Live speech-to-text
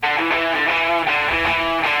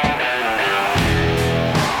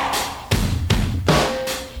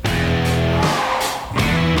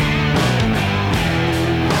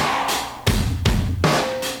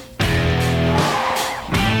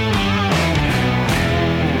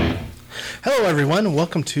Hello, everyone.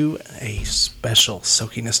 Welcome to a special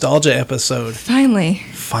Soaking Nostalgia episode. Finally.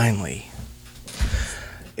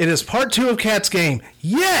 It is part 2 of Cat's Game.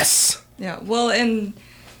 Yes! Yeah, well, in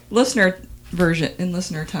listener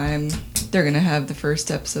time, they're going to have the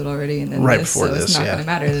first episode already, and then right this, before so this, it's not yeah. going to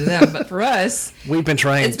matter to them. But for us, we've been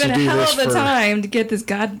trying to do this it's been a hell of a time to get this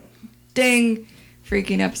god dang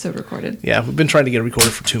freaking episode recorded. Yeah, we've been trying to get it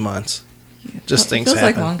recorded for 2 months. Yeah. Just things feels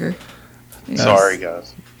happen. like longer. Yeah. Sorry,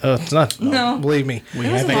 guys. Oh, it's not. No. Believe me.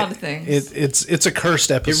 It was a lot of things. It's a cursed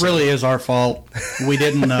episode. It really is our fault. We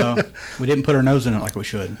didn't put our nose in it like we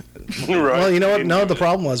should. Right. Well, you know what? No, the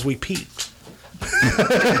problem was we peaked.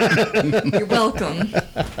 You're welcome.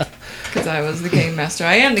 Because I was the game master.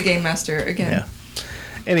 I am the game master again. Yeah.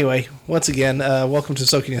 Anyway, once again, welcome to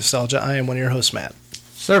Soaking Nostalgia. I am one of your hosts, Matt.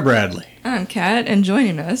 Sir Bradley. I'm Kat, and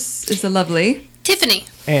joining us is the lovely Tiffany.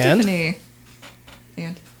 And Tiffany.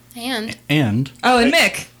 And Oh, and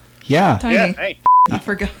Mick. Yeah. Tiny. Yeah, hey. I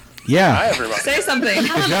forgot. Yeah. Hi, everybody. Say something.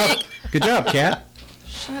 Good job. Good job, Kat.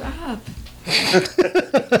 Shut up.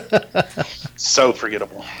 So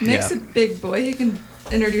forgettable. Mick's Yeah. a big boy. He can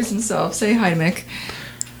introduce himself. Say hi, Mick.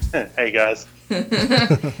 Hey, guys.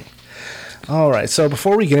 all right, so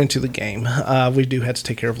before we get into the game, we do have to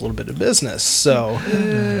take care of a little bit of business. So,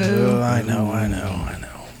 I know.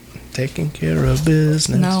 Taking care of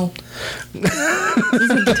business. No. This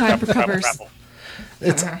isn't the time for covers. Rabble.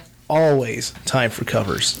 It's always time for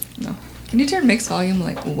covers. No. Can you turn Mick's volume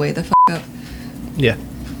like way the up? Yeah.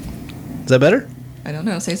 Is that better? I don't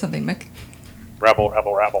know. Say something, Mick. Rabble.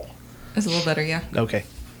 It's a little better, yeah. Okay.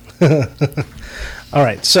 All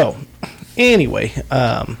right, so anyway,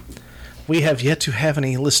 we have yet to have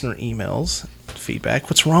any listener emails feedback.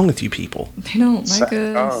 What's wrong with you people? They don't like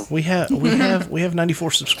us. We have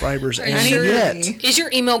 94 subscribers, and sure? yet, is your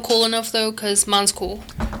email cool enough though? Because mine's cool.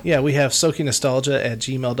 yeah, we have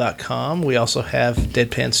soakingnostalgia@gmail.com. We also have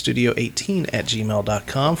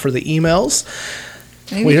deadpanstudio18@gmail.com for the emails.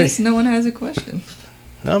 Maybe just no one has a question.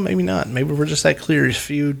 No, maybe not. Maybe we're just that clear. If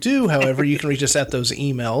you do, however, you can reach us at those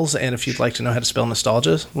emails. And if you'd like to know how to spell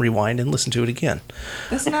nostalgia, rewind and listen to it again.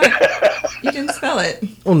 That's not... You didn't spell it.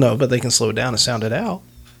 Well, no, but they can slow it down and sound it out.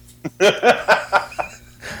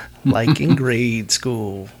 Like in grade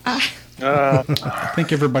school. I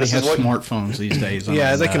think everybody has smartphones these days.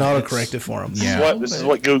 Yeah, they can autocorrect it for them. Yeah. This is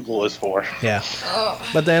what Google is for. Yeah.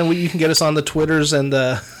 But then you can get us on the Twitters and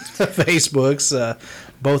the Facebooks,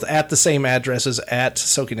 both at the same addresses, at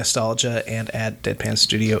Soaking Nostalgia and at Deadpan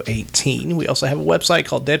Studio 18. We also have a website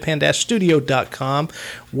called deadpan-studio.com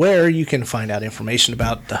where you can find out information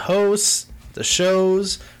about the hosts, the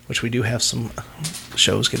shows, which we do have some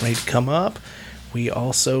shows getting ready to come up. We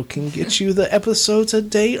also can get you the episodes a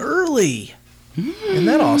day early. Isn't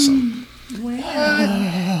that awesome?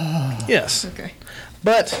 Wow. Yes. Okay.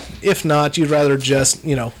 But if not, you'd rather just,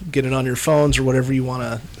 get it on your phones or whatever you want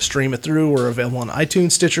to stream it through. We're available on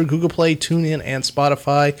iTunes, Stitcher, Google Play, TuneIn, and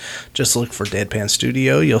Spotify. Just look for Deadpan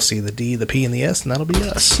Studio. You'll see the D, the P, and the S, and that'll be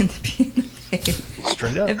us.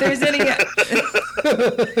 Straight up. If there's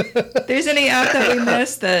any app that we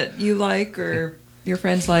missed that you like or your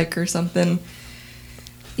friends like or something,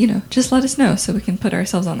 just let us know so we can put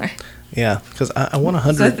ourselves on there. Yeah, because I want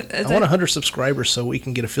 100. I want 100 subscribers so we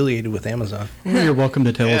can get affiliated with Amazon. Well, you're welcome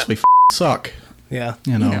to tell us we suck. Yeah,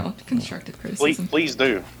 Constructive criticism. Please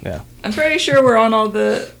do. Yeah. I'm pretty sure we're on all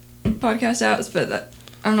the podcast apps, but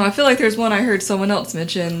I don't know. I feel like there's one I heard someone else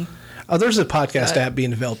mention. Oh, there's a podcast app being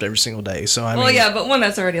developed every single day. So I mean, yeah, but one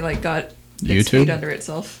that's already got its YouTube feet under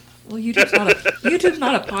itself. Well, YouTube's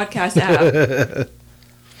not a podcast app.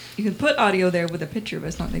 You can put audio there with a picture, but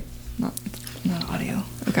it's not audio.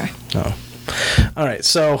 Okay. Oh. All right.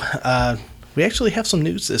 So we actually have some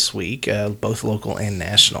news this week, both local and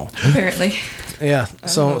national. Apparently. Yeah.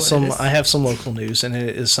 I have some local news, and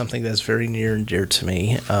it is something that's very near and dear to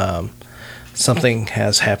me. Something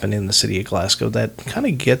has happened in the city of Glasgow that kind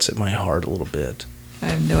of gets at my heart a little bit. I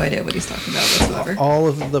have no idea what he's talking about whatsoever. All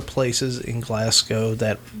of the places in Glasgow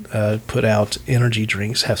that put out energy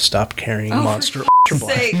drinks have stopped carrying Monster Ultra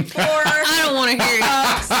Black. I don't want to hear it.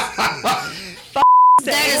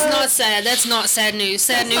 That is not sad. That's not sad news.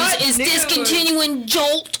 Sad news is discontinuing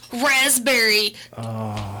Jolt Raspberry.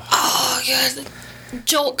 Oh God,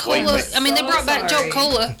 Jolt Cola. Wait. I mean, they brought back Jolt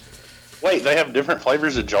Cola. Wait, they have different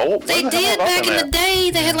flavors of Jolt? They did back in the day.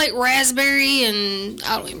 They had like raspberry and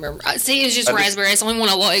I don't even remember. See, it was just raspberry. That's the only one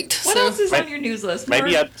I liked. What else is on your news list?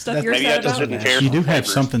 Maybe I just didn't care. You do have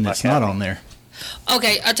something that's not on there.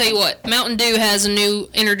 Okay, I'll tell you what. Mountain Dew has a new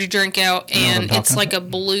energy drink out, and it's like a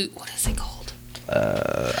blue. What is it called?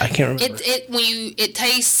 I can't remember. It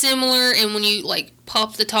tastes similar, and when you like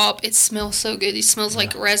pop the top, it smells so good. It smells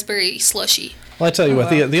like raspberry slushy. Well, I tell you what,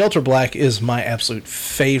 the Ultra Black is my absolute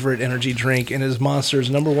favorite energy drink, and is Monster's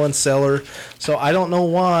 #1 seller. So I don't know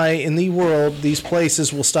why in the world these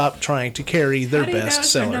places will stop trying to carry their How do you know best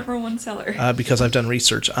it's their seller. #1 seller? Because I've done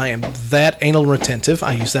research. I am that anal retentive.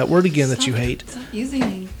 I use that word again that you hate. Stop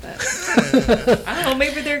using that. I don't know.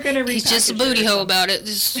 Maybe they're gonna. He's just a repackage booty it or hole something. about it.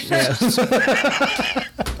 Just,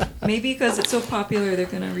 Maybe because it's so popular, they're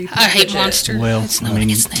gonna repackage I hate it. Monster. Well, It's I not-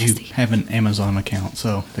 mean, it's you nasty. have an Amazon account,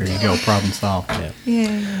 so there you go. Problem solved.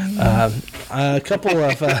 Yeah. A couple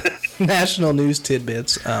of national news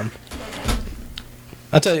tidbits.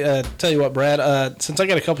 I'll tell you what, Brad. Since I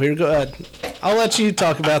got a couple here, go ahead. I'll let you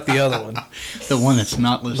talk about the other one, The one that's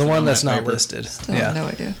not listed. the one on that's that not paper. listed. Still Yeah, have no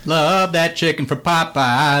idea. Love that chicken from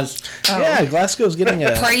Popeyes. yeah. Glasgow's getting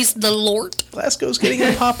a Praise the Lord.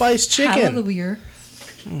 Popeyes chicken. Hallelujah.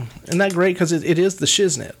 Isn't that great? Because it is the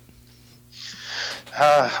shiznit.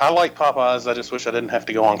 I like Popeyes. I just wish I didn't have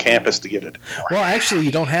to go on campus to get it. Well, actually,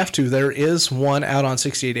 you don't have to. There is one out on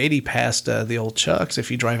 6880 past the old Chucks. If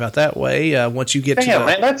you drive out that way, once you get to Damn, the,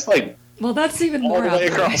 man, that's like Well, that's even all more the out way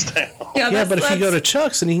there. across town. yeah, but if you go to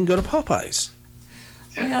Chuck's, then you can go to Popeyes.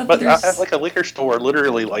 Yeah, But I there's, have like a liquor store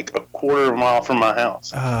literally like a quarter of a mile from my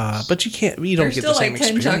house. But you can't. You don't there's get still the same like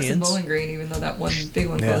 10 Chucks in experience. Bowling Green, even though that one big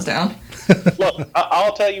one Yeah. closed down. Look,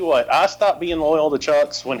 I'll tell you what. I stopped being loyal to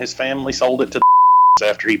Chuck's when his family sold it to the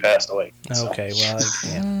after he passed away. So, Okay, well,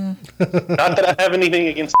 yeah. not that I have anything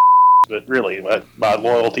against, but really, my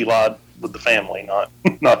loyalty lied with the family,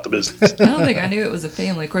 not the business. I don't think I knew it was a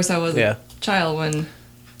family. Of course, I was Yeah. a child when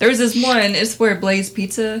there was this one. It's where Blaze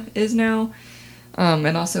Pizza is now,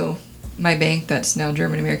 and also my bank that's now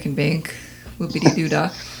German American Bank. Whoopity doo dah.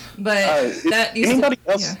 But that used anybody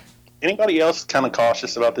to, else? yeah. Anybody else kind of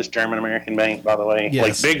cautious about this German American Bank? By the way,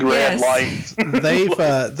 Yes. like big red Yes. lights.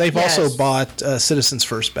 They've also Yes. bought Citizens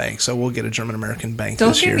First Bank, so we'll get a German American bank Don't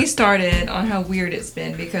this get year. me started on how weird it's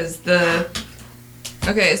been because so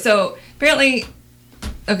apparently,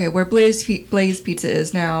 where Blaze Pizza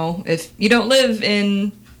is now, if you don't live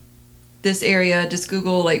in this area, just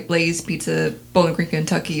Google like Blaze Pizza, Bowling Green,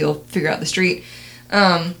 Kentucky, you'll figure out the street.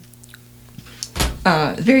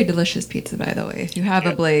 Very delicious pizza, by the way. If you have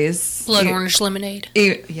a Blaze, Blood orange lemonade.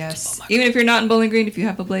 yes. Even if you're not in Bowling Green, if you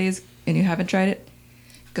have a Blaze and you haven't tried it,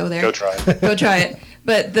 go there. Go try it. Go try it.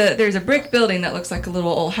 But there's a brick building that looks like a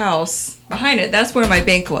little old house behind it. That's where my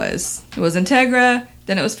bank was. It was Integra,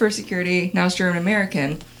 then it was First Security, now it's German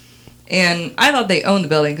American. And I thought they owned the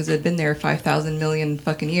building because it had been there 5,000 million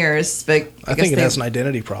fucking years. But I think it has an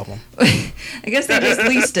identity problem. I guess they just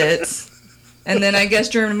leased it. And then I guess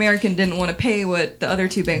German American didn't want to pay what the other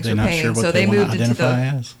two banks They're were not paying, sure what so they they want moved to into the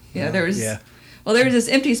identify as. there was Yeah. well, there was this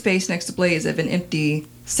empty space next to Blaze that had been empty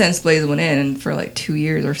since Blaze went in for like 2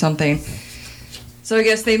 years or something. So I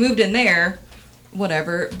guess they moved in there,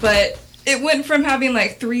 whatever. But it went from having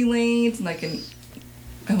like 3 lanes and like I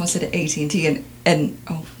almost said an AT&T and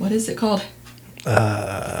what is it called?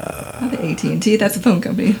 Not the AT&T, that's a phone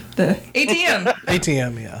company. The ATM.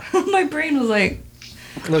 ATM, yeah. My brain was like.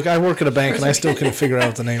 Look, I work at a bank and I still couldn't figure out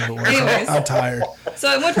what the name of it was. Anyways. I'm tired.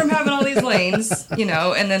 So it went from having all these lanes,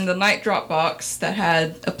 and then the night drop box that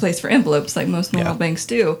had a place for envelopes like most normal Yeah. banks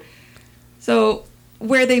do. So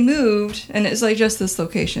where they moved, and it's like just this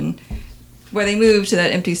location, where they moved to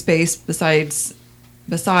that empty space beside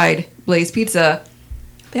Blaze Pizza,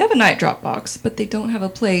 they have a night drop box, but they don't have a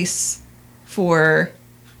place for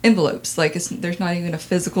envelopes. Like there's not even a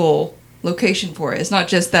physical location for it. It's not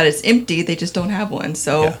just that it's empty; they just don't have one.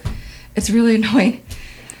 So Yeah. it's really annoying.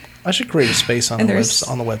 I should create a space on And the there's-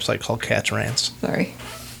 on the website called Catch Rants. Sorry.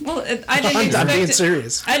 Well, I didn't I'm being expect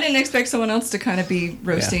serious. I didn't expect someone else to kind of be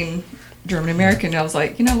roasting German American. I was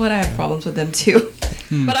like, you know what? I have problems with them too.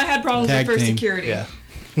 But I had problems Tag with First team. Security Yeah.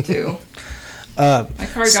 too. My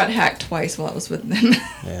card got hacked twice while I was with them.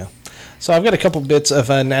 Yeah. So I've got a couple bits of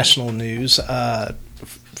national news.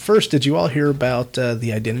 First, did you all hear about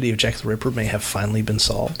the identity of Jack the Ripper may have finally been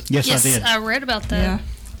solved? Yes, Yes, I did. I read about that.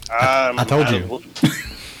 yeah. I told you.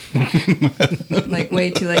 Like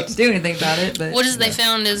way too late to do anything about it. But What is they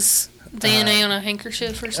found is DNA on a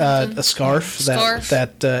handkerchief or something? A scarf, Scarf.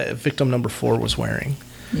 that victim number 4 was wearing.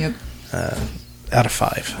 Yep. Out of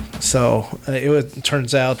 5. So it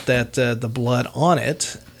turns out that the blood on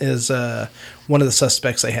it is one of the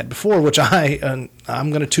suspects they had before, which I'm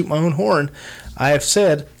going to toot my own horn. I have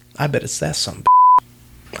said, I bet it's that some.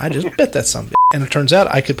 I just bet that's some. And it turns out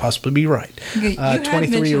I could possibly be right. Okay, you had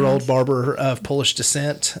 23-year-old mentioned- barber of Polish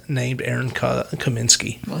descent named Aaron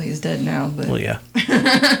Kaminsky. Well, he's dead now, but Well, yeah.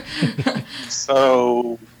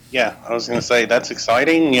 So Yeah, I was going to say that's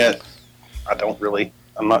exciting, yet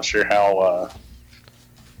I'm not sure how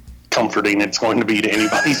comforting it's going to be to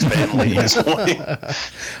anybody's family at this point.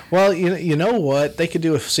 Well, you know what? They could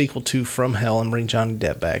do a sequel to From Hell and bring Johnny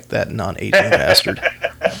Depp back, that non-aging bastard.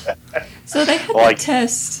 So they had to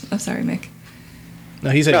test. Oh, sorry, Mick.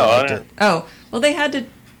 No, he said he liked it. Oh, well, they had to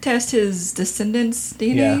test his descendants'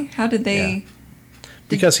 DNA. Yeah. How did they? Yeah.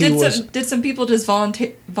 Because did some people just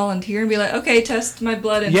volunteer and be like, okay, test my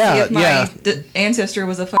blood and see if my ancestor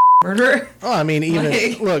was a murderer? Oh, I mean,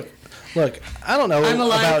 even look. I don't know I'm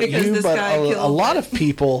alive about because you, this but guy a killed lot of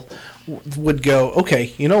people would go,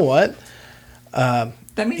 okay, you know what? That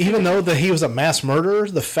means Even though that he was a mass murderer,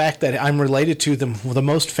 the fact that I'm related to the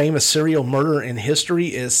most famous serial murderer in history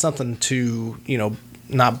is something to,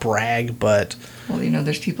 not brag, but... Well,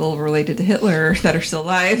 there's people related to Hitler that are still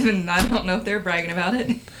alive, and I don't know if they're bragging about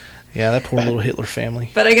it. Yeah, that poor little Hitler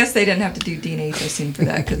family. But I guess they didn't have to do DNA testing for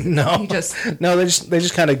that, because they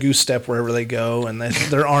just kind of goose step wherever they go, and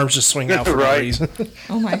their arms just swing out for no reason.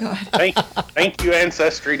 Oh my god! Thank you,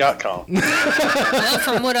 Ancestry.com. Well,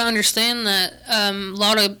 from what I understand, that a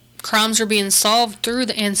lot of crimes are being solved through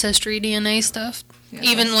the Ancestry DNA stuff,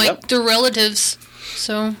 even through relatives.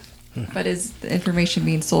 So. But is the information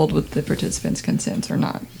being sold with the participants' consents or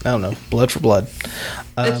not? I don't know. Blood for blood.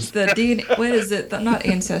 It's the DNA. What is it? Not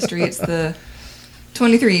Ancestry. It's the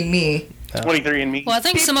 23andMe. 23andMe. Well, I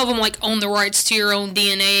think some of them own the rights to your own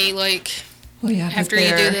DNA. Well, yeah. After you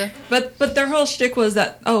do the. But their whole shtick was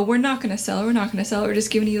that we're not going to sell. We're not going to sell. We're just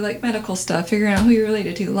giving you medical stuff, figuring out who you're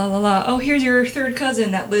related to. La la la. Oh, here's your third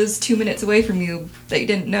cousin that lives 2 minutes away from you that you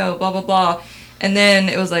didn't know. Blah blah blah. And then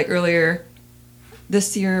it was earlier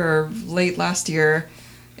this year or late last year,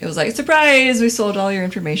 it was surprise, we sold all your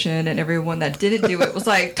information, and everyone that didn't do it was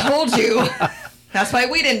told you. That's why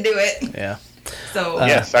we didn't do it. Yeah. So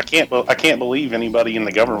yes, I can't believe anybody in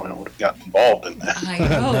the government would have gotten involved in that. I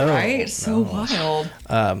know, right? So wild.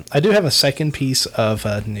 I do have a second piece of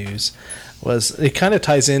news. It kind of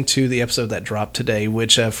ties into the episode that dropped today,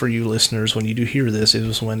 which for you listeners, when you do hear this, it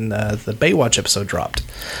was when the Baywatch episode dropped.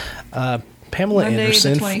 Pamela Monday,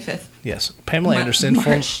 Anderson. the 25th. Yes, Pamela Anderson.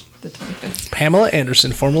 March the 25th. Pamela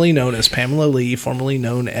Anderson, formerly known as Pamela Lee, formerly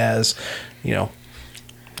known as, I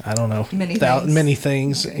don't know, many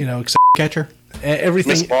things. Okay. Except Catcher.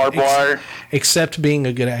 everything. Miss Barbed Wire. Except being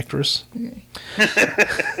a good actress. Okay.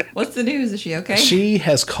 What's the news? Is she okay? She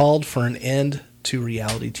has called for an end to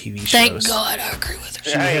reality TV shows. Thank God, I agree with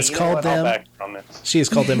her. She has called them. I'll back from this. She has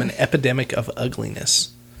called them an epidemic of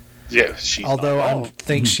ugliness. Yeah, she's Although not I wrong.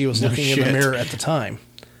 think she was looking in the shit. mirror at the time.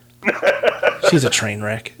 She's a train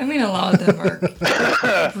wreck. I mean, a lot of them are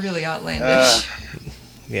really outlandish.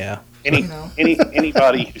 Yeah.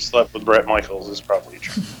 Anybody who slept with Bret Michaels is probably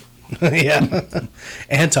true. Yeah.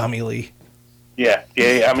 And Tommy Lee. Yeah.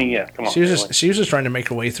 I mean, yeah. Come on. She was just trying to make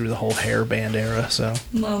her way through the whole hair band era. So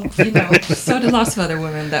Well, so did lots of other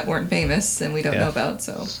women that weren't famous and we don't know about.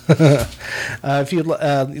 So, if you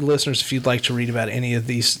listeners, if you'd like to read about any of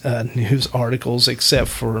these news articles, except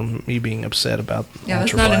for me being upset about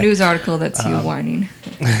that's Ultra not Black, a news article. That's you whining.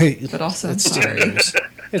 But also, it's still sorry. news.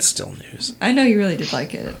 It's still news. I know you really did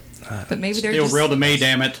like it, but maybe they're Still just real to me,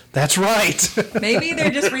 damn it. That's right. maybe they're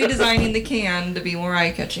just redesigning the can to be more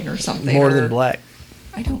eye catching or something. More or- than black.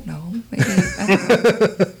 I don't know. Maybe I don't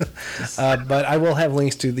know. But I will have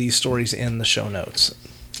links to these stories in the show notes.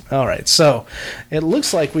 All right, so it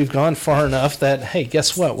looks like we've gone far enough that, hey,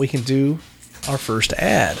 guess what? We can do our first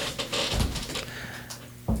ad.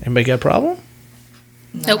 Anybody got a problem?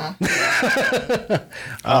 Nope.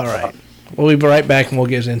 All right. We'll be right back and we'll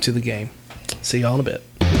get into the game. See y'all in a bit.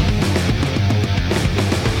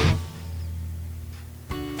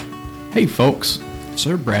 Hey folks,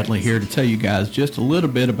 Sir Bradley here to tell you guys just a little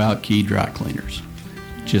bit about Key Dry Cleaners.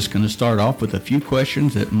 Just going to start off with a few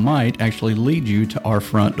questions that might actually lead you to our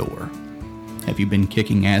front door. Have you been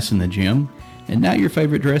kicking ass in the gym and now your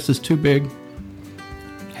favorite dress is too big?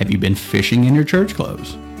 Have you been fishing in your church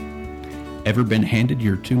clothes? Ever been handed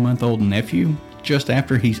your 2-month-old nephew just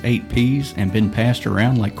after he's ate peas and been passed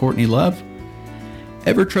around like Courtney Love?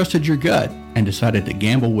 Ever trusted your gut and decided to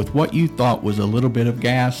gamble with what you thought was a little bit of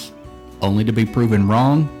gas, only to be proven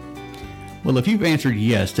wrong? Well, if you've answered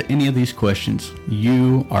yes to any of these questions,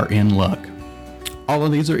 you are in luck. All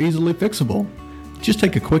of these are easily fixable. Just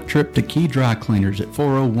take a quick trip to Key Dry Cleaners at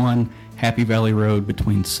 401 Happy Valley Road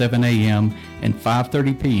between 7 a.m. and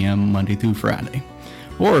 5:30 p.m. Monday through Friday.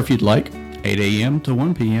 Or if you'd like, 8 a.m. to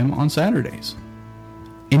 1 p.m. on Saturdays.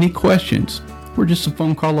 Any questions? We're just a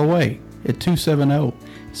phone call away at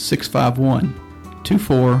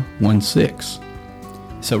 270-651-2416.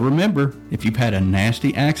 So remember, if you've had a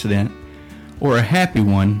nasty accident or a happy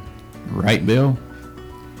one, right, Bill?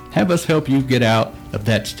 Have us help you get out of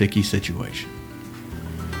that sticky situation.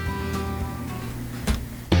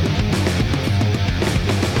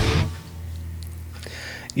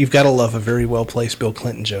 You've got to love a very well placed Bill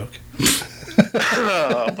Clinton joke.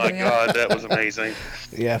 Oh my God, that was amazing.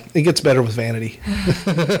 Yeah, it gets better with vanity.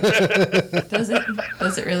 Does it?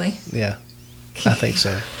 Does it really? Yeah, I think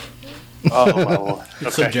so. Oh my Lord.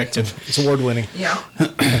 It's Okay. subjective. It's award winning. Yeah.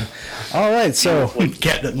 All right, so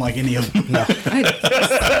Cat doesn't like any of them. no. Not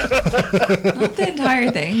the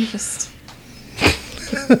entire thing. Just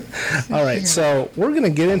All right, so we're going to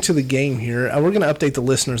get into the game here. We're going to update the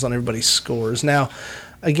listeners on everybody's scores. Now,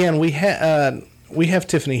 again, we have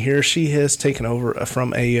Tiffany here. She has taken over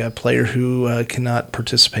from a player who cannot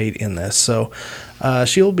participate in this, so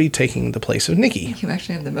she'll be taking the place of Nikki. you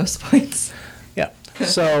actually have the most points. Yeah.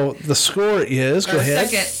 So the score is. Go Or ahead.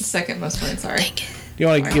 second most points. Sorry. Do you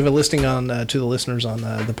want to give a listing on to the listeners on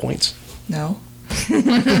the points? No.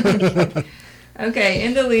 Okay,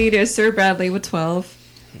 in the lead is Sir Bradley with 12.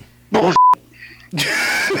 Bullshit.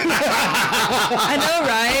 I know,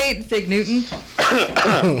 right? Fig Newton.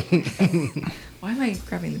 Why am I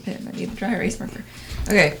grabbing the pen? I need a dry erase marker.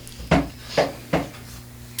 Okay.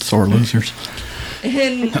 Sore losers.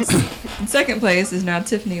 In second place is now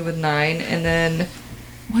Tiffany with 9, and then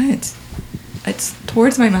what? It's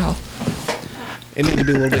towards my mouth. It needs to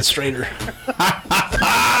be a little bit straighter.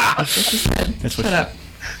 That's what Shut up.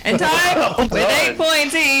 And tied with 8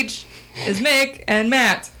 points each is Mick and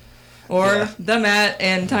Matt, or the Matt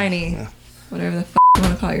and Tiny, whatever the you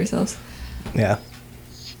want to call yourselves. Yeah.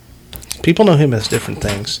 People know him as different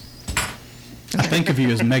things. I think of you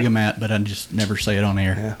as Mega Matt, but I just never say it on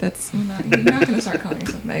air. Yeah. That's you're not going to start calling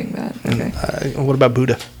yourself Meg Matt. Okay. What about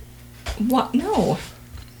Buddha? What? No.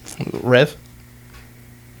 Rev?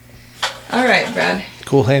 All right, Brad.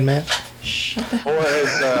 Cool Hand Matt? Shut the Or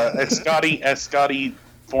hell as Scotty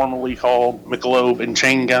formerly called Michelob and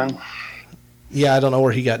Chain Gun. Yeah, I don't know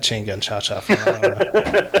where he got Chain Gun Cha Cha from. I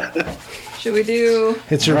don't know. Should we do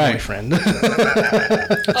It's your Right. boyfriend.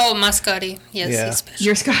 Oh, my Scotty. Yes, Yeah. he's special.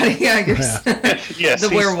 your Scotty? Yeah, Yes, The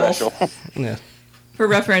he's werewolf. special. Yeah. For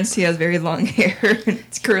reference, he has very long hair.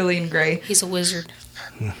 It's curly and gray. He's a wizard.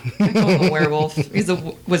 I call him a werewolf. He's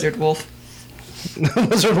a wizard wolf.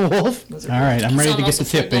 Wizard Wolf? Wizard All right, I'm He's ready to get almost the a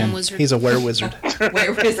tip full-blown in. wizard. He's a were-wizard.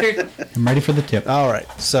 wizard. I'm ready for the tip. All right,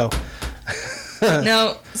 so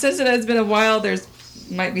Now, since it has been a while,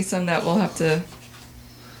 might be some that we'll have to.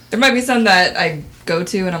 There might be some that I go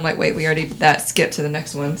to and I'm like, wait, we already did that. Skip to the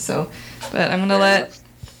next one. So, but I'm gonna let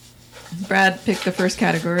Brad pick the first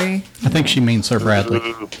category. I think she means Sir Bradley.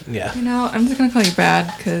 Boo. yeah. You know, I'm just gonna call you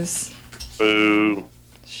Brad because Boo.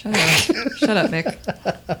 shut up, shut up, Mick.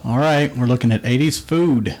 All right, we're looking at 80s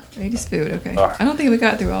food. 80s food. Okay, All right. I don't think we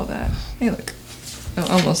got through all that. Hey, look,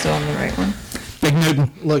 almost on the right one. Big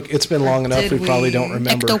Newton. Look, it's been long enough. Did We probably we- don't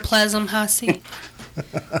remember. Ectoplasm Hasi.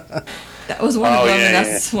 That was one Oh, of them, yeah, and yeah,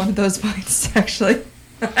 that's one of those points actually.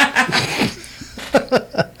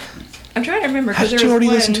 I'm trying to remember How because did there you was already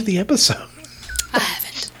one. listen to the episode? I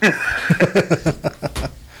haven't.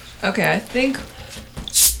 Okay, I think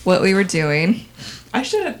what we were doing. I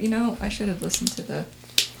should have listened to the.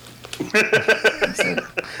 episode.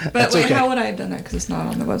 But That's wait, okay. how would I have done that? Because it's not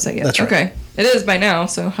on the website yet. That's right. Okay, it is by now.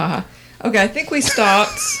 So, haha. Okay, I think we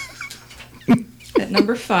stopped at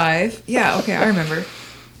number 5. Yeah. Okay, I remember.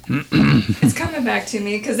 It's coming back to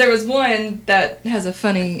me because there was one that has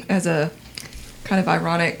a kind of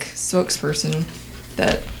ironic spokesperson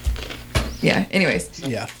that. Yeah. Anyways.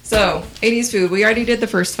 Yeah. So, 80s food. We already did the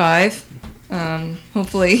first 5.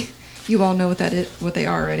 Hopefully, you all know what they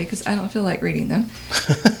are already because I don't feel like reading them.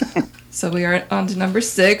 So we are on to number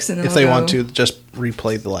 6, and then If we'll they go- want to, just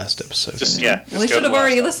replay the last episode. Just yeah. Well, they just go should to have the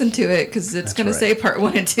already last listened to it because it's going to say part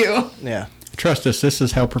 1 and 2. Yeah. Trust us, this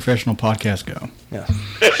is how professional podcasts go. Yeah.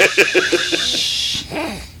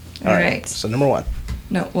 All right. So number 1.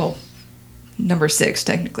 No, well, number 6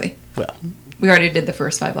 technically. Well, We already did the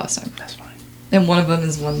first 5 last time, that's fine. and one of them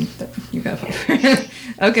is one that you got to fight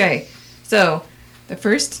for. Okay, so the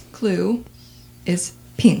first clue is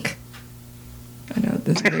pink. I know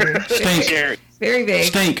this is very, Stink. Scary. very vague.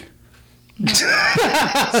 Stink.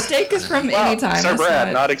 Steak is from Wow, any time. Sir That's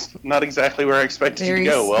Brad, not not exactly where I expected you very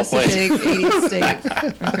to go. Well played. specific 80s steak.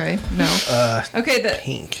 Okay, no. Okay,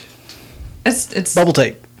 Pink. it's Bubble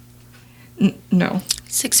tape. no,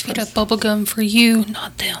 6 feet of bubblegum for you,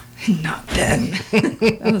 not them. not then.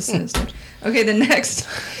 That was sinister. Okay, the next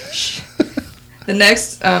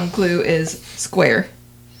clue is square.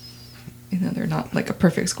 You know, they're not like a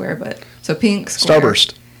perfect square, but so pink square.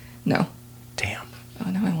 Starburst. No. Damn. Oh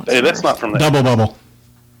no, I want. Hey, that's Starburst. not from the. Double bubble.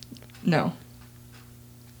 No.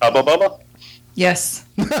 Hubba Bubba. Yes.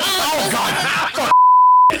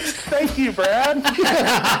 Thank you, Brad.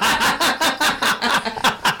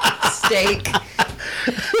 Steak.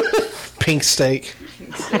 Pink steak.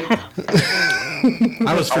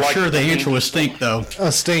 I was for like sure the the answer was stink, though.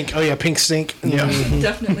 Stink. Oh, yeah, pink stink. Yeah.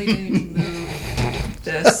 Definitely need to move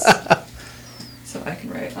this so I can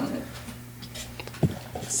write on it.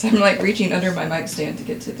 So I'm like reaching under my mic stand to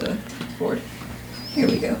get to the board. Here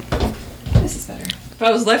we go. This is better. If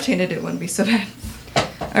I was left-handed, it wouldn't be so bad.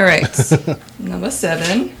 All right. Number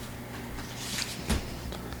 7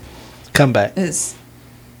 Come back. is...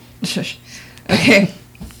 Shush. Okay.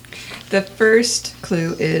 The first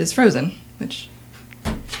clue is Frozen, which...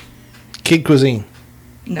 Kid Cuisine.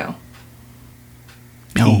 No.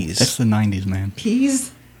 No, Peas. that's the 90s, man.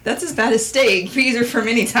 Peas? That's as bad as steak. Peas are from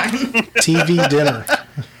any time. TV dinner.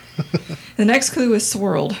 The next clue is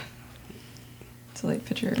swirled. So like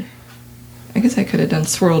picture. I guess I could have done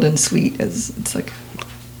swirled and sweet as it's like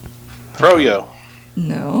Froyo.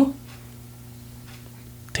 no.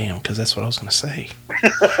 Damn, because that's what I was going to say.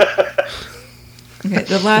 Okay,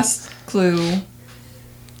 the last clue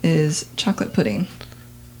is chocolate pudding.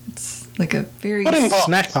 It's like a very Pudding pop.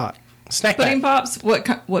 Snack pot. Snack pudding pack. pops.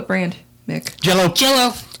 What brand, Mick? Jello.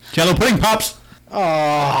 Jello. Jello pudding pops.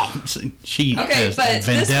 Oh, She Okay, has but a this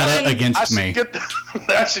vendetta one- I against should me. get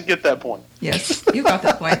I should get that point. Yes, you got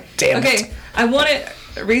that point. Damn it. Okay, I wanted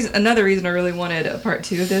another reason I really wanted a part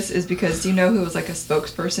 2 of this is because do you know who was like a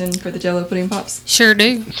spokesperson for the Jello pudding pops? Sure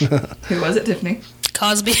do. Who was it, Tiffany?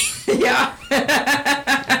 Cosby. Yeah,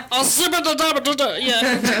 I'll zip it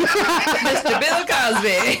yeah. Mr. Bill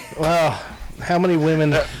Cosby. well, how many women,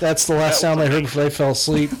 that's the last sound they heard before they fell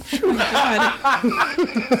asleep. Oh my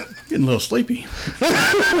God. Getting a little sleepy.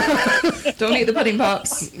 Don't eat the pudding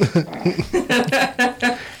pops.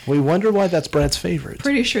 We wonder why that's Brad's favorite.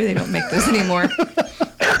 Pretty sure they don't make those anymore.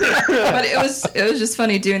 But it was just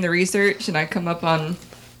funny doing the research, and I come up on,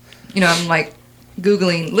 I'm like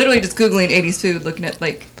literally just Googling 80s food, looking at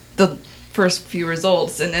like the first few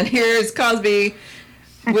results, and then here's Cosby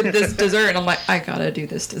with this dessert, and I'm like, I gotta do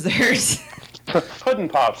this dessert. Pudding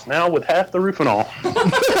pops now with half the roof and all.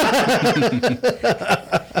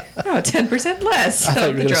 Oh, 10% less. I thought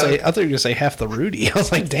you were the drug. going to say half the Rudy. I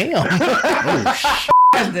was like, damn.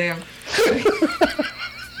 God damn.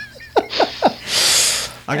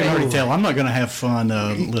 I can already tell I'm not going to have fun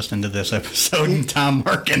listening to this episode and time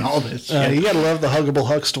marking all this shit. You got to love the huggable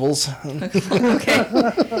Huxtables.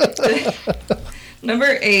 Okay.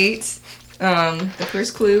 Number 8. The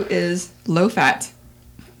first clue is low fat.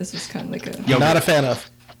 This is kind of like a Yogurt. Not a fan of.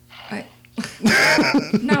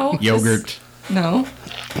 no Yogurt. No,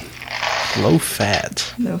 Low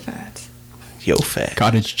fat. no fat. Yo fat.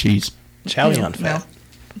 Cottage cheese. Chowie No, on fat.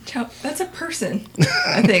 no. That's a person.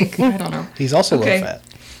 I think. I don't know. He's also Okay. low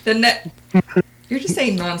fat. You're just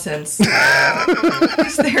saying nonsense.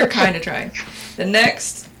 They're kind of trying. The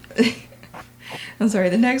next. I'm sorry.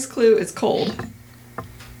 The next clue is cold.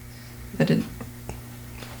 I didn't.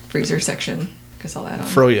 Freezer section. Guess I'll add on.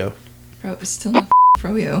 Froyo. Bro, it's still not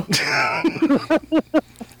Froyo.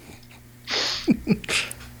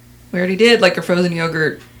 We already did like a frozen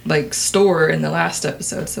yogurt like store in the last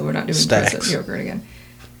episode, so we're not doing Stacks. frozen yogurt again.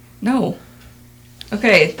 No.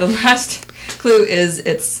 Okay, the last clue is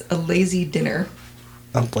it's a lazy dinner.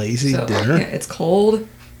 A lazy So, dinner? yeah, it's cold,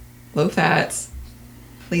 low fats,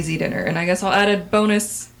 lazy dinner. And I guess I'll add a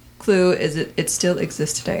bonus clue is it still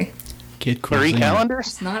exists today. Kid Three cuisine. calendars?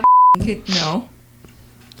 It's not no.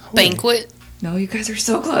 Banquet. No, you guys are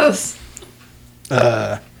so close.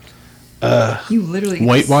 You literally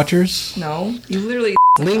Weight Watchers. No, you literally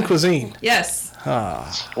Lean cuisine. yes.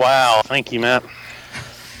 Wow. Thank you, Matt.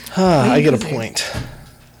 I get a cuisine. point.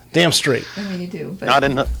 Damn straight. I mean you do, but Not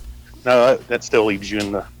in the. No, that still leaves you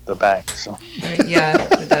in the back. So. right, yeah,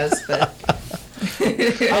 it does. But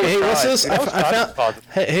Hey, what's this? I was I found. positive.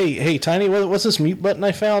 Hey, Tiny, what's this mute button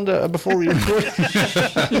I found before we record?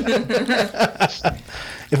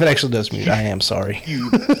 If it actually does mute, I am sorry. You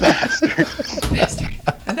bastard.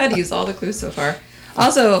 I've had to use all the clues so far.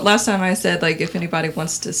 Also, last time I said like if anybody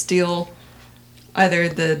wants to steal either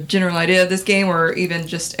the general idea of this game or even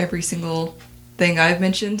just every single thing I've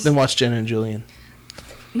mentioned. Then watch Jenna and Julian.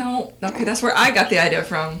 No, okay, that's where I got the idea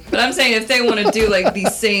from. But I'm saying if they want to do like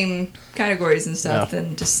these same categories and stuff, No.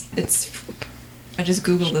 then I just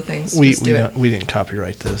Google the things. We just do it. we didn't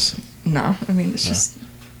copyright this. No, I mean it's just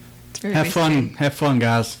it's very Have basic. fun. Have fun,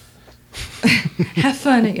 guys. Have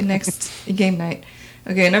fun at your next game night.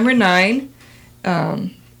 Okay, number 9.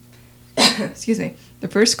 Excuse me. The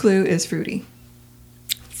first clue is fruity.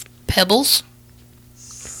 Pebbles.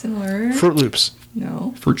 Similar. Fruit Loops.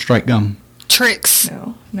 No. Fruit Strike gum. Tricks.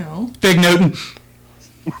 No. Big Newton.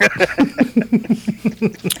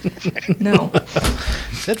 No.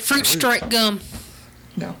 That Fruit Strike gum.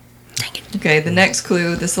 No. Okay, the next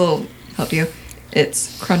clue, this will help you.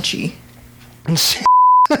 It's crunchy.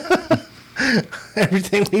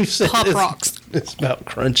 Everything we've said Pop is, Rocks. is about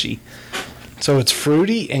crunchy. So it's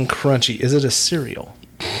fruity and crunchy. Is it a cereal?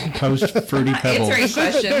 Post Fruity Pebbles. Answering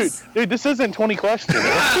questions. Dude, this isn't 20 questions. You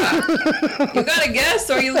gotta guess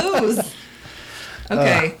or you lose.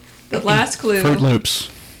 Okay, the last clue. Fruit Loops.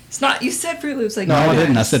 It's not. You said Fruit Loops like No, I three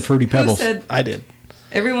didn't. I times. said Fruity Who Pebbles. said? I did.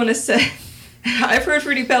 Everyone has said. I've heard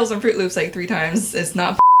Fruity Pebbles and Fruit Loops like 3 times. It's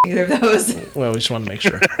not either of those. Well, we just want to make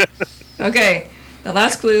sure. Okay, the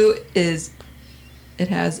last clue is it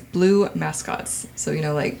has blue mascots. So you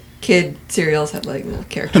know, like kid cereals have like little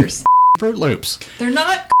characters. Fruit Loops. They're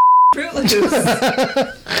not Fruit Loops.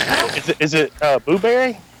 Is it Boo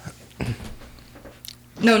Berry?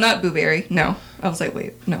 No, not Boo Berry. No, I was like,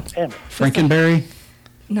 wait, no, Damn it. Frankenberry.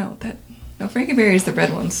 no, Frankenberry is the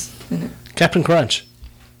red ones, isn't it? Captain Crunch.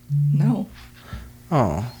 No.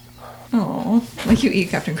 Oh, Oh, like you eat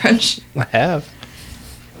Captain Crunch. I have.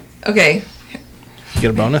 Okay,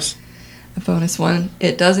 Get a bonus? a bonus one.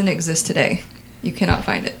 It doesn't exist today. You cannot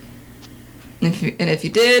find it. And if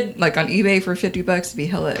you did, like on eBay for $50, it'd be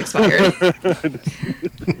hella expired.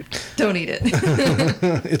 Don't eat it.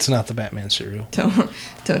 It's not the Batman cereal.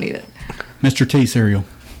 Don't eat it. Mr. T cereal.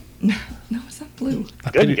 No, it's not blue.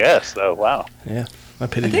 Good guess, though. Wow. Yeah, I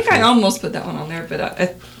pity I you think for I it. almost put that one on there,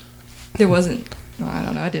 but there wasn't. Well, I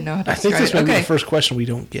don't know. I didn't know how to I think describe this it. may be Okay, the first question we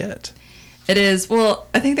don't get. it is. Well,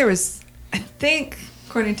 I think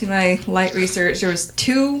according to my light research, there was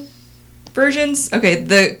 2 versions. Okay,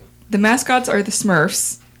 the mascots are the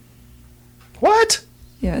Smurfs. What?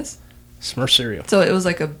 Yes. Smurf cereal. So it was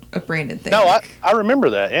like a branded thing. No, I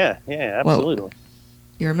remember that. Yeah, Well, absolutely.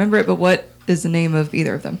 You remember it, but what is the name of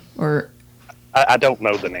either of them? Or I don't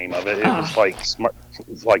know the name of it. It was like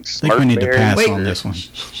I think we need to pass Smurfberries on or this one.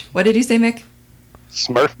 what did you say, Mick?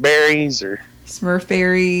 Smurfberries or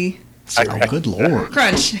Smurfberry Oh, good lord.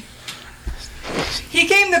 Crunch. He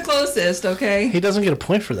came the closest. Okay. He doesn't get a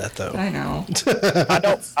point for that, though. I know.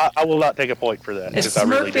 I will not take a point for that It's because I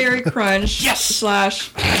really didn't. Smurfberry Crunch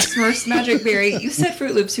slash Smurf's Magic Berry. You said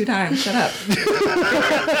Fruit Loops 2 times. Shut up.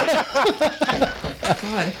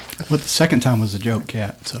 God. Well, the second time was a joke,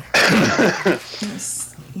 Cat. So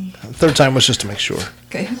Yes. Third time was just to make sure.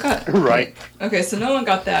 Okay, who got Right. Okay, so no one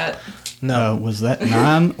got that. No. was that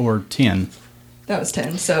 9 or 10? That was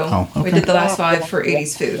 10. So Oh, we okay. did the last 5 for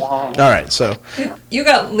 80s food. All right, so You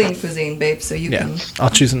got lean cuisine, babe, so you yeah, can. I'll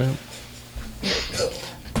choose a new.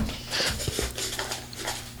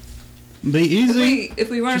 Be easy. If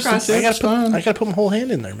we run Just across a I fun. gotta put my whole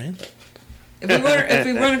hand in there, man. if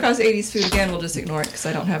we run across 80s food again, we'll just ignore it because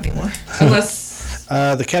I don't have any more. Unless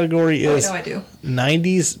The category oh, is no, I do.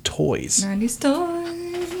 90s toys. 90s toys.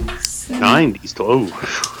 90s. Oh,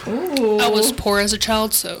 Ooh. I was poor as a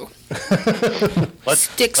child, so let's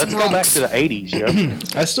Sticks let's and go back rocks. to the 80s,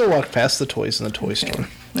 yo. I still walk past the toys in the toy Okay. store.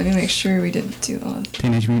 Let me make sure we didn't do all of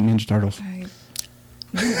Teenage Mutant Ninja Turtles I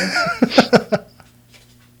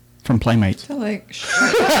from Playmates. feel like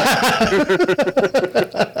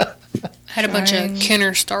I had a bunch Fine. of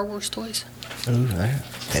Kenner Star Wars toys. Ooh, that.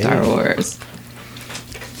 Star Wars.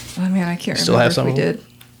 Oh man, I can't Still remember have if some we of them? did.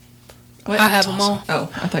 What? I have them all.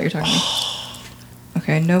 Oh, I thought you were talking to me.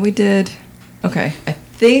 Okay, no, we did. Okay, I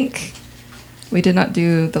think we did not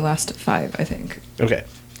do the last 5. I think. Okay,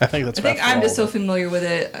 I think that's. I think about I'm all just so of them. familiar with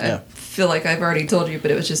it. Yeah. I feel like I've already told you,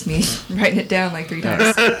 but it was just me writing it down like 3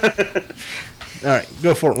 times. All right,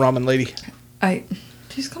 go for it, ramen lady. Did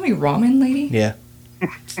you just call me ramen lady? Yeah,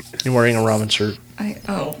 you're wearing a ramen shirt.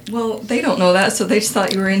 Oh, well, they don't know that, so they just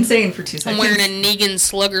thought you were insane for 2 I'm seconds. wearing a Negan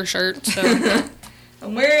Slugger shirt, so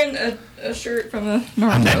I'm wearing a shirt from a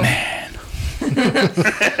Naruto.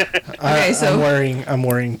 Okay, so I'm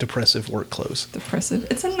wearing depressive work clothes. depressive.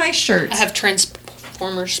 It's a nice shirt. I have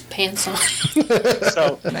Transformers pants on.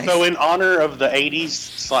 So, Nice. so in honor of the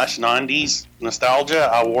 80s/90s nostalgia,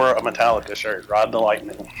 I wore a Metallica shirt. Ride the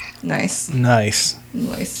Lightning. Nice. Nice.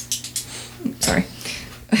 Sorry.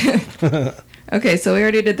 Okay, so we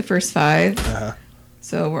already did the first 5. Uh-huh.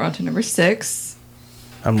 So we're on to number 6.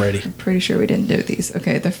 I'm ready. Pretty sure we didn't do these.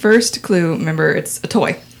 Okay, the first clue, remember, it's a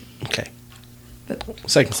toy. Okay. But,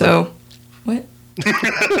 Second. so, what?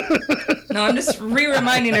 No, I'm just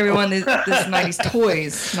reminding everyone that this is 90s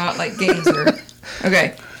toys, not like games or.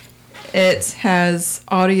 Okay. It has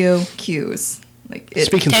audio cues. Like it.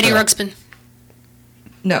 Speak and Teddy spell. Ruxpin.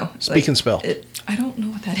 No. Speak and spell. I don't know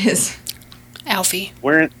what that is. Alfie.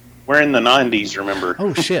 We're in the 90s, remember?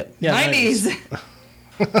 Oh shit. Yeah. 90s.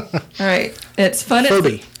 All right. It's fun.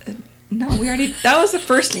 Furby. No, we already. That was the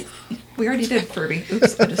first. We already did Furby.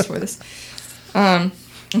 Oops, I just swore this.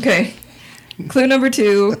 Okay. Clue number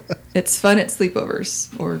 2. It's fun at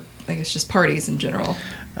sleepovers, or I guess just parties in general.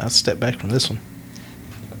 I'll step back from this one.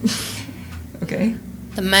 Okay.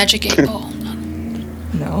 The Magic 8 Ball.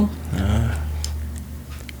 No.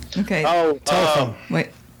 Okay. Oh, Telephone. Wait.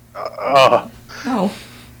 I No.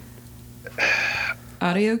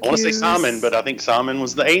 Audio cues. want to say Simon, but I think Simon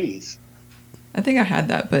was the 80s. I think I had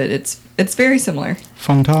that, but it's very similar.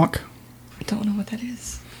 Phone talk. I don't know what that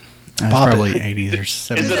is. That's Bop it. probably 80s or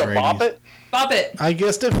 70s Is it or a 80s. Bop It? Bop it. I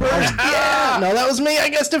guessed it first. Yeah. No, that was me. I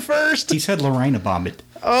guessed it first. He said Lorena Bobbitt.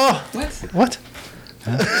 Oh, What? what?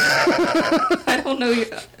 I don't know.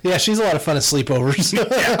 Yeah, she's a lot of fun at sleepovers.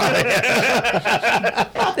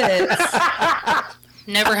 Bop it.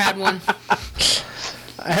 Never had one.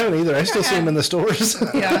 I haven't either. I still see them in the stores.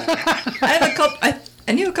 Yeah. I have a couple.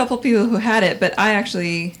 I knew a couple people who had it, but I don't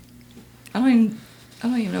even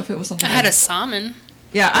know if it was I something. had a salmon.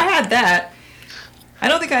 Yeah, I had that. I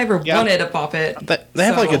don't think I ever Yeah. wanted a Bop It. They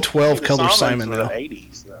have like a So, 12 color Simons Simon were though. the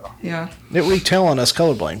 80s, though. Yeah. It wreaked hell on us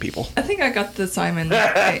colorblind people. I think I got the Simon.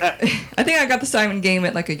 I think I got the Simon game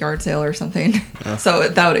at like a yard sale or something. So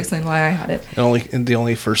that would explain why I had it. The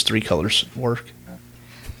only first 3 colors work.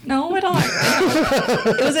 No, it don't.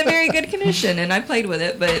 It was in very good condition, and I played with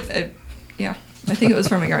it. But yeah, I think it was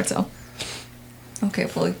from a yard sale. Okay,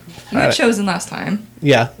 well, you had Alright. chosen last time.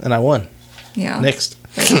 Yeah, and I won. Yeah. Next.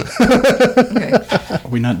 Okay, Are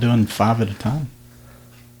we not doing 5 at a time?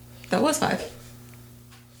 that was 5.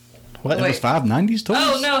 What? It was 5 90s toys?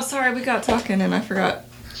 Oh no, sorry, we got talking and I forgot.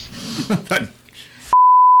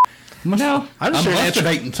 No. I'm just here to answer-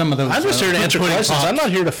 debating some of those. I'm just here to answer pudding questions. pops. I'm not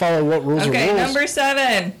here to follow what rules Okay, are rules. number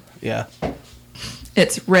 7. Yeah.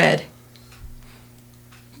 It's red.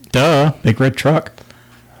 Duh. Big red truck.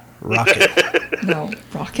 Rocket. No,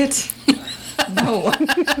 rocket. No.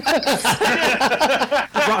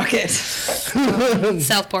 Rocket.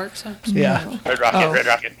 South Park. So. Yeah. Red Rocket, Oh. Red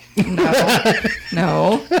Rocket.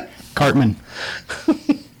 No. Cartman.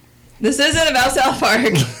 This isn't about South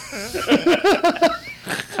Park.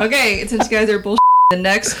 Okay, since you guys are bullshit, the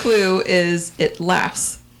next clue is it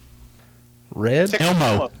laughs. Red.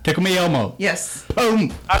 Elmo. Tickle me Elmo. Yes.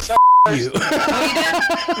 Boom. I said You. Oh,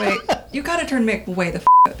 you did? Wait, you gotta turn Mick way the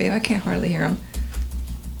up, babe. I can't hardly hear him.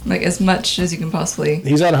 Like, as much as you can possibly.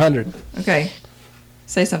 He's at 100. Okay.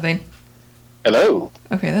 Say something. hello.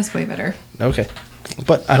 Okay, that's way better. Okay.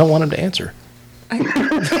 But I don't want him to answer.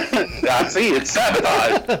 I see, it's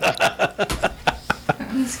sabotage.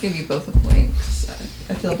 I'm just give you both a point. 'Cause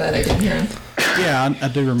I feel bad I didn't hear him. Yeah, I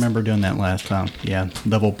do remember doing that last time. Yeah,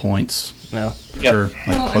 double points. No. Yep. For like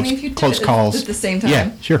Well, I close, mean, if you did close it calls. at the same time. Yeah,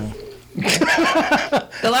 sure.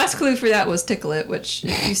 The last clue for that was Tickle It, which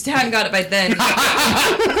if you still hadn't got it by then, I'm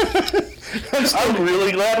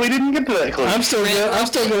really glad we didn't get to that clue. I'm still good. I'm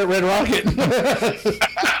still good at Red Rocket. Tickle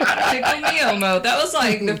Me Elmo. That was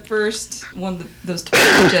like the first one that those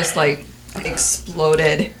toys just like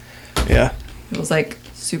exploded. Yeah. It was like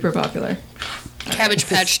super popular. Cabbage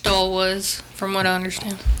Patch Doll was, from what I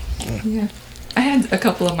understand. Yeah. I had a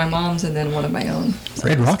couple of my mom's and then one of my own. So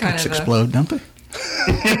Red it's rockets kind of explode, don't they?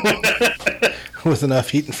 With enough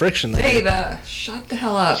heat and friction. Dave, shut the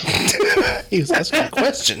hell up. He was asking a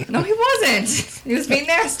question. No, he wasn't. He was being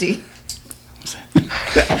nasty.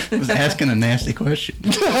 I was asking a nasty question.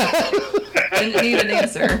 Didn't need an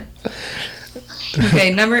answer.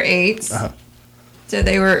 Okay, number 8. Uh-huh. So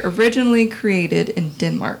they were originally created in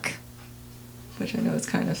Denmark, which I know is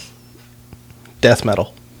kind of Death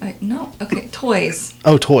metal. no. Okay, toys.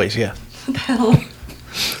 Oh, toys. Yeah. What the hell?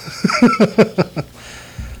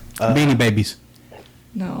 Beanie Babies.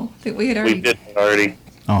 No, I think we had We already. did it already.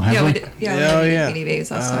 Oh, have Yeah, we? we did. Yeah, Oh, we yeah. had Beanie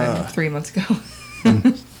Babies last time, 3 months ago.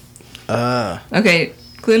 Uh, Okay,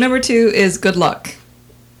 clue number 2 is good luck.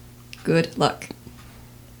 Good luck.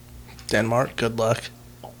 Denmark. Good luck.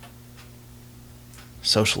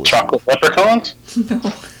 Socialism. Chocolate leprechauns? No.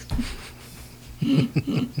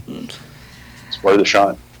 It's worth a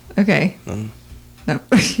shot. Okay. No,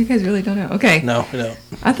 you guys really don't know. Okay. No, we don't.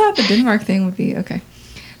 I thought the Denmark thing would be okay.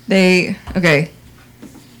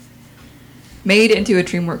 Made into a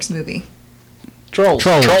DreamWorks movie. Trolls.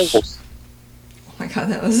 Trolls. Oh my god,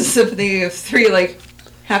 that was a symphony of 3, like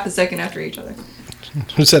half a second after each other.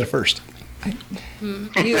 Who said it first? You,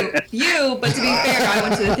 but to be fair, I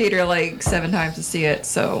went to the theater like 7 times to see it,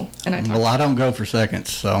 so, and I Well, I don't go for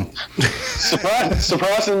seconds, so.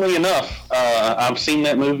 Surprisingly enough, I've seen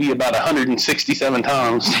that movie about 167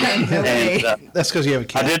 times. No way. And That's because you have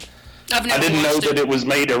a I kid. I've never I didn't know watched that it was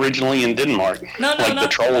made originally in Denmark. No, like no. the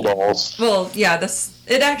troll dolls. Well, yeah,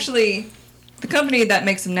 it actually, the company that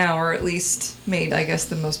makes them now, or at least made, I guess,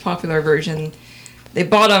 the most popular version, they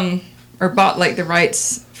bought like the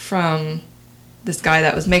rights from this guy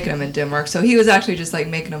that was making them in Denmark. So he was actually just like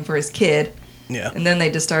making them for his kid. Yeah. And then they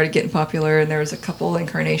just started getting popular, and there was a couple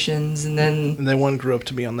incarnations, and then one grew up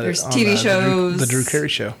to be on there's TV shows. The Drew Carey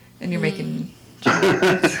Show. And you're making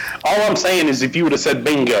All I'm saying is, if you would have said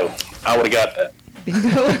bingo, I would have got that.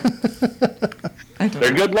 bingo. I don't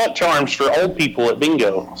They're know. good luck charms for old people at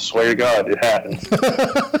bingo. Swear to God, it happens.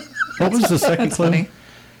 What was the second That's clue? funny.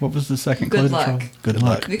 What was the second Good clue? to luck. Troll? Good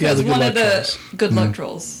luck. Because the good one luck of the trolls. good luck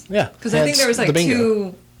trolls. Yeah. Because I think there was like the bingo.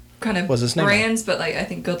 two kind of Was his name brands, but like I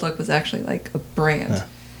think Good Luck was actually like a brand.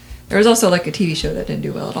 There was also like a TV show that didn't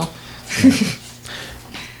do well at all.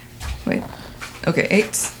 Wait. Okay,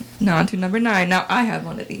 8. Now on to number 9. Now I have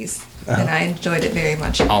one of these, and I enjoyed it very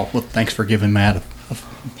much. Oh, well, thanks for giving Matt.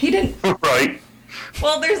 He didn't. Right?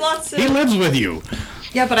 Well, there's lots of. He lives with you.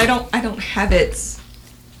 Yeah, but I don't have it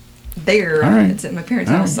there. All right. It's at my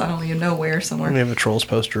parents' All house. right. I don't even know where somewhere. We have a Trolls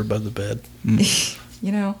poster above the bed.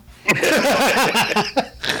 You know.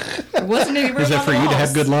 There wasn't any room Is that on for the you to have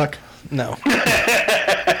walls. good luck? No.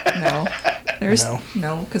 No. There's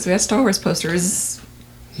No. because we have Star Wars posters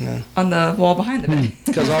No. on the wall behind the bed.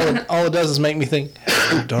 Because all it does is make me think,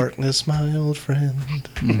 darkness, my old friend.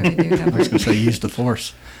 Really do I was number. going to say use the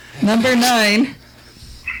force. Number 9.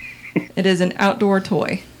 It is an outdoor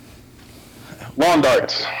toy. Lawn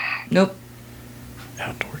darts. Nope.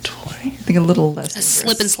 Outdoor toy. I think a little less A dangerous.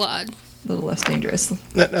 slip and slide. A little less dangerous.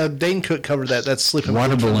 Dane Cook covered that. That's slipping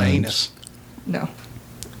Water into an balloons. anus. No.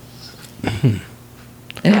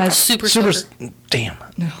 It has Super Super. soaker. Damn.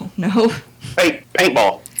 no. Hey,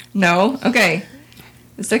 paintball. No. Okay.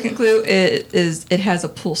 The second clue is it has a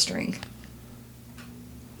pull string.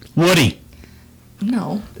 Woody.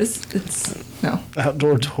 No. It's no.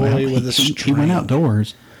 Outdoor toy Well, with a he string. went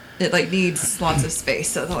outdoors. It like needs lots of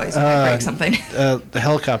space, otherwise you might break something. The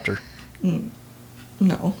helicopter.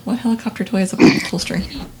 No. What helicopter toy has a pull string?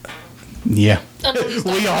 Yeah. I know what he's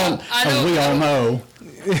talking We all, about. I know. we all know.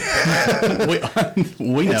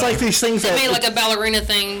 we know. It's like these things They that. made like a ballerina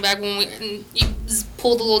thing back when and you just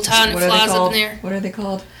pull the little tie and it What are they flies up called? in there. What are they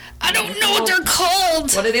called? I don't know what they're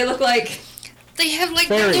called. What do they look like? They have like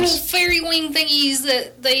Fairies. their little fairy wing thingies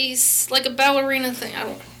that like a ballerina thing. I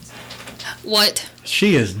don't. What?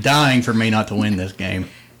 She is dying for me not to win this game.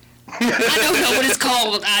 I don't know what it's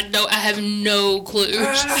called. I have no clue.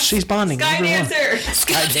 She's bonding. Sky everyone. Dancer.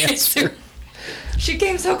 Sky Dancer. She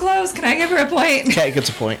came so close. Can I give her a point? Cat gets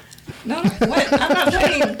a point. No. What? I'm not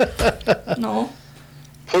playing. No.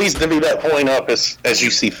 Please divvy that point up as you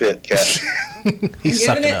see fit, Cat. He's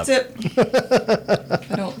I'm sucking giving up. it to.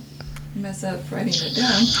 If I don't mess up writing it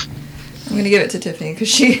down, I'm gonna give it to Tiffany because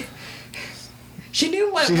she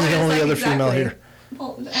knew what. She's what the it's only like other exactly. female here.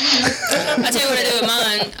 Well, I tell you what I do with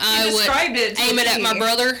mine. I described would it to aim it at my me.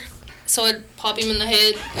 brother, so I'd pop him in the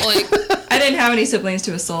head. Like I didn't have any siblings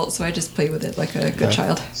to assault, so I just played with it like a good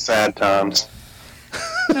child. Sad times.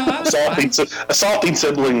 No, I was fine. Assaulting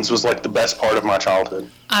siblings was like the best part of my childhood.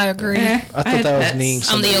 I agree. Eh, I thought had that was pets. kneeing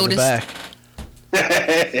somebody in the oldest. back.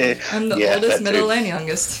 I'm the Yeah, oldest, that middle, too. and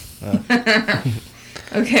youngest.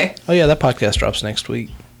 Okay. Oh yeah, that podcast drops next week.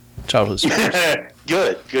 Childhood stories.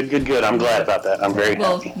 Good. I'm glad about that. I'm very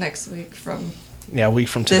Well, happy. next week from Yeah, a week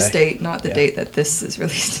from today. this date, not the Yeah. date that this is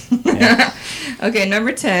released. Yeah. Okay,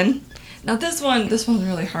 number 10. Now this one's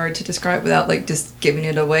really hard to describe without like just giving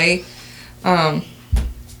it away.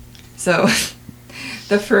 So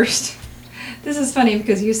the first, this is funny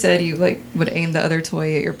because you said you like would aim the other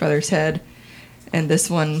toy at your brother's head, and this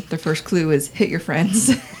one, the first clue is hit your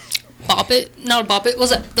friends. Bop it, not a bop it. Was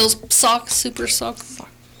that those socks? Super socks.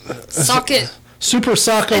 Socket. Super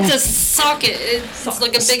sock 'em. It's a socket. It's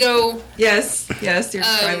like a big O. yes, you're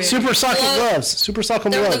describing. Super sock 'em Glove. gloves. Super sock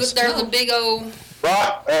 'em They're gloves. the big O.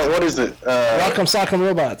 Rock. What is it? Rock 'em sock 'em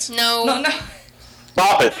robots. No. No,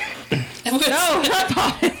 Bop it. no, not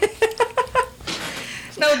pop.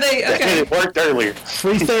 No, they okay. It worked earlier.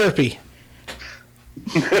 Free therapy.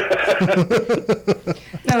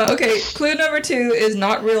 No, okay. Clue number 2 is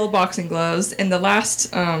not real boxing gloves, and the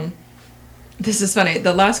last this is funny.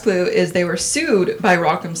 The last clue is they were sued by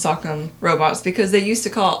Rock'em Sock'em robots because they used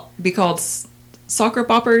to be called soccer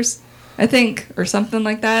boppers, I think, or something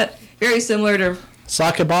like that. Very similar to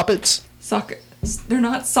Socket boppets. soccer. They're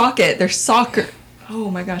not socket. They're soccer.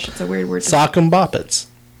 Oh my gosh, it's a weird word. Sock 'em boppets.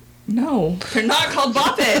 No, they're not called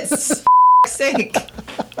boppets. For sake.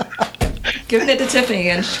 giving it to Tiffany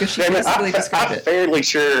again because she Damn it, basically described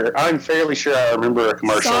it. I'm fairly sure I remember a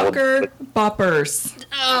commercial. Soccer boppers.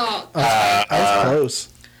 Oh, That was close.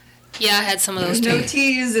 yeah, I had some of those There's too. no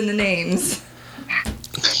T's in the names.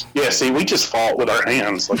 Yeah, see, we just fought with our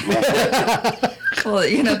hands. Like, Well,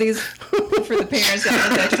 you know, these for the parents that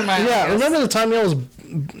have extra mile. Yeah, remember the time y'all was...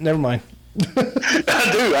 Never mind. I do.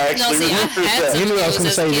 I No, actually see, I remember had that. some You knew of I was those gonna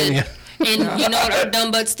as say, a didn't kid. And you know what our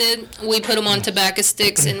dumb butts did? We put them on tobacco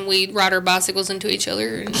sticks and we'd ride our bicycles into each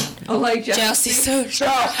other and Oh, like jousty. So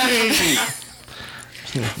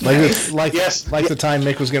Like Yes. the time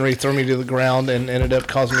Mick was getting ready to throw me to the ground and ended up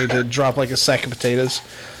causing me to drop like a sack of potatoes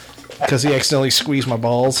because he accidentally squeezed my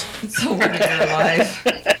balls. so when you're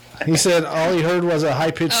alive. He said all he heard was a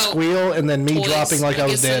high-pitched Oh. squeal and then me toys. dropping like I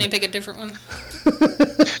was guess I need to dead. pick a different one.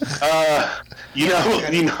 You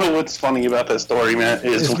know what's funny about that story, man,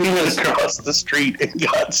 is we went across the street and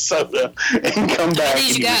got soda and come back What did and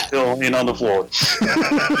you you were got? still in on the floor.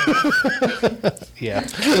 Yeah.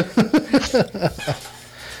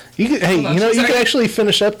 You could, hey, on, you sorry. could actually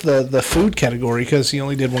finish up the food category because you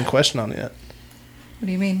only did one question on it. What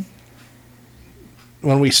do you mean?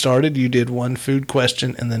 When we started, you did one food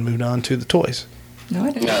question and then moved on to the toys. No,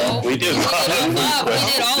 I didn't. No, we did. We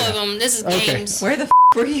did all of them. This is Okay. games. Where the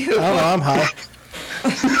were you? I don't know. I'm high.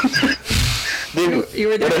 Dude, You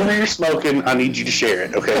were there. whatever you're smoking, I need you to share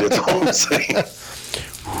it. Okay, that's all I'm saying.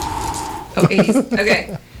 Oh, 80s.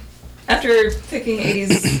 Okay. After picking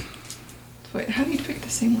 80s. Wait, how do you pick the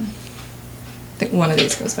same one? I think one of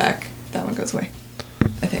these goes back. That one goes away.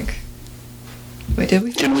 I think. Wait, did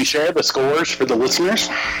we? Can we share the scores for the listeners?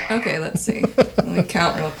 Okay, let's see. Let me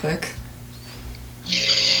count real quick.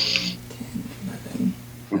 10, 11.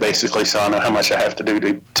 Basically, so I know how much I have to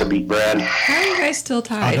do to beat Brad. How are you guys still Oh,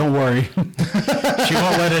 tied? don't worry. She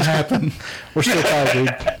won't let it happen. We're still tied,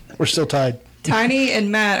 dude. We're still tied. Tiny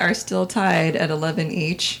and Matt are still tied at 11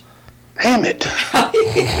 each. Damn it.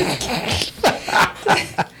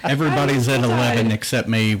 Everybody's at I'm 11 tied. except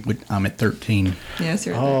me. I'm at 13. Yes,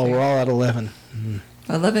 you're. Oh, we're all at 11.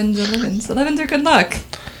 11s. 11s are good luck.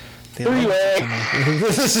 The Three-way.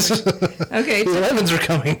 11s Okay. the 11s are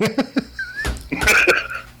coming.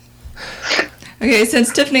 Okay,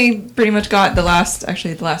 since Tiffany pretty much got the last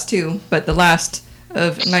two, but the last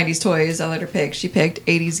of 90s toys, I let her pick. She picked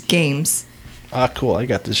 80s games, Ah, cool. I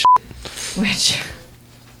got this. which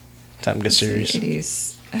Time to get serious.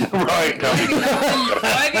 80s. Right. Why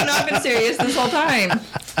have you not been serious this whole time?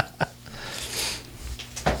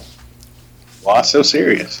 Why so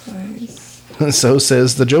serious? Toys. So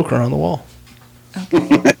says the Joker on the wall.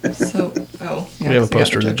 Okay. So, oh, yeah, We have a so got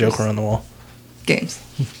poster of the Jokers. Joker on the wall. Games.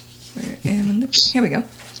 Where am the? Here we go.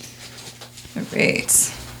 All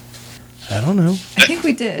right. I don't know. I think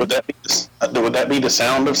we did. Would that be the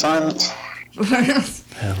sound of silence?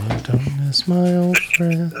 Hello, darkness, my old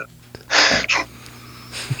friend.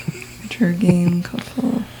 Enter game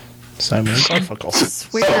couple. Simon and Garfunkel.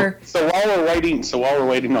 Swear. So while we're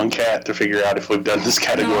waiting on Kat to figure out if we've done this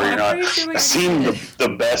category No, or I'm not, pretty sure we I seen did. the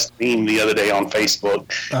best meme the other day on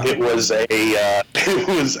Facebook. It was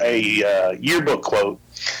a yearbook quote,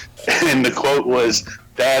 and the quote was,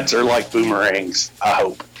 "Dads are like boomerangs. I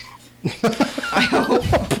hope." I hope.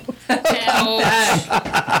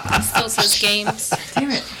 Ow. Still says games. Damn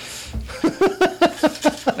it.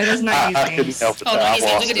 Wait, that's 90s I couldn't games. help it. Oh, I 90s games, we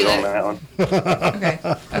lost could it do on that. that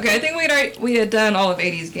one. Okay. I think we had done all of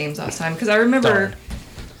 80s games last time because I remember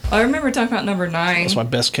talking about number 9 That's my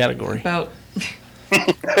best category. about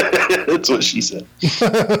That's what she said.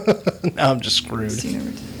 Now I'm just screwed. see,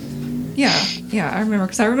 number 10. Yeah, I remember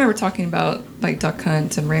because I remember talking about like Duck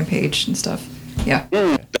Hunt and Rampage and stuff. Yeah,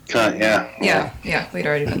 Yeah. we'd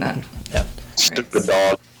already done that. Yeah. Stupid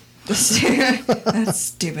dog. That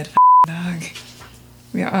stupid dog.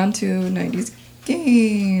 We are on to 90s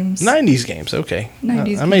games. 90s games. Okay.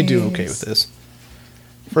 90s I may do games. okay with this.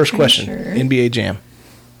 First question. Sure. NBA Jam.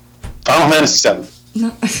 Final Fantasy 7.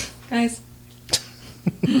 No, guys.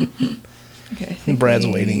 Okay. I think Brad's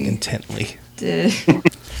we waiting intently. Did.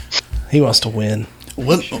 He wants to win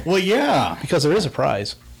Well, yeah. because there is a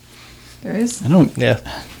prize. There is. I don't. Yeah.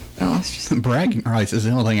 Oh, it's just. Bragging rights is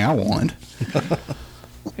the only thing I want.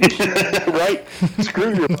 Right?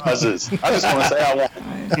 Screw your prizes. I just want to say I won.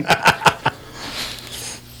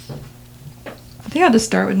 I think I'll just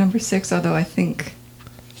start with number 6, although I think.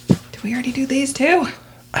 Did we already do these too?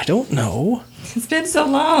 I don't know. It's been so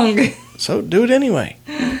long. So do it anyway.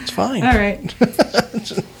 It's fine. All right.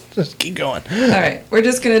 Just keep going. All right. We're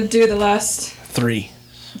just going to do the last. 3.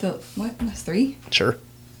 What? Last 3? Sure.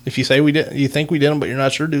 If you say we did, you think we did them, but you're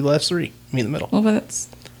not sure, do the last 3. Me in the middle. Well, but that's.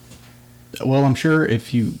 Well, I'm sure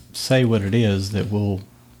if you say what it is, that we'll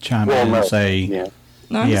chime Well, in no. and say, Yeah.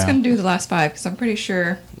 No, I'm just Yeah. going to do the last 5 because I'm pretty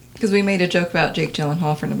sure. Because we made a joke about Jake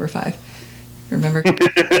Gyllenhaal for number 5. Remember?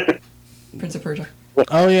 Prince of Persia.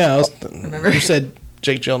 Oh yeah, Remember? you said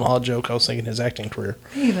Jake Gyllenhaal joke. I was thinking his acting career.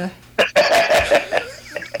 Ava.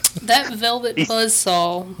 That Velvet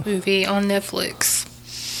Buzzsaw movie on Netflix.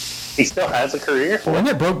 He still has a career. well,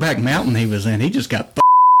 that Brokeback Mountain he was in, he just got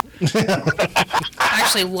I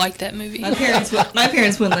actually like that movie. My parents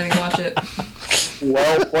wouldn't let me watch it.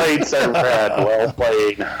 Well played, Sir Brad. Well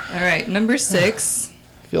played. All right, number 6.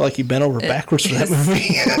 I feel like he bent over backwards for that yes.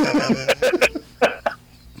 movie.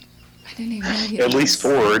 I didn't even know he At least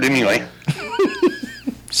forward, anyway.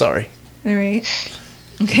 Sorry. All right.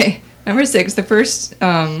 Okay, number 6. The first,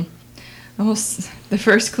 the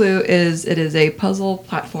first clue is it is a puzzle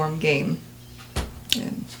platform game.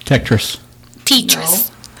 And Tetris.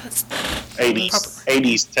 Tetris.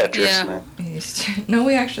 80s Tetris. Yeah. Man. no,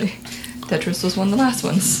 we actually Tetris was one of the last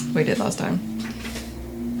ones we did last time.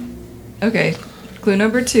 Okay, clue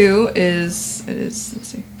number 2 is let's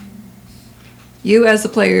see. You as the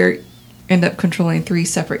player end up controlling 3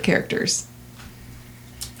 separate characters.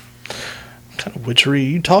 What kind of witchery are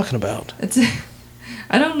you talking about? It's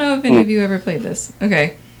I don't know if any of you ever played this.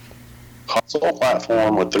 Okay, Puzzle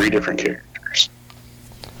platform with 3 different characters.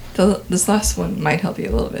 this last one might help you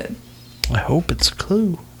a little bit. I hope it's a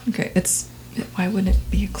clue. Okay, why wouldn't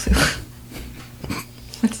it be a clue?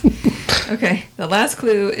 Okay, the last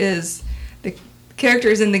clue is the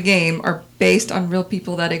characters in the game are based on real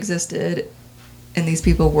people that existed, and these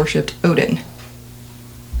people worshipped Odin,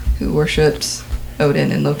 who worshipped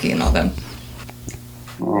Odin and Loki and all them.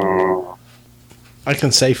 I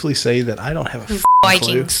can safely say that I don't have a clue.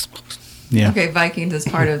 Vikings. Yeah. Okay, Vikings is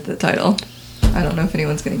part of the title. I don't know if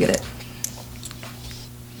anyone's gonna get it.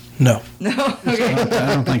 No. No. Okay.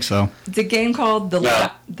 I don't think so. It's a game called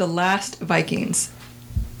No. The Last Vikings.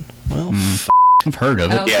 Well, I've heard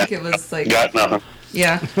of I it. don't Yeah. think it was like Got nothing.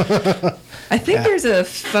 yeah. I think Yeah. there's a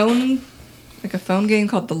phone game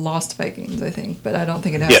called The Lost Vikings, I think, but I don't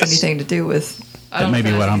think it has Yes. anything to do with. That may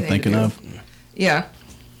be what I'm thinking of. Yeah.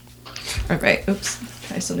 All right.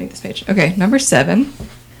 Oops. I still need this page. Okay, number 7.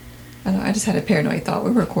 I don't know, I just had a paranoid thought.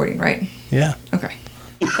 We're recording, right? yeah. Okay.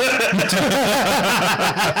 That's not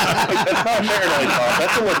a paranoid thought.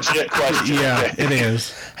 That's a legit question. Yeah, it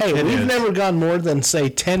is. Hey, It we've is. never gone more than say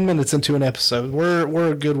 10 minutes into an episode.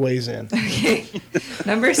 We're a good ways in. Okay.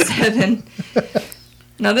 Number 7.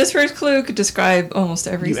 Now, this first clue could describe almost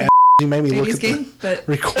every You You made me look Baby's at game, the but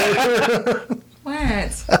recorder.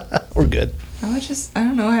 what? We're good. I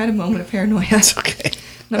don't know, I had a moment of paranoia. It's okay.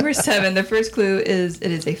 Number 7, the first clue is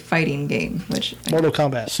it is a fighting game, which, Mortal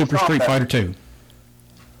Kombat. Super Street Fighter 2.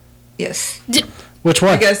 yes. Which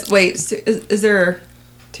one? I guess, wait, is there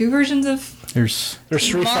 2 versions of, There's There's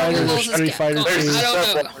Street Fighter. Marvel There's Street versus Fighter Capcom. 2. There's I don't know.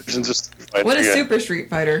 several versions of Street Fighter. what is yeah. Super Street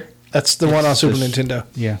Fighter? That's the one on Super This- Nintendo.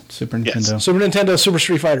 yeah, Super Yes. Nintendo. Super Nintendo, Super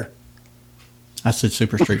Street Fighter. I said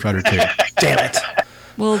Super Street Fighter 2. Damn it.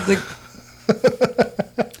 Well,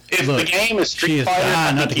 If Look, the game is She Street is Fighter, I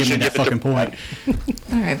dying not think to you give me should that give it fucking to point.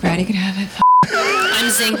 alright, Brad, you can have it.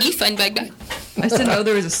 I'm Zangief and Baghdad. I just didn't know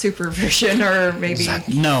there was a super version, or maybe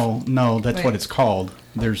No, that's Wait. what it's called.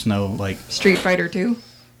 There's no, like, Street Fighter 2.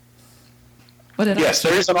 What did Yes,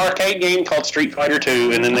 there's an arcade game called Street Fighter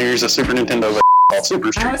 2, and then there's a Super Nintendo version called Super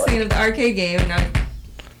I Street was Fighter. thinking of the arcade game, and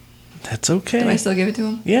That's do I okay. still give it to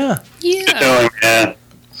him? Yeah. Yeah. Yeah.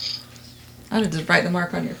 I'll just write the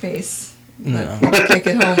mark on your face. No. But take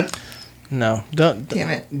it home. No. Don't. Damn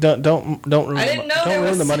it. Don't ruin. I didn't know Don't there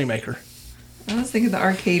ruin was- the moneymaker. I was thinking the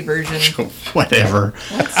arcade version. whatever.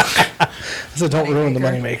 I said don't ruin the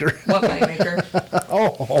Moneymaker. moneymaker. What moneymaker?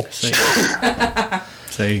 Oh,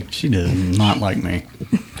 See, she does not like me,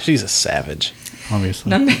 she's a savage. obviously.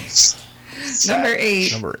 Number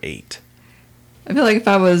 8. Number 8. I feel like if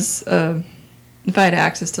I had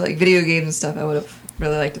access to like video games and stuff, I would have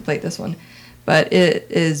really liked to play this one. But it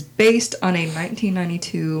is based on a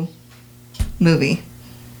 1992 movie.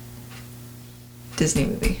 Disney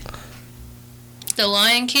movie. The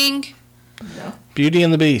Lion King. No. Beauty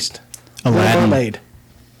and the Beast. Little Aladdin. Mermaid.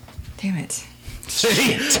 Damn it.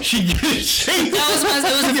 That was my it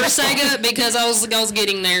was for Sega because I was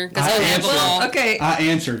getting there because I have them all. Okay. I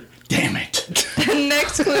answered, damn it. The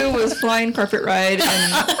next clue was flying carpet ride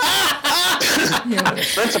and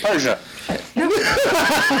Prince of Persia. no,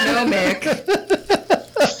 Mick.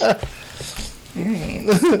 Alright.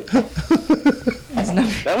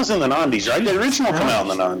 That was in the 90s, right? The original came out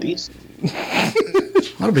in the 90s.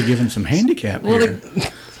 I'll be giving some handicap Well, here.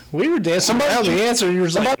 We were dancing around the answer. You were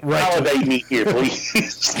like, right. Validate me here, please.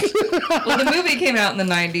 Well, the movie came out in the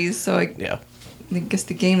 90s, so Yeah. I guess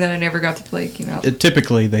the game that I never got to play came out.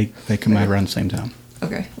 Typically, they come out around the same time.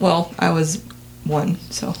 Okay. Well, I was 1,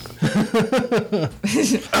 so.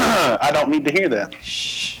 I don't need to hear that.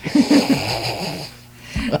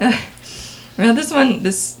 Now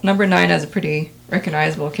this number 9 has a pretty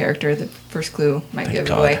recognizable character. The first clue might give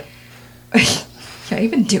it away. Yeah,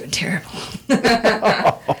 you've been doing terrible.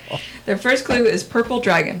 Their first clue is Purple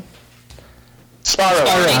Dragon. Spyro.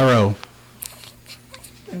 Arrow.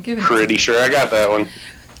 I'm giving Pretty sure I got that one.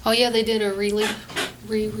 Oh yeah, they did a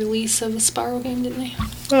re-release of a Spyro game, didn't they?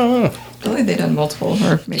 Oh, I believe they've done multiple,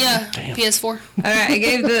 or maybe. Yeah, PS4. All right, I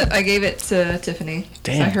gave it to Tiffany. 'Cause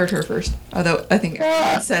Damn. I heard her first. Although I think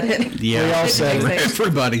I said it. Yeah, We all said it.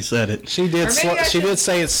 Everybody said it. she did. Or maybe I She should- did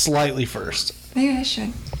say it slightly first. Maybe I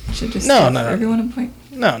should. Should just No, give no, no. everyone a point.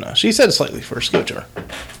 No. She said it slightly first. Give it to her.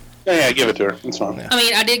 Yeah, give it to her. It's fine. I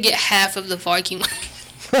mean, I did get half of the Viking one.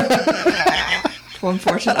 Well,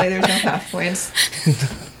 unfortunately, there's no half points.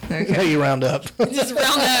 Hey, Okay, you round up. Just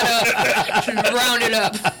round that up. Just round it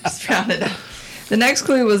up. just round it up. The next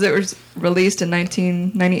clue was it was released in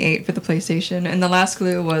 1998 for the PlayStation, and the last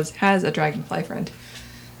clue was has a dragonfly friend.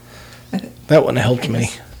 That one helped me.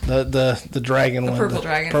 The dragon one. purple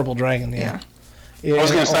dragon. Purple dragon. Yeah. I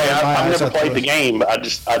was gonna say In my I've eyes, never I thought played it the was- game, but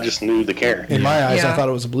I just knew the character. In my eyes, I Yeah. thought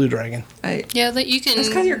it was a blue dragon. Yeah, that you can That's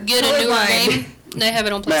 'cause you're get a newer colorblind. game. They have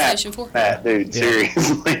it on Matt, PlayStation 4. Matt, dude,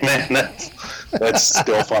 seriously, man, that's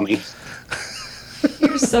still funny.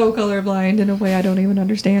 You're so colorblind in a way I don't even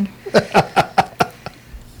understand.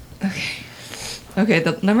 Okay,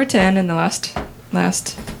 the number 10 and the last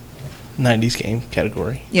 90s game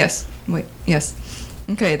category. yes. Wait, yes.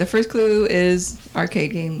 Okay, the first clue is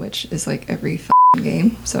arcade game, which is like every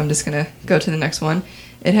game. So I'm just gonna go to the next one.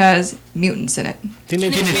 It has mutants in it.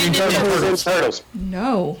 Teenage Mutant Ninja Turtles. Turtles.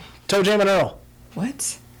 No. Toe Jam and Earl.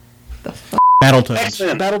 What? The Battletoads.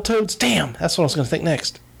 X-Men. Battletoads. Damn, that's what I was going to think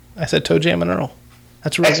next. I said Toe Jam and Earl.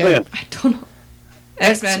 That's a real X-Men. game. I don't know.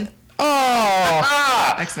 X-Men. Oh,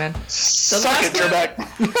 Ah! X-Men. Suck last it, Trebek.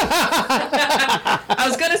 I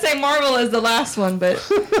was gonna say Marvel is the last one, but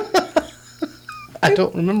I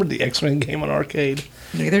don't remember the X-Men game on arcade.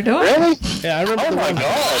 neither do I. Really? Yeah, I remember Oh the my one. god.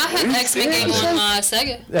 I had dude, X-Men game seriously? on my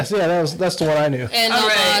Sega That's the one I knew. and on my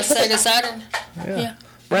Alright. Sega Saturn. Yeah.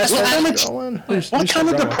 Brad, What kind of- What kind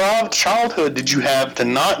of deprived childhood did you have to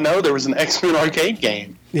not know there was an X-Men arcade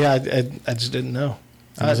game? Yeah, I just didn't know.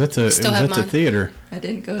 It was at the, Still have mine. theater. I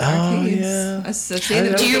didn't go to arcades. yeah. I see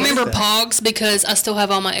the Do you movies. remember Pogs? Because I still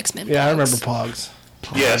have all my X-Men. Yeah, I Pogs. remember Pogs.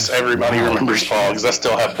 Yes, everybody remembers Pogs. I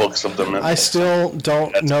still have books of them. I still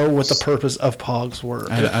don't know what the purpose of Pogs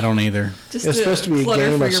were. I don't either. Just It's supposed to be a clutter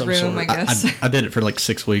game for of your some room, sort. I guess. I did it for like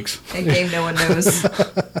 6 weeks. A game no one knows.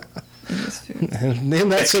 And in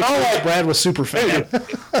that It's six kinda weeks, like- Brad was super fan.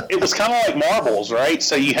 It was kind of like marbles, right?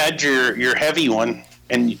 So you had your heavy one,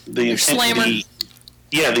 and the intent, slammer.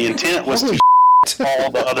 the intent was Holy to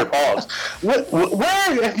all the other Pogs.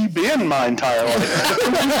 Where have you been my entire life?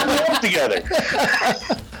 We work together.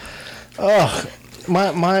 Oh,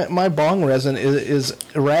 my bong resin is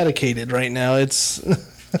eradicated right now. It's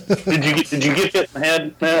Did you get hit in the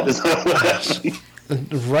head, Matt? Is that what happened?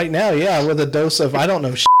 right now, yeah, with a dose of I don't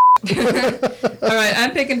know. All right,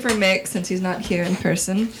 I'm picking for Mick since he's not here in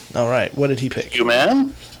person. All right, what did he pick? You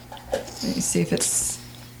man? Let me see if it's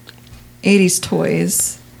 80s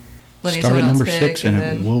toys. Let me Start at someone else number pick, 6 and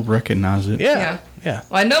then- we'll recognize it. Yeah, Yeah.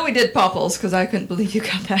 Well, I know we did Popples because I couldn't believe you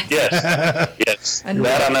got that. Yes, yes. I know.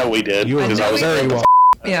 That I know we did. You were because I was very well.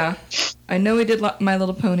 Yeah. I know we did My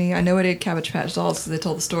Little Pony. I know we did Cabbage Patch Dolls because they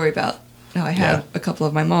told the story about how I had Yeah. a couple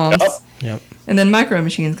of my mom's. Yep. Yep. And then Micro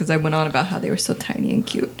Machines because I went on about how they were so tiny and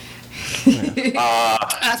cute.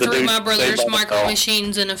 I The threw dude my brother's saved by the micro bell.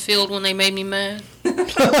 machines in a field when they made me mad.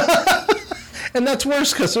 And that's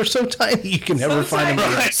worse because they're so tiny you can never So find them.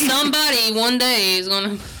 tiny. again. Somebody one day is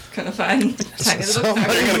gonna. Gonna find tiny little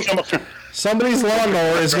Somebody- They're tires. gonna come up to Somebody's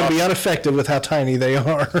lawnmower is going to be unaffected with how tiny they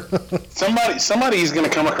are. somebody's gonna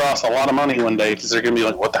come across a lot of money one day because they're gonna be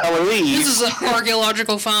like, "What the hell are This these?" is an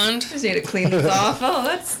archaeological find. Just need to clean this off. Oh,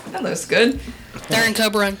 that looks good. Oh. They're in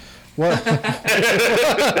Cub Run. What?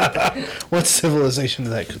 What civilization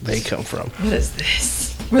did they come from? What is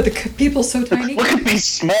this? Were the people so tiny? Look at these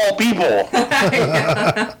small people.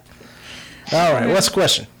 All right, what's the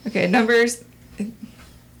question? Okay, number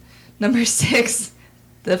 6.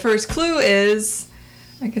 The first clue is,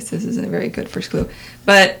 I guess this isn't a very good first clue,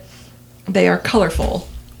 but they are colorful.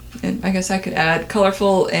 And I guess I could add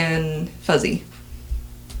colorful and fuzzy.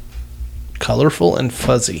 Colorful and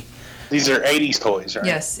fuzzy. These are '80s toys, right?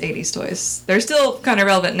 Yes, 80s toys. They're still kind of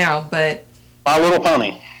relevant now, but My Little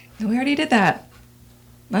Pony. we already did that.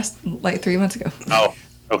 Like 3 months ago. Oh,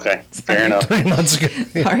 Okay, fair enough. 3 months ago.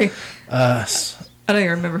 Sorry. Uh, I don't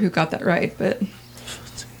even remember who got that right, but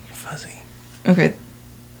fuzzy. okay.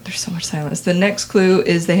 There's so much silence. The next clue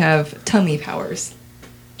is they have tummy powers.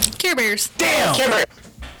 Care Bears. Damn!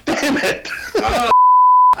 Damn it!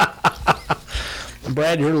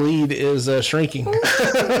 Brad, your lead is shrinking.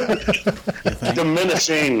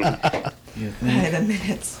 Diminishing. By the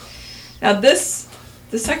minutes. Now the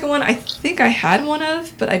second one, I think I had one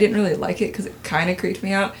of, but I didn't really like it because it kind of creeped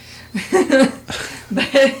me out. But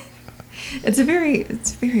it's a very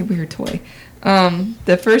weird toy.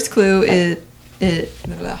 The first clue is it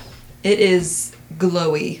is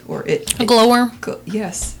glowy, or it A glowworm.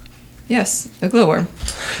 yes, a glowworm.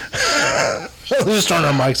 Just turn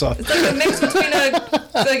our mics off. It's like a mix between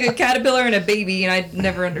a caterpillar and a baby, and I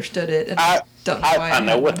never understood it. And I don't know why. I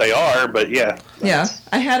know what they are, but yeah. Yeah,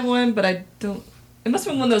 I had one, but I don't. It must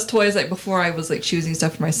have been one of those toys like before I was like choosing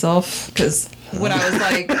stuff for myself. Because when I was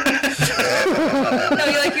like,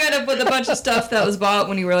 you end up with a bunch of stuff that was bought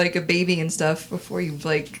when you were like a baby and stuff before you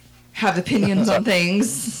like have opinions on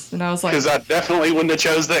things. And I was like, Because I definitely wouldn't have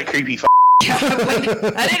chose that creepy.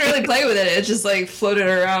 I didn't really play with it. It just like floated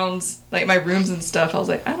around like my rooms and stuff. I was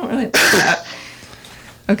like, I don't really like that.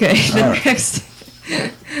 Okay, next.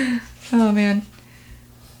 Oh man.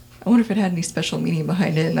 I wonder if it had any special meaning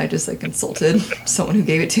behind it, and I just like insulted someone who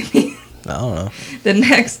gave it to me. I don't know. The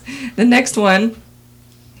next one,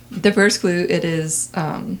 the first clue, it is,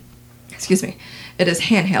 it is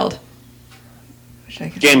handheld.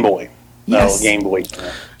 Game Boy. Yes. No, Game Boy.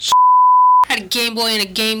 I had a Game Boy and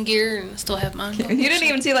a Game Gear, and I still have mine. And you didn't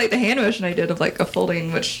even see like the hand motion I did of like a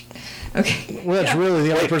folding, which, okay. Well, that's really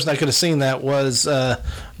the only person that could have seen that was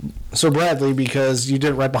Sir Bradley, because you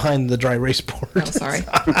did it right behind the dry erase board. Oh, sorry.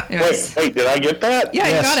 Anyways. Wait, did I get that? Yeah,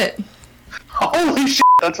 Yes. you got it. Holy shit,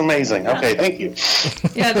 that's amazing. Okay, thank you.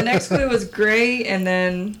 Yeah, the next clue was gray, and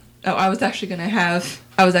then I was actually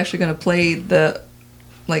gonna play the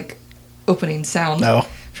like opening sound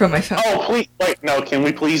from my phone. Oh, please, wait, no, can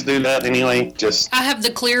we please do that anyway? Just I have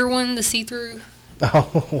the clear one, the see-through.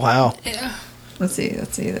 Oh, wow. Yeah. Let's see.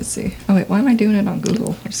 Oh wait, why am I doing it on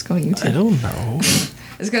Google? I'm just going to YouTube. I don't know.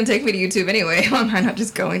 It's gonna take me to YouTube anyway. Why am I not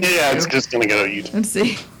just going to yeah, YouTube? it's just gonna go to YouTube. Let's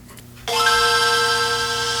see.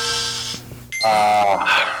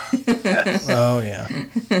 Oh, yeah.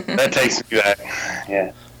 That takes me back.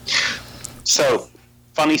 Yeah. So,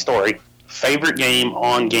 funny story. Favorite game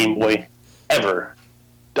on Game Boy ever.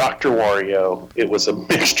 Dr. Wario. It was a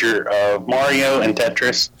mixture of Mario and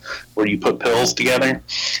Tetris, where you put pills together,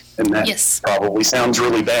 and that Yes. probably sounds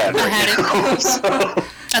really bad. I Right had now. So,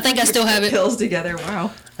 I think I still have it. Pills together.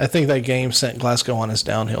 Wow. I think that game sent Glasgow on his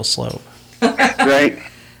downhill slope. right?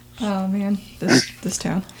 Oh man, this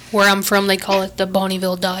town. Where I'm from, they call it the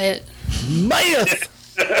Bonneville Diet. Myth!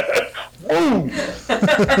 Boom.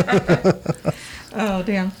 Oh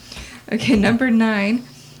damn. Okay, number 9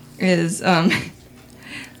 is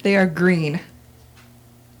they are green.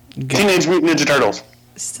 Teenage Mutant Ninja Turtles.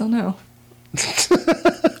 Still no.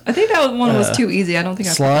 I think that one was too easy. I don't think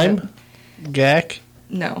I Slime? Gak?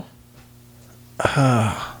 No.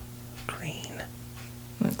 Green.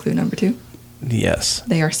 Want clue number 2? Yes.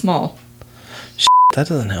 They are small. That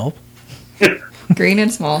doesn't help. Green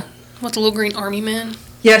and small. What, the little green army man?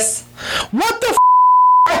 Yes. What the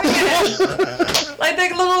Like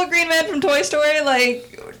the little green man from Toy Story, like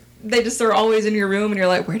they're always in your room and you're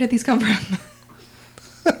like, where did these come from?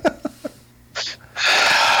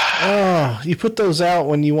 Oh, you put those out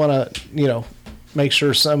when you want to, make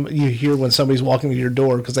sure you hear when somebody's walking to your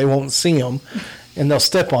door, because they won't see them, and they'll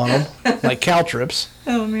step on them like caltrips.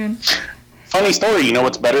 Oh man. Funny story. You know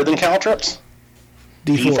what's better than Caltrips?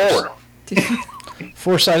 D4. D4.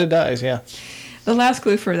 Four-sided dice, yeah. The last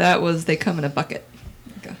clue for that was they come in a bucket.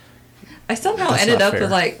 Okay. I somehow That's ended not up fair.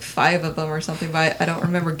 with like 5 of them or something, but I don't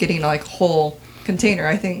remember getting like a whole container.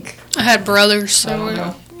 I think I had brothers, so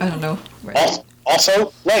I don't know. Right.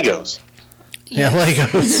 Also, Legos. Yeah,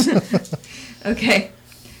 Legos. Okay.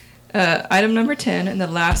 Item number 10 and the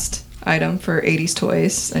last item for 80s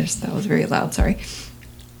toys. That was very loud, sorry.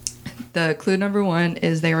 The clue number 1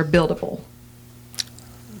 is they are buildable.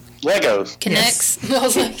 Legos. connects. I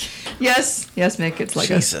was like, Yes, Mick, it's Legos.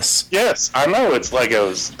 Jesus. Yes, I know it's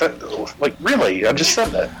Legos. Really? I just said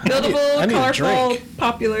that. Buildable, I need a colorful, drink.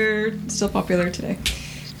 popular, still popular today.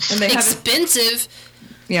 And they have expensive.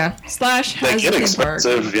 Slash They has get a theme park.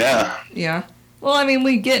 expensive, yeah. Yeah. Well, I mean,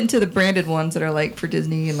 we get into the branded ones that are like for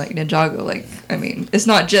Disney and like Ninjago. Like, I mean, it's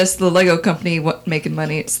not just the Lego company making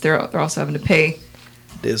money. It's they're also having to pay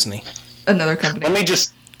Disney. another company.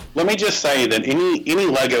 Let me just say that any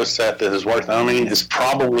Lego set that is worth owning is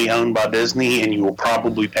probably owned by Disney, and you will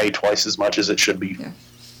probably pay twice as much as it should be. Yeah.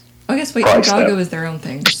 I guess wait, Christ, Ninjago no. is their own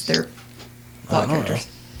thing. It's their plot characters.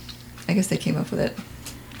 I guess they came up with it.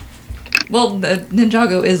 Well, the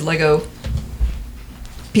Ninjago is Lego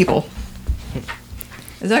people.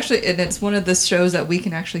 It's actually, and it's one of the shows that we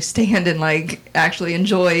can actually stand and like actually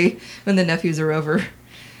enjoy when the nephews are over,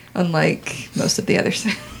 unlike most of the others.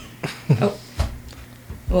 Oh,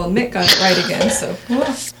 well, Mick got it right again, so.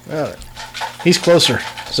 He's closer,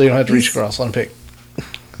 so you don't have to reach across. Let him pick.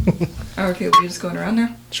 Oh, okay, we're just going around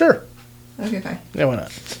now. Sure. Okay, fine. Yeah, why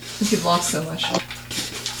not? Since you've lost so much. And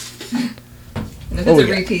if What it's we a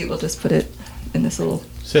got? repeat, we'll just put it in this little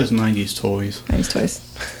It says 90s toys. nice toys.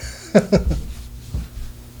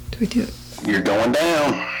 Do we do it? You're going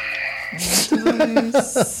down.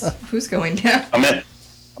 Toys. Who's going down? I'm in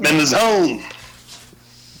the zone.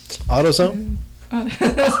 AutoZone? No,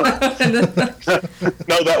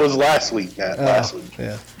 that was last week, Matt. Last week.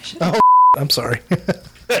 Yeah. Oh, I'm sorry. Oh,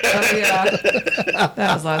 yeah.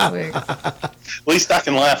 That was last week. At least I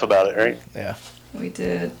can laugh about it, right? Yeah. We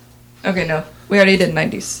did. Okay, no. We already did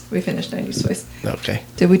 90s. We finished 90s toys. Okay.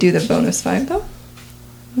 Did we do the bonus 5, though?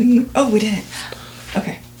 We didn't.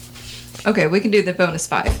 Okay. Okay, we can do the bonus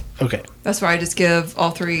 5. Okay. That's where I just give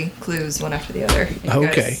all 3 clues one after the other. And you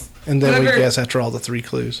Okay. guys- And then we whoever- guess after all the 3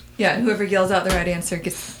 clues. Yeah, and whoever yells out the right answer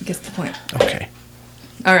gets the point. Okay.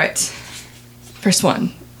 All right. First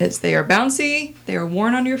one is they are bouncy, they are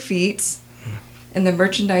worn on your feet, and the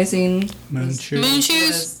merchandising Moon shoes. Moon shoes?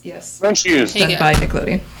 was, yes, Don't shoes. Hey. done you go. by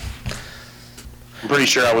Nickelodeon. I'm pretty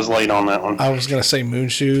sure I was late on that one. I was going to say moon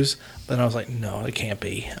shoes, but I was like, no, it can't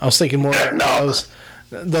be. I was thinking more of No.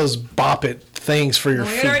 those bop it things for your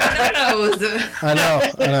We feet. already know those. I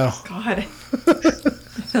know. God.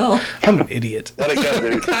 Hell, I'm an idiot. Let it go,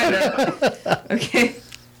 dude. kind of. Okay.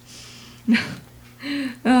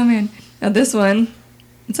 Oh, man. Now this one,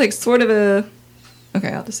 it's like sort of a... Okay,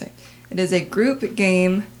 I'll just say. It is a group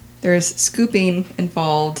game. There's scooping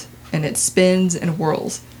involved, and it spins and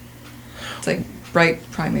whirls. It's like bright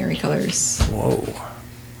primary colors. Whoa.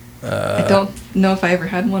 I don't know if I ever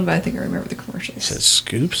had one, but I think I remember the commercials. It says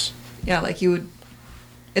scoops? Yeah, like you would.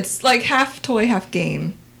 It's like half toy, half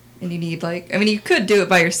game, and you need like. I mean, you could do it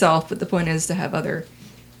by yourself, but the point is to have other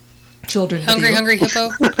children. with Hungry, you. hungry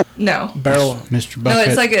hippo. No, Barrel Mr. Bucket. no,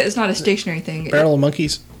 it's like it's not a stationary thing. Barrel of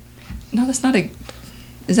Monkeys? No, that's not a.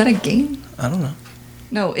 Is that a game? I don't know.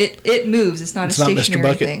 No, it moves. It's not It's a not Mr. stationary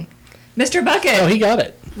Bucket. thing. Mr. Bucket. Oh, he got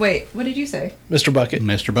it. Wait, what did you say? Mr. Bucket.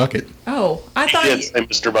 Mr. Bucket. Oh, I thought. Did say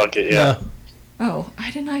Mr. Bucket, yeah. Oh,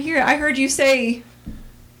 I did not hear it. I heard you say.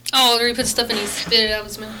 Oh, where he put stuff in, he spit it out of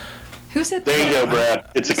his mouth. Who said? There you go, Brad.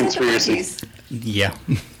 It's a Who said the conspiracy. monkeys? Yeah.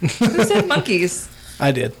 Who said monkeys?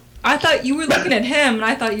 I did. I thought you were looking at him, and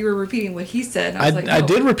I thought you were repeating what he said. And I was like, I no.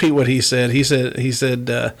 did repeat what he said. He said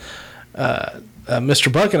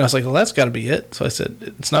Mr. Bucket. I was like, well, that's got to be it. So I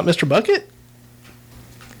said, it's not Mr. Bucket?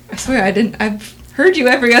 I swear I didn't. I've heard you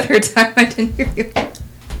every other time. I didn't hear you.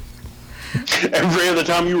 Every other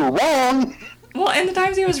time you were wrong. Well, and the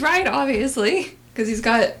times he was right, obviously, because he's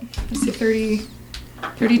got let's see,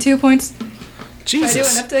 32 points. Should I do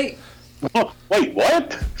Jesus. an update? Wait,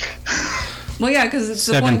 what? Well, yeah, because it's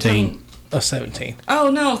the point 17. from- Oh, 17. Oh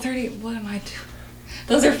no, 30. What am I doing?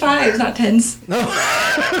 Those are 5s, not 10s.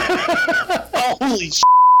 Holy shit.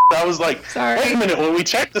 I was like, Sorry. wait a minute. When we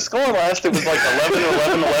checked the score last, it was like 11,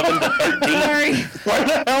 11, 11 to 13. Sorry. Why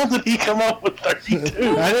the hell did he come up with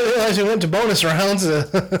 32? I didn't realize we went to bonus rounds.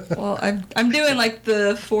 Well, I'm doing like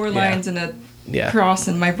the 4 lines and a Yeah. cross,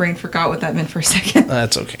 and my brain forgot what that meant for a second.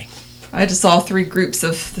 That's okay. I just saw 3 groups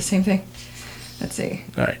of the same thing. Let's see.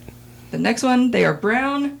 All right. The next one, they are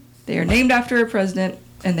brown, they are named after a president,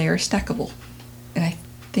 and they are stackable. And I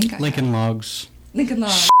think I Lincoln Logs. Lincoln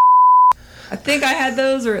Logs. I think I had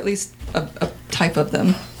those, or at least a type of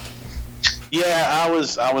them. Yeah,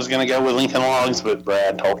 I was gonna go with Lincoln Logs, but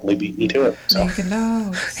Brad totally beat me to it. So. Lincoln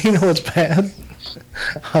Logs. You know what's bad?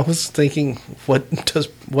 I was thinking, what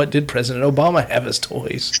did President Obama have as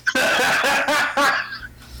toys?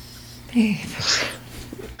 Hey,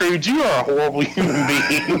 Dude, you are a horrible human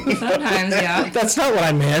being. sometimes, yeah. That's not what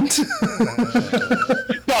I meant.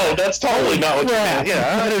 No, that's totally not what you meant. Yeah.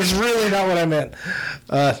 That is really not what I meant.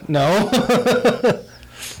 No.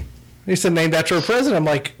 He said named after a president. I'm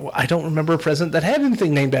like, well, I don't remember a president that had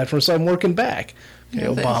anything named after him, so I'm working back. Okay,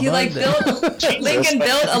 But Obama. he like built Lincoln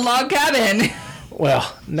built a log cabin.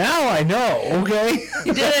 Well, now I know. Okay.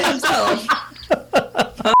 He did it himself.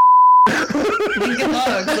 Lincoln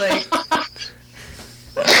Logs, like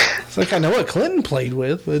It's like I know what Clinton played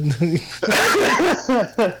with, but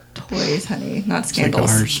toys, honey, not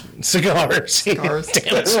scandals. Cigars. cigars.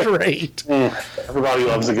 Damn straight. Everybody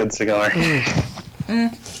loves a good cigar.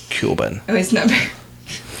 Cuban. Oh, it's number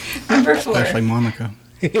Number 4. Especially Monica.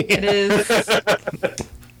 It is.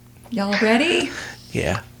 Y'all ready?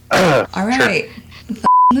 Yeah. All right.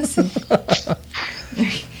 Listen.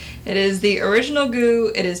 It is the original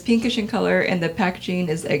goo. It is pinkish in color, and the packaging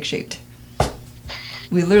is egg-shaped.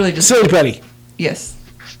 We literally just... Silly Putty. Yes.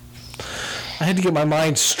 I had to get my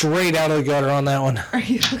mind straight out of the gutter on that one. Are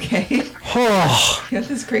you okay? Oh. You got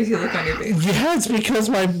this crazy look on your face. Yeah, it's because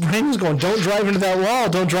my brain was going, don't drive into that wall.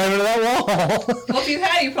 Don't drive into that wall. Well, if you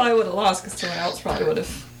had, you probably would have lost because someone else probably would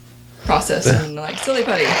have processed and like, silly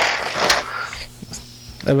putty.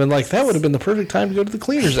 I've been like, that would have been the perfect time to go to the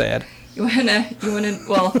cleaners ad. You want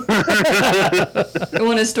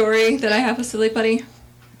a story that I have with silly putty?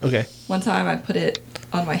 Okay. One time I put it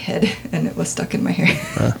on my head and it was stuck in my hair.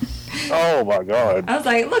 Oh my God. I was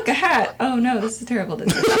like, look, a hat. Oh no, this is terrible.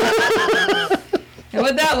 And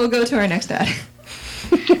with that, we'll go to our next ad.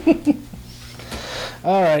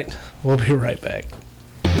 All right. We'll be right back.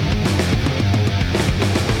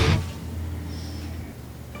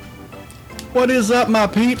 What is up, my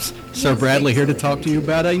peeps? Sir Bradley here to talk to you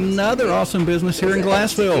about another awesome business here in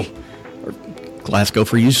Glassville. Or Glasgow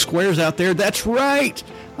for you squares out there. That's right.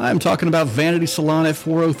 I'm talking about Vanity Salon at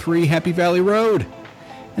 403 Happy Valley Road.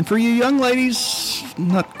 And for you young ladies,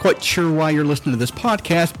 not quite sure why you're listening to this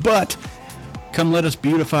podcast, but come let us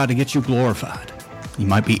beautify to get you glorified. You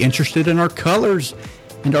might be interested in our colors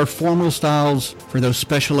and our formal styles for those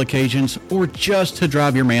special occasions or just to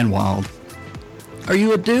drive your man wild. Are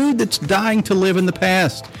you a dude that's dying to live in the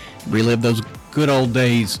past? Relive those good old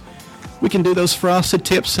days. We can do those frosted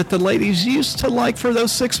tips that the ladies used to like for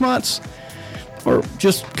those 6 months. Or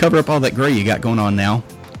just cover up all that gray you got going on now.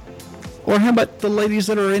 Or how about the ladies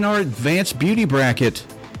that are in our advanced beauty bracket?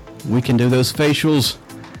 We can do those facials.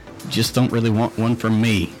 Just don't really want one from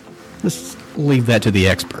me. Let's leave that to the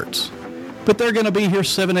experts. But they're going to be here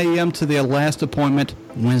 7 a.m. to their last appointment,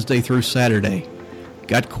 Wednesday through Saturday.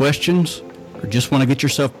 Got questions? Or just want to get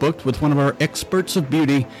yourself booked with one of our experts of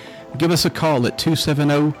beauty? Give us a call at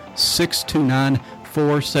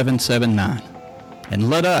 270-629-4779. And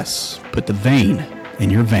let us put the vein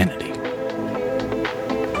in your vanity.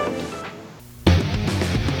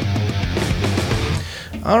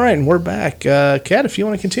 All right, and we're back. Kat, if you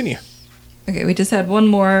want to continue. Okay, we just had one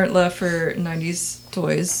more left for 90s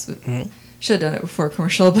toys. Should have done it before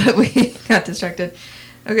commercial, but we got distracted.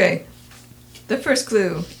 Okay. The first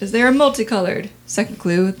clue is they are multicolored. Second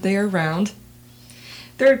clue, they are round.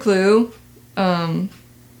 Third clue, I'm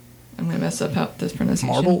gonna mess up how this pronunciation.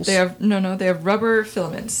 Marbles? They have they have rubber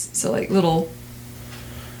filaments. So like little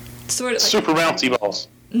sort of like, Super bouncy balls.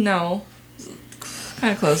 no,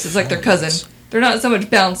 kind of close. It's like their cousin. They're not so much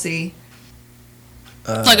bouncy.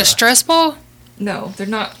 Like a stress ball? No, they're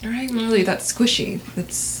not. They're not even really that squishy.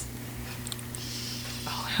 It's.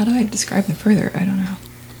 Oh, how do I describe them further? I don't know.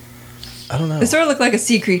 I don't know. They sort of look like a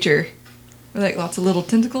sea creature, with like lots of little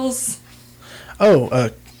tentacles. Oh,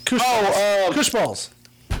 Kush balls.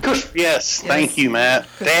 Yes, thank you, Matt.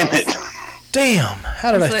 Damn it. Damn.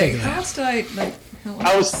 How did I It's think like, of how that? else did I like?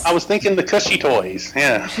 I was thinking the cushy toys.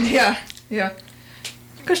 Yeah. Yeah.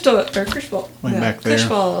 Kush ball. Like back there. Kush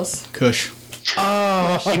balls. Kush.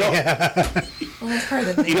 Oh, You know, Well, that's part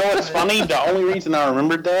of the you know what's funny? The only reason I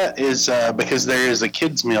remembered that is because there is a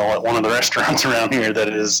kids meal at one of the restaurants around here that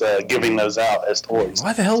is giving those out as toys.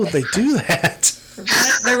 why the hell would they do that?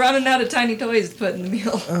 They're running out of tiny toys to put in the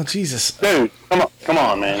meal. Oh, Jesus. Dude, come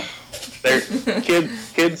on, man. They're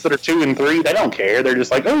kids that are 2 and 3. They don't care. They're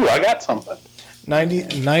just like, oh, I got something.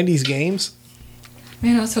 90s games?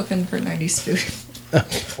 Man, I was hoping for 90s food.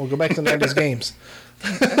 We'll go back to 90s games.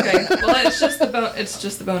 Okay, well, it's just the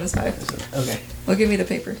bonus 5. Okay. Well, give me the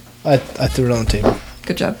paper. I threw it on the table.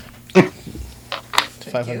 Good job. I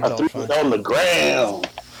 $500 threw fine. it on the ground.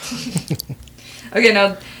 Okay,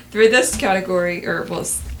 now for this category,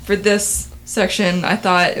 for this section, I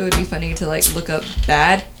thought it would be funny to like look up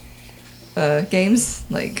bad games,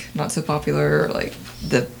 like not so popular, or like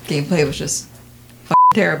the gameplay was just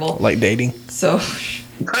terrible. Like dating. So,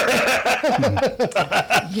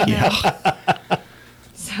 yeah.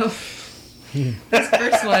 So, this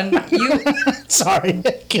first one, Sorry,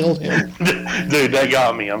 I killed him. Dude, that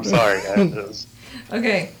got me. I'm sorry.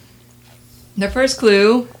 Okay. The first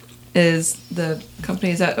clue is the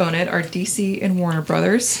companies that own it are DC and Warner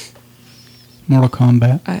Brothers. Mortal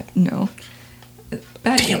Kombat. No.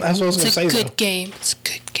 Bad Damn, game. that's what I was going to It's say. a Though. good game. It's a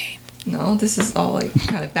good game. No, this is all like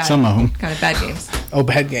kind of bad. Some of 'em. Kind of bad games. Oh,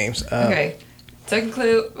 bad games. Okay. Second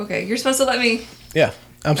clue. Okay, you're supposed to let me. Yeah.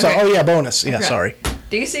 I'm sorry. Okay. Oh, yeah, bonus. Yeah, Okay. sorry.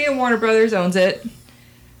 DC and Warner Brothers owns it.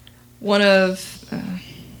 One of.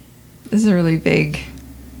 This is a really vague.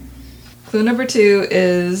 Clue number 2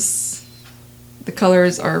 is The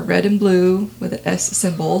colors are red and blue with an S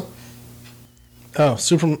symbol. Oh,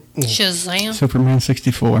 Shazam. Superman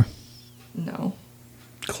 64. No.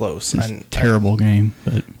 close. It's a terrible game,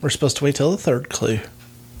 but We're supposed to wait till the third clue.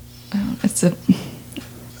 It's a.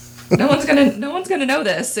 No one's gonna know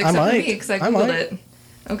this except for might. me because I I googled might. it.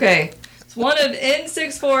 Okay, it's one of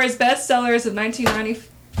N64's best sellers of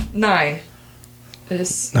 1999.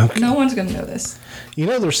 Okay. No one's gonna know this. You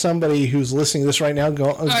know, there's somebody who's listening to this right now Are you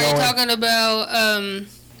going, talking about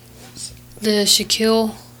the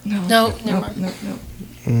Shaquille? No, No, never mind.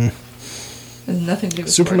 no. Has nothing to do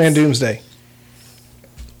with Superman sports. Doomsday.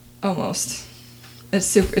 Almost. It's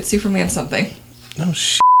Superman something. No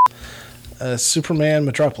shit. Superman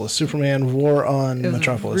Metropolis. Superman War on It was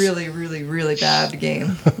Metropolis. a really, really, really bad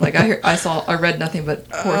game. Like I read nothing but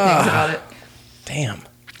poor things about it. Damn.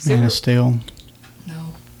 Man of Steel.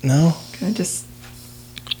 No, No? can I just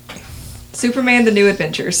Superman: The New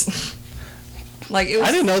Adventures? Like it was.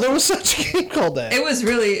 I didn't know there was such a game called that. It was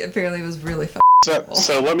really apparently it was really fun.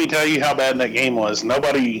 So let me tell you how bad that game was.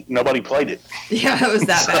 Nobody played it. Yeah, it was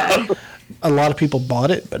that bad. A lot of people bought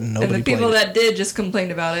it, but And nobody the people played it. that did just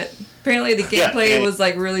complained about it. Apparently, the Yeah, gameplay yeah. was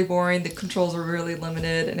like really boring. The controls were really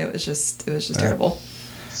limited, and it was just terrible.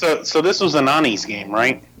 So this was a Nani's game,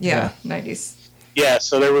 right? Yeah, 90s. Yeah.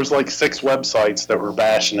 So there was like 6 websites that were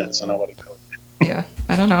bashing it, so nobody played it. Yeah,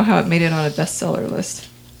 I don't know how it made it on a bestseller list.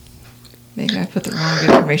 Maybe I put the wrong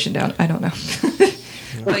information down. I don't know.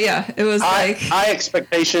 But yeah, it was like High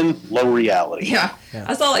expectation, low reality. yeah. Yeah.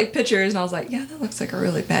 I saw like pictures, and I was like, yeah, that looks like a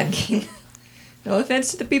really bad game. No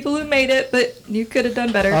offense to the people who made it, but you could have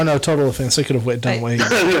done better. Oh, no, total offense. They could have done I- way.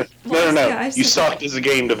 No. Yeah, I You saw- sucked as a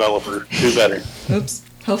game developer. Do better. Oops.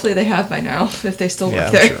 Hopefully they have by now if they still Yeah, work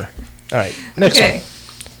I'm there. sure. All right. Next Okay. one.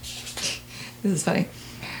 This is funny.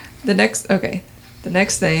 The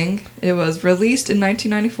next thing, it was released in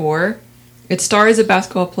 1994. It stars a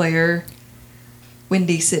basketball player,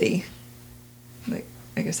 Windy City. Like,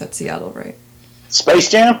 I guess that's Seattle, right? Space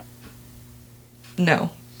Jam?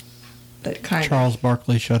 No. That kind Charles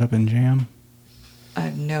Barkley showed up in Jam. I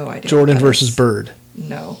have no idea. Jordan what that versus is. Bird.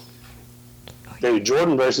 No. Dude,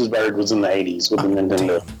 Jordan versus Bird was in the 80s with the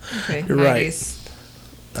Nintendo. Okay. You're right. 90s.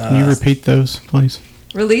 Can you repeat those, please?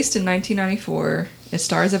 Released in 1994. It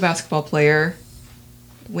stars a basketball player,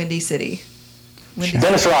 Windy City. Windy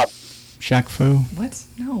Dennis City. Rodman. Shaq Fu. What?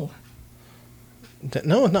 No.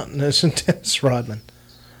 No, it's Dennis Rodman.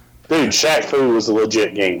 Dude, Shaq Fu was a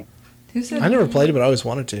legit game. Who said I never played it, but I always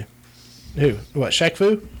wanted to. Who? What? Shaq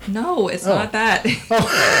Fu? No, it's Oh. not that. I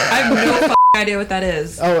have no fucking idea what that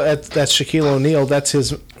is. Oh, that's Shaquille O'Neal. That's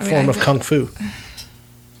his form of I- kung fu.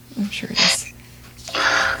 I'm sure it is.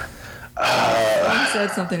 Someone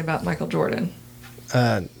said something about Michael Jordan.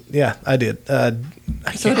 Yeah, I did. I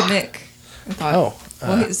So can't- did Mick. I thought. Oh,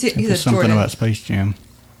 well, he It said was something Jordan. about Space Jam.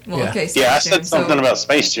 Well, Yeah. okay. Yeah, I Space Jam. said something about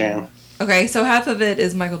Space Jam. Okay, so half of it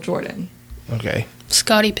is Michael Jordan. Okay.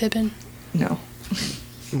 Scottie Pippen. No,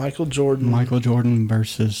 Michael Jordan. Michael Jordan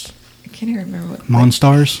versus I can't even remember what.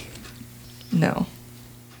 Monstars. No,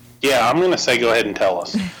 Yeah, I'm going to say go ahead and tell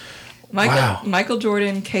us. Wow. Michael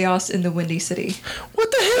Jordan, Chaos in the Windy City.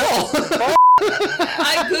 What the hell?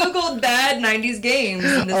 I googled bad '90s games.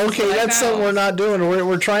 And this is Okay, what I that's something found. we're not doing.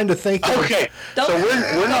 We're trying to think. Of, Okay, so Don't-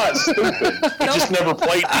 we're not stupid. We just never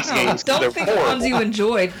played these games. 'cause Don't they're think of ones you horrible.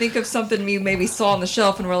 enjoyed. Think of something you maybe saw on the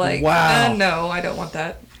shelf and were like, Wow. no, I don't want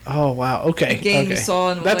that. Oh wow. Okay. game you okay. saw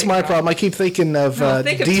and was That's like, my wow. problem. I keep thinking of No,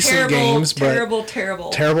 think of decent terrible, games, but terrible,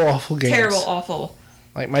 terrible, awful games. terrible, awful.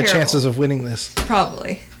 Like my terrible. chances of winning this.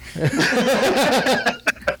 Probably.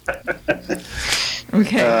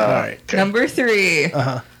 Okay. All right. Number 3.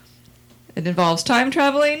 Uh-huh. It involves time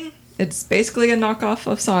traveling. It's basically a knockoff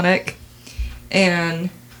of Sonic, and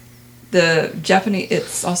the Japanese.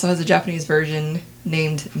 It also has a Japanese version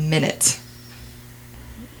named Minute.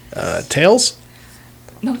 Tails.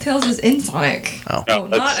 No, Tails is in Sonic. Oh. No,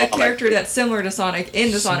 that's Not a Sonic. character that's similar to Sonic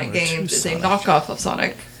in the Sonic Similar to games. It's a Sonic. knockoff of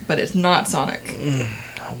Sonic, but it's not Sonic.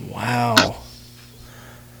 Wow.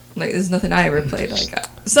 Like, there's nothing I ever played. Like,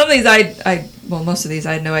 some of these well, most of these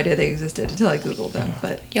I had no idea they existed until I googled them.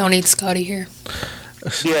 But Y'all need Scotty here.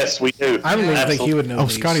 Yes, we do. I don't even think he would know. Oh,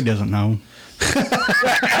 these. Scotty doesn't know.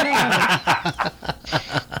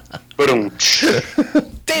 Boom.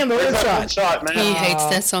 Damn the rim shot. Shot, man. He hates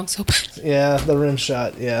that song so bad. Yeah, the rim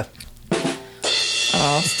shot. Yeah.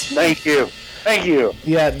 Thank you. Thank you.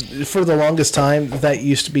 Yeah. For the longest time, that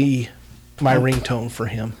used to be my ringtone for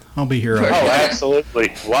him. I'll be here. Oh, absolutely.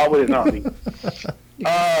 Why would it not be?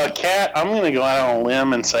 Kat, I'm going to go out on a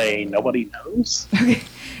limb and say nobody knows. okay,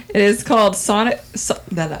 it is called Socket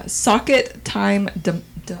Time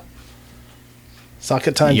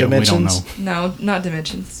Socket Time Yeah, we don't Dimensions. know. No, not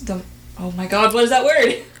dimensions. Oh my god, what is that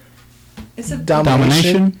word? It's a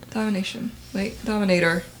Domination? domination. Wait,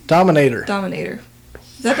 dominator. Dominator. Dominator.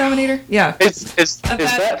 Is that Dominator? Yeah. Is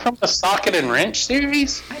that from the Socket and Wrench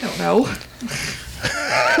series? I don't know.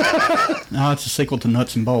 No, it's a sequel to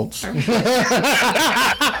Nuts and Bolts. Can't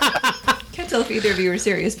tell if either of you are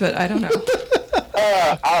serious, but I don't know.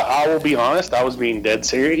 I will be honest. I was being dead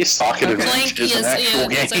serious. Socket and Wrench Clank is is an actual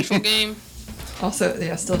game. it's actual game. Also,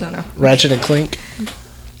 yeah, still don't know. Ratchet and Clink.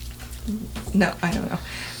 No, I don't know.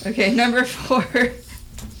 Okay, number 4.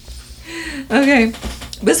 Okay,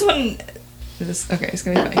 this one. Okay, it's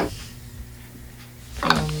gonna be funny.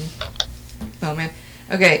 Oh man.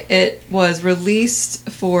 Okay, it was released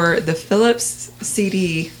for the Philips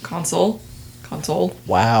CD console.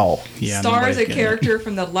 Wow. Yeah, Stars nobody's a getting it. character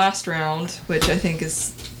from the last round, which I think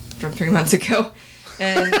is from 3 months ago,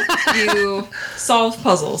 and you solve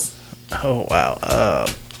puzzles. Oh, wow.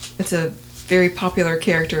 It's a very popular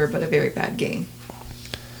character, but a very bad game.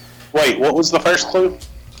 Wait, what was the first clue?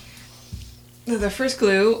 The first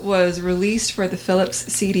clue was released for the Philips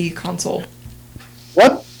CD console.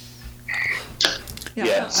 What?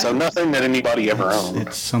 Yeah, So nothing that anybody ever owned.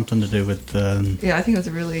 It's something to do with yeah, I think it was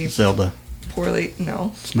a really Zelda. poorly.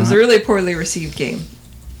 No, it not? was a really poorly received game.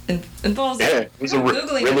 Involves. Yeah, it was a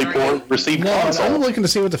Googling really it, aren't poor you? received No, I'm console. looking to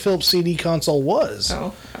see what the Philips CD console was.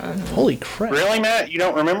 Oh, Holy crap. Really, Matt? You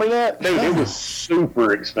don't remember that? Dude, it was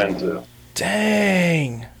super expensive.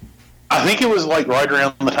 Dang. I think it was like right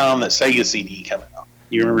around the time that Sega CD came out.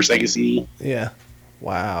 You remember Sega CD? Yeah.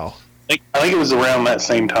 Wow. I think it was around that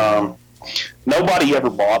same time. Nobody ever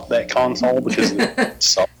bought that console because it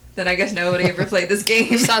sucked. then I guess nobody ever played this game.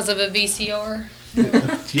 The size of a VCR.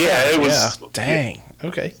 Yeah, it was. Yeah. Dang.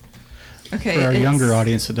 Okay. Okay, For our it's- younger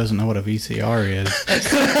audience that doesn't know what a VCR is,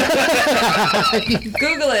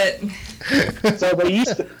 Google it. So they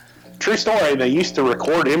used to. True story. They used to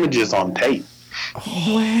record images on tape.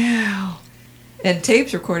 Wow. And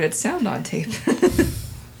tapes recorded sound on tape.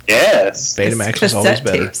 Yes. Betamax was always Cassette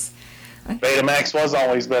better. tapes. Betamax was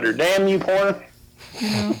always better. Damn you, porn.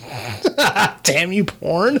 Damn you,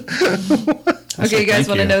 porn. Okay, you guys thank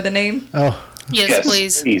want to you. know the name? Oh, Yes,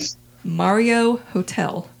 please. Mario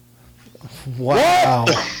Hotel. wow.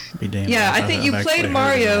 be damned. Yeah, if I think I've you actually played heard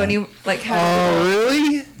Mario of and that. you like had Oh,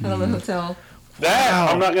 really? a little hotel. That Wow.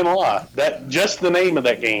 I'm not gonna lie. That just the name of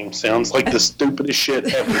that game sounds like the stupidest shit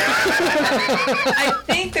ever. I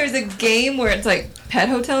think there's a game where it's like Pet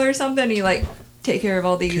Hotel or something. And you like take care of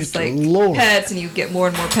all these Good like Lord. pets, and you get more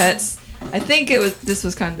and more pets. I think this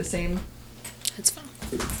was kind of the same, It's fine.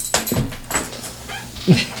 kind of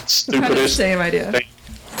the Stupidest same idea. thing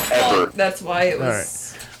Well, ever. that's why it was. Alright.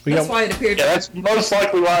 We That's got, why it appeared. Yeah, that's most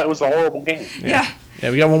likely why it was a horrible game. Yeah. yeah,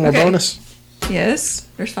 we got one more Okay. bonus. Yes.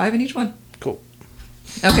 There's 5 in each one. Cool.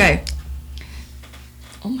 Okay.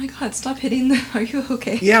 Oh my God! Stop hitting the. Are you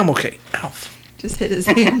okay? Yeah, I'm okay. Ow. Just hit his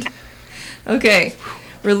hand. Okay.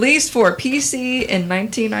 Released for PC in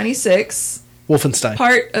 1996. Wolfenstein.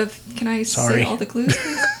 Part of. Can I Sorry. say all the clues?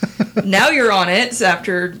 Please? Now you're on it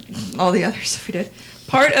after all the other stuff we did.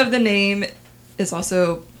 Part of the name is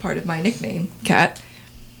also part of my nickname, Cat.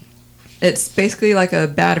 It's basically like a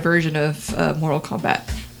bad version of Mortal Kombat.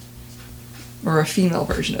 Or a female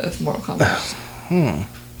version of Mortal Kombat.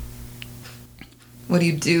 What do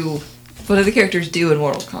you do? What do the characters do in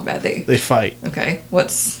Mortal Kombat? They fight. Okay.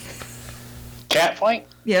 What's. Cat fight?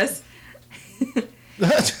 Yes?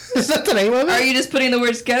 Is that the name of Are it? you just putting the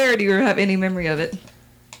words together, or do you have any memory of it?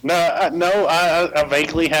 No, I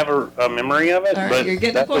vaguely have a memory of it, All right, but you're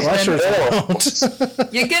getting that the point was Well, I sure horrible.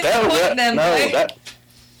 don't. You get That the was point then, no, right?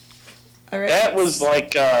 All right. that was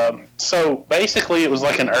like so basically it was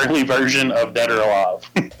like an early version of Dead or Alive.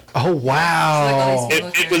 Oh, wow.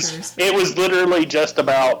 it was literally just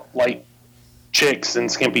about like chicks in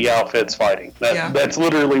skimpy outfits fighting. Yeah. That's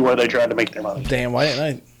literally where they tried to make their money. Damn, why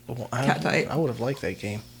didn't I? Cat fight. I would have liked that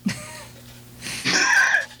game.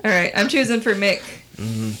 All right, I'm choosing for Mick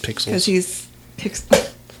because Pixels. he's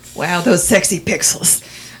Wow, those sexy pixels.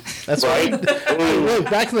 That's Right? right. Look,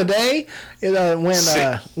 back in the day,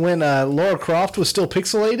 when Laura Croft was still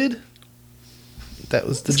pixelated, that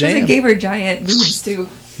was the They jam. gave her giant boobs too.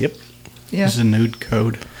 Yep. Yeah. This is a nude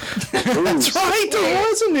code. That's right. There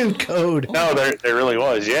was a new code. No, there really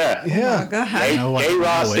was. Yeah. Oh Yeah. God. know what Gay to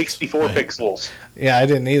Raw know it, 64 but- pixels. Yeah, I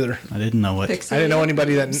didn't either. I didn't know it. Pixel I didn't know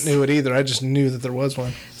anybody that boobs. knew it either. I just knew that there was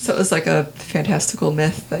one. So it was like a fantastical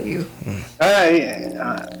myth that you.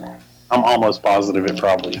 I'm almost positive it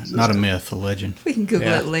probably exists. Not a myth, a legend. We can Google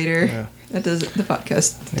Yeah. it later. Yeah. That does the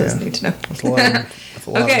podcast doesn't Yeah. need to know. With a lot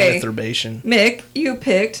of Okay. masturbation. Mick, you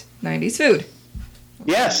picked 90s food.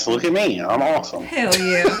 Yes, look at me. I'm awesome. Hell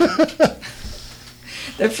yeah.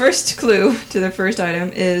 The first clue to the first item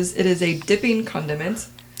is it is a dipping condiment.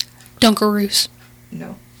 Dunkaroos.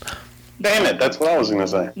 No. Damn it, that's what I was going to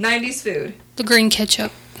say. 90s food. The green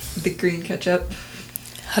ketchup. The green ketchup.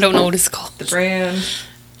 I don't know what it's called. The brand.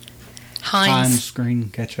 Heinz. Green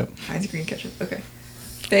ketchup. Heinz green ketchup. Okay.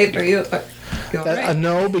 Babe, are you all right?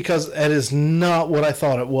 No, because that is not what I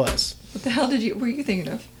thought it was. What the hell were you thinking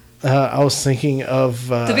of? I was thinking of.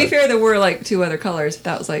 To be fair, there were like 2 other colors.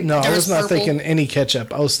 That was like. No, I There was was not purple. thinking any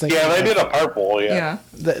ketchup. I was thinking. Yeah, they of did a purple, Yeah.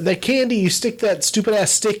 the candy you stick that stupid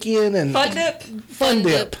ass stick in and Fun dip. Fun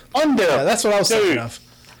dip. Under. Yeah, that's what I was thinking Dude. of.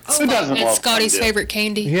 Who doesn't It's love Scotty's Fun Dip? favorite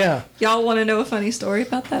candy. Yeah. Y'all want to know a funny story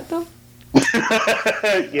about that though?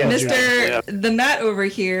 Yeah, Mr. yeah. The Matt over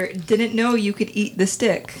here didn't know you could eat the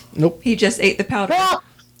stick. Nope. He just ate the powder.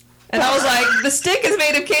 And I was like, the stick is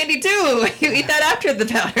made of candy too. You eat that after the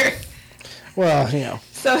powder. Well, you know.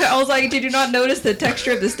 So I was like, did you not notice the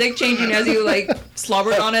texture of the stick changing as you like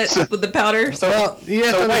slobbered on it with the powder? Well, you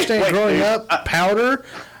have to understand, growing dude. up, powder,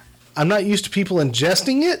 I'm not used to people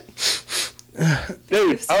ingesting it.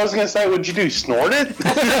 Dude, I was going to say, what'd you do, snort it?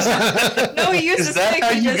 No, he used Is the that stick. how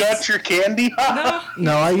he you just, got your candy?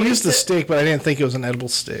 No, I used the wasted- stick, but I didn't think it was an edible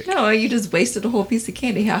stick. No, you just wasted a whole piece of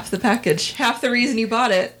candy, half the package. Half the reason you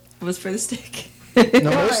bought it was for the stick.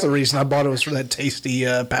 No, most of the reason I bought it was for that tasty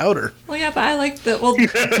powder. Well, yeah, but I like the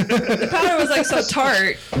the powder was like so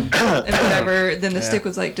tart and whatever. Then the stick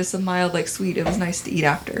was like just a mild like sweet. It was nice to eat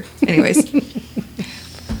after. Anyways,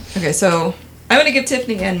 okay, so I'm gonna give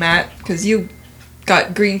Tiffany and Matt because you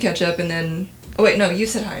got green ketchup and then wait, no, you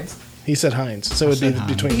said Heinz. He said Heinz, so it'd be said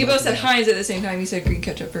Heinz. between. You both both said of them. Heinz at the same time. You said green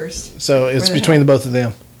ketchup first. So it's Where the between hell? the both of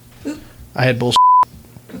them. Oop. I had bullshit.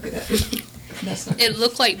 Okay, that's not. It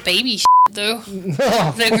looked like baby though.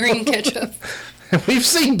 No, The green ketchup. we've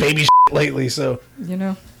seen baby lately, so You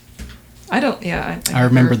know, I don't. Yeah, I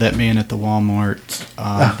remember that being at the Walmart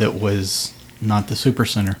that was not the Super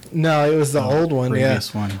Center. no, it was the old one, yeah,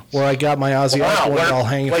 Previous one. where I got my Ozzy Osbourne doll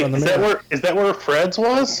hanging wait, from the is that mirror. where Fred's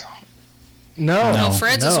was? No, No,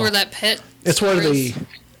 Fred's is no. where that pet. It's where store the is.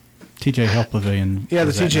 TJ Health Pavilion. the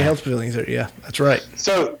was that TJ now. Health Pavilion. Yeah, that's right.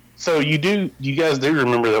 So you guys do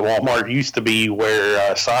remember that Walmart used to be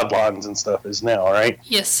where sidelines and stuff is now, right?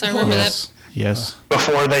 Yes, I remember that. Yes.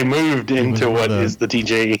 Before they moved into where what the- is the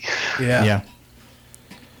TJ. Yeah. Yeah.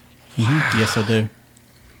 Mhm. Yes, I do.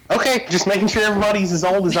 Okay, just making sure everybody's as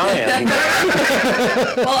old as I am.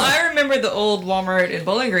 Well, I remember the old Walmart in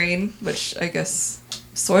Bowling Green, which I guess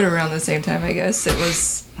sort of around the same time. I guess it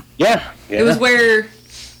was. Yeah. It was where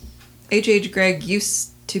H.H. Gregg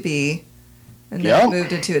used to be, and then Yeah. it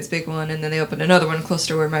moved into its big one, and then they opened another one closer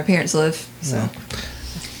to where my parents live. So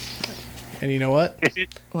And you know what?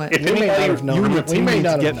 what? If We may not anybody, have known. We may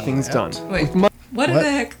not have known things that. done. Wait, what in What?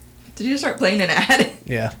 the heck? Did you start playing an ad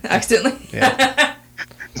Yeah. accidentally? Yeah.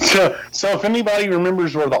 so if anybody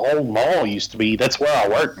remembers where the old mall used to be, that's where I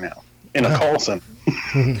work now, in a call center.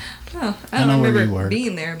 Oh, I I don't know where you remember work.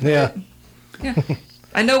 being there. But Yeah. yeah.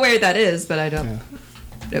 I know where that is, but I don't.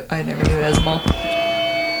 I never knew it as a mall. What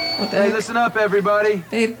the Hey, heck? listen up, everybody.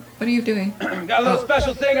 Babe, what are you doing? Got a little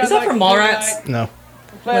special thing I'd Is that like from to do Mallrats? tonight. No.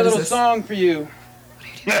 Play What a is little this? song for you.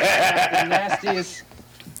 The nastiest,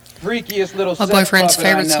 freakiest little My sex boyfriend's puppet I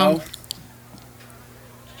favorite know. song.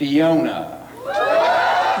 Fiona.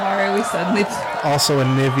 Why are we suddenly? Also a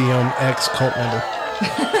Nivium X cult member.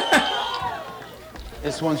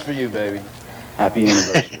 This one's for you, baby. Happy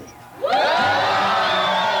anniversary.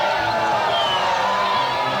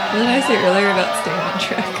 What did I say earlier about staying on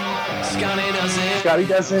track? Scotty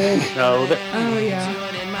doesn't know that. Oh yeah.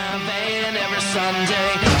 in my van every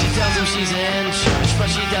Sunday. She tells him she's in church, but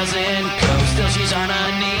she doesn't go. Still, she's on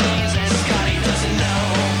her knees, and Scotty doesn't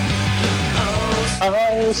know.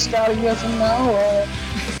 Oh, Scotty doesn't know.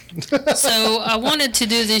 So I wanted to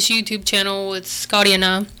do this YouTube channel with Scotty and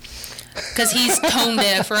I, because he's tone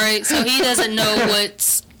deaf, right? So he doesn't know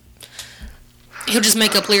what's. He'll just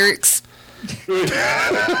make up lyrics.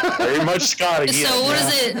 Very much Scotty. So yeah. what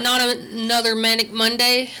is it? Not another Manic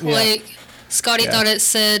Monday? Like Scotty thought it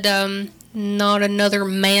said, not another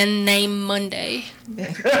man named Monday.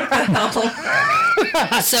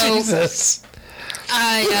 So Jesus.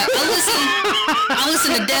 I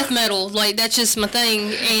listen to death metal. Like that's just my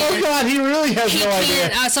thing. Oh And God, he really has he no idea.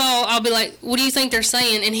 can't. I'll be like, what do you think they're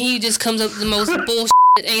saying? And he just comes up with the most bullshit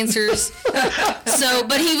answers. So,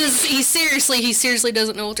 but he seriously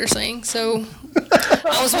doesn't know what they're saying. So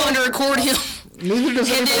I was wanting to record him Neither does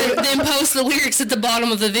and anybody. then post the lyrics at the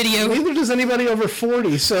bottom of the video. Neither does anybody over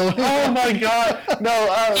 40. So. Oh my God! No.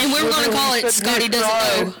 And we were going to call it Scotty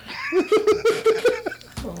Doesn't Know.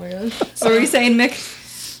 Oh my god. What were you saying, Mick?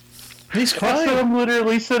 He's crying. I'm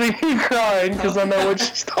literally sitting here crying because I know what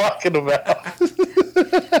she's talking about.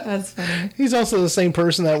 That's funny. He's also the same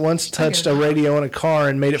person that once touched a radio in a car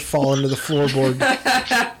and made it fall into the floorboard.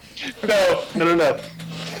 No.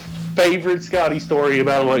 Favorite Scotty story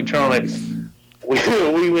about electronics.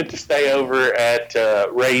 We went to stay over at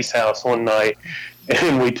Ray's house one night,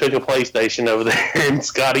 and we took a PlayStation over there, and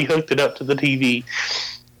Scotty hooked it up to the TV.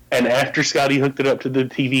 And after Scotty hooked it up to the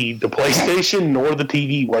TV, the PlayStation nor the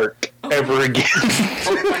TV worked ever again.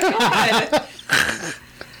 Oh my god.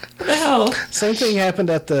 What the hell? Same thing happened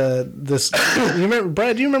at this. You remember,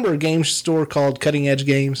 Brad? Do you remember a game store called Cutting Edge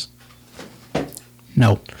Games?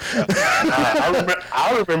 No.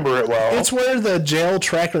 I remember it well. It's where the jail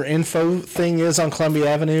tracker info thing is on Columbia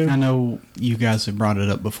Avenue. I know you guys have brought it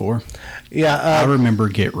up before. Yeah, I remember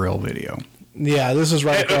Get Real Video. yeah. This is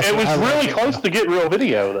right across. It was I love really it. close to Get Real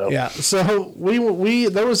Video, though. Yeah, so we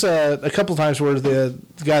there was a couple times where the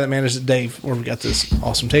guy that managed it, Dave, where we got this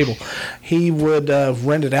awesome table, he would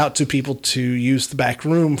rent it out to people to use the back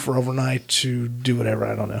room for overnight to do whatever,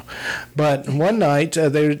 I don't know. But one night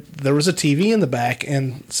there was a TV in the back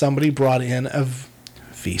and somebody brought in a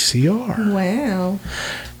VCR. Wow.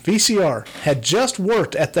 VCR had just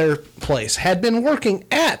worked at their place, had been working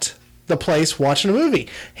at the place watching a movie.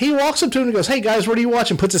 He walks up to him and goes, "Hey guys, what are you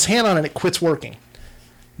watching?" Puts his hand on it and it quits working.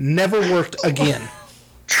 Never worked again.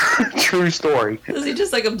 True story. Does he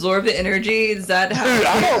just like absorb the energy? Is that how Dude,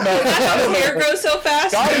 I don't know. his hair grows so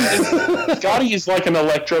fast? Scotty is like an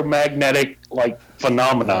electromagnetic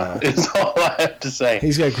phenomenon. Is all I have to say.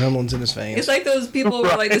 He's got gremlins in his veins. It's like those people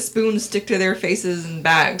where like the spoons stick to their faces in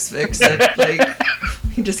bags, except like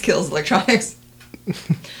he just kills electronics.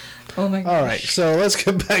 Oh my god. All right, so let's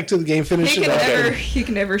get back to the game. Finish He it up.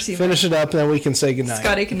 can never see Finish it up, and then we can say goodnight.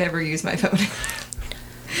 Scotty can never use my phone.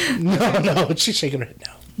 No, she's shaking her head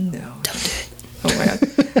now. No. Oh my god.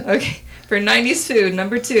 Okay. For 90s food,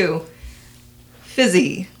 number 2.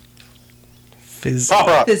 Fizzy. Fizz. Pop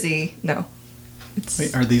rock. Fizzy. No. It's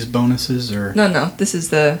Wait, are these bonuses or? No. This is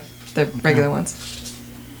the regular ones.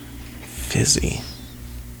 Fizzy.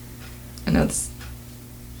 I know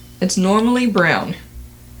it's normally brown.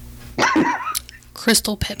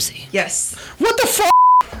 Crystal Pepsi. Yes. What the fuck?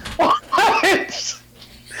 What?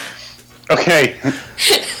 Okay.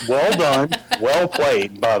 Well done. Well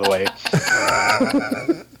played, by the way.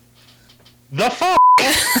 The fuck?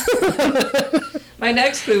 My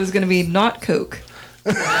next clue is going to be not Coke.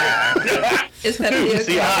 Is Pepsi a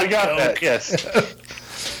See, I Coke? got that. Yes.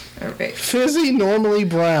 Okay. Fizzy, normally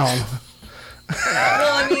brown.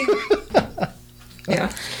 Well, I mean,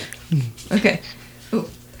 yeah. Okay. Ooh.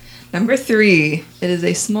 Number 3. It is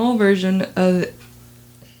a small version of.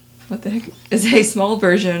 What the heck? It's a small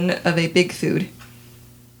version of a big food.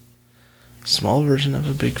 Small version of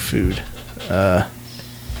a big food.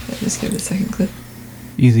 Just give it a second clue.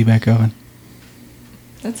 Easy back oven.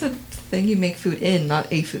 That's a thing you make food in, not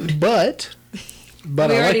a food. But We I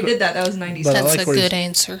already like, did that. That was 90s. But I That's like a where good he's-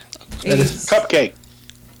 answer. That is- Cupcake.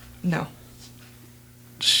 No.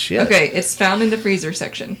 Shit. Okay, it's found in the freezer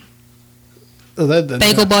section. Oh, that-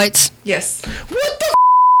 Bagel bites. Yes. What the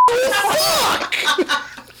fuck?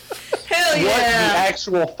 Hell What the yeah!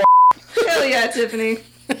 actual fuck? Hell yeah, Tiffany.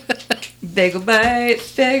 Bagel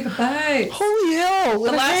bite. Bagel bite. Holy hell!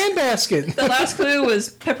 In a last- handbasket. The last clue was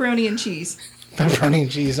pepperoni and cheese. Pepperoni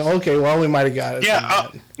and cheese. Okay, well we might have got it. Yeah,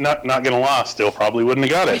 not gonna lie, still probably wouldn't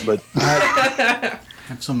have got it, but I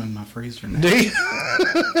have some in my freezer now. Do you?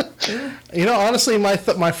 You know, honestly, my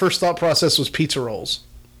first thought process was pizza rolls,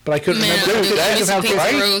 but I couldn't Man, remember. dude, I couldn't those think of how- pizza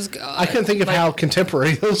right? rolls, God. I couldn't think of how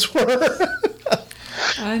contemporary those were.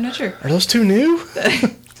 I'm not sure. Are those too new?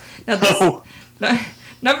 Now this,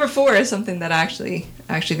 number 4 is something that I actually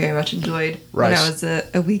very much enjoyed when I Rice. was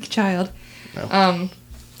a weak child. No.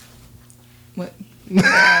 What?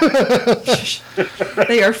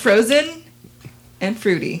 They are frozen and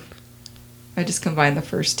fruity. I just combined the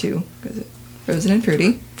first two because frozen and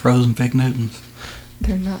fruity. Frozen Fig Newtons.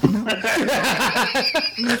 They're not. No.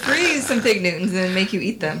 You freeze some Fig Newtons and then make you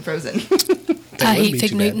eat them frozen. I would hate be Fig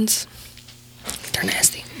too bad. Newtons. They're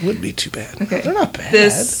nasty. Wouldn't be too bad. Okay. They're not bad.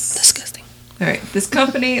 This. Disgusting. All right. This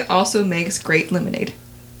company also makes great lemonade.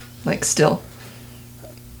 Like still.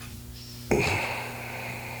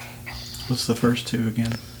 What's the first two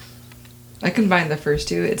again? I combined the first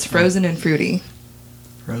two. It's frozen and fruity.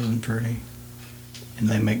 Frozen fruity. And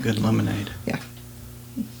they make good lemonade. Yeah.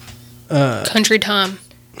 Country Time.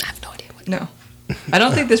 I have no idea what. No. I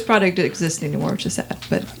don't think this product exists anymore, which is sad.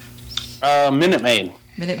 But Minute Maid.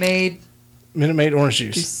 Minute Maid. Minute Maid orange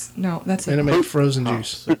juice. Juice. No, that's a Minute Maid frozen juice.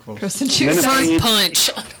 So close. frozen juice. Minute Maid. Punch.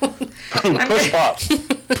 Push pop.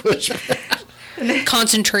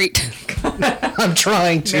 Concentrate. I'm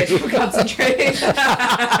trying Made to. for concentrate.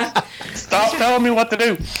 Stop telling me what to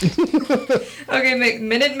do. Okay, make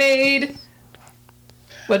Minute Maid.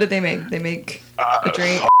 What did they make? They make a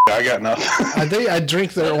drink. I got nothing. I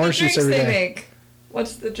drink their What are the orange juice drinks every they day. make?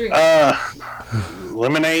 What's the drink?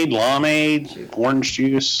 Lemonade, limeade, orange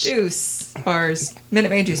juice. Juice bars. Minute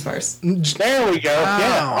Maid juice bars. There we go.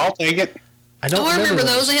 Yeah, I'll take it. I don't Oh, I remember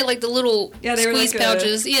those. those. They had like the little Yeah, they were squeeze like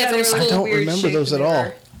pouches. they Yeah, were from like I school. don't weird remember shape those and at they all. were-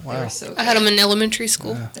 They Wow. were so I had good. them in elementary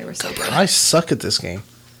school. They were so good. I suck at this game.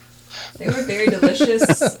 They were very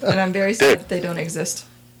delicious, and I'm very sad that they don't exist.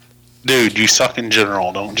 Dude, you suck in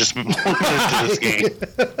general. Don't just move to this game.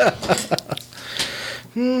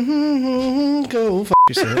 Go f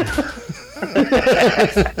yourself.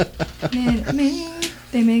 Minute Maid,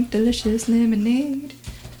 they make delicious lemonade.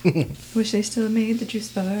 Wish they still made the juice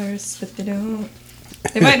bars, but they don't.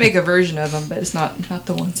 They might make a version of them, but it's not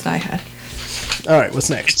the ones that I had. All right, what's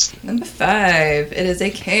next? Number 5, it is a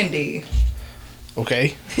candy.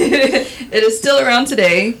 Okay. It is still around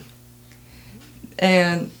today,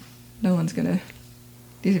 and no one's gonna.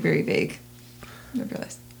 These are very vague. I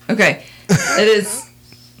realized. Okay, it is.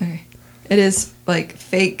 Okay, it is like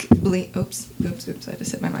fake bling. Oops! I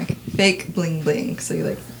just hit my mic. Fake bling bling. So you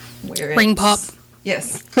like wear it. Ring pop.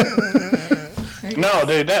 Yes. No,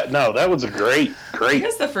 dude, that was a great. I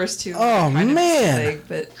guess the first two. Oh, were kind of man. vague,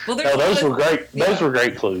 but well, No, those were great. Yeah. Those were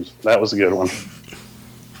great clues. That was a good one.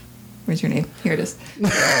 Where's your name? Here it is.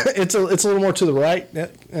 It's a little more to the right. No,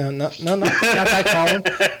 not that column.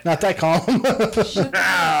 Not that column.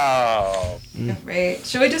 Oh, Right.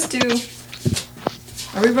 Should we just do?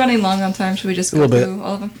 Are we running long on time? Should we just A go little bit. through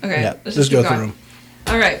all of them? Okay. Yeah, let's just keep go going. through them.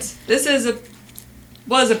 All right. This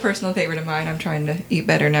was a personal favorite of mine. I'm trying to eat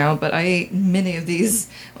better now, but I ate many of these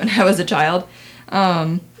when I was a child.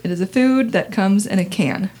 It is a food that comes in a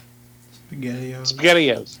can. SpaghettiOs.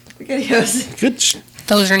 SpaghettiOs. SpaghettiOs. Good.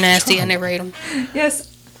 Those are nasty. I never ate them. Yes.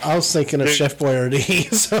 I was thinking of Chef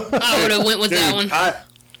Boyardee. So. I would have went with that one.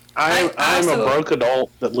 I'm also- a broke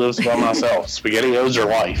adult that lives by myself. SpaghettiOs are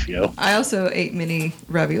life, yo. I also ate many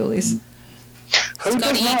raviolis. Who does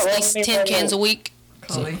Scotty not eats love these any 10 cans a ravioli? week.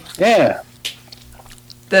 Collie. Yeah.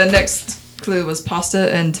 The next clue was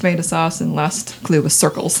pasta and tomato sauce, and last clue was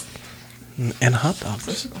circles. And hot dogs.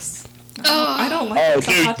 Circles. I don't like Oh, the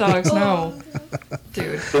dude. hot dogs. No,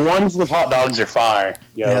 dude. The ones with hot dogs are fire.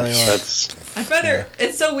 Yo, Yeah, they are. that's I'd rather.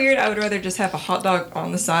 It's so weird. I would rather just have a hot dog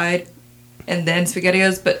on the side, and then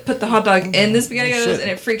SpaghettiOs. But put the hot dog in the SpaghettiOs, shit.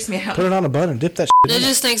 and it freaks me out. Put it on a bun and dip that shit It in it.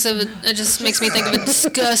 just thinks of it. It just makes me think of a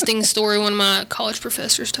disgusting story one of my college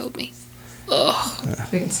professors told me. Ugh.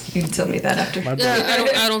 You can tell me that after. My Yeah,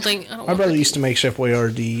 brother, I don't think. I don't my brother used to make Chef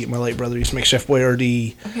Boyardee. My late brother used to make Chef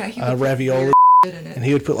Boyardee Yeah, he would put ravioli. weird shit in And it.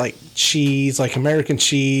 he would put like cheese, like American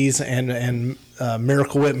cheese, and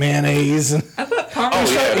Miracle Whip mayonnaise. And I put Oh,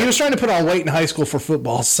 Parmesan. yeah. he was trying to put on weight in high school for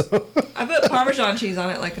football. So I put Parmesan cheese on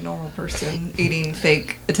it like a normal person eating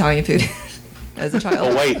fake Italian food as a child.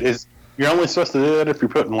 oh wait, you're only supposed to do that if you're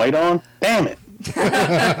putting weight on? Damn it.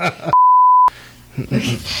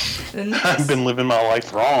 And I've been living my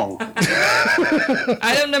life wrong.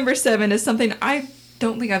 item number 7 is something I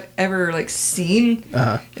don't think I've ever like seen.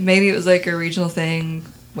 Maybe it was like a regional thing,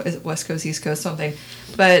 what is it, West Coast, East Coast, something.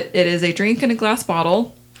 But it is a drink in a glass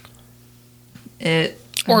bottle.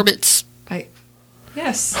 Orbits.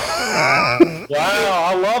 Yes. Wow,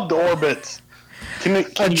 I love the Orbits. Can a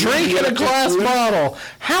drink in a glass bottle.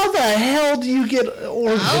 How the hell do you get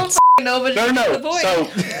orbits? No, but No, that's no, the point.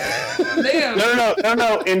 so Damn.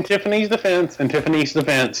 no. In Tiffany's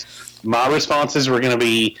defense, my responses were going to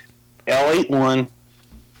be L81,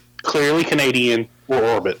 clearly Canadian, or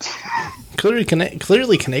Orbits. Clearly,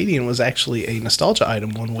 Canadian was actually a nostalgia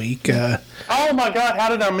item one week. Oh my God, how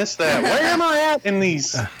did I miss that? Where am I at in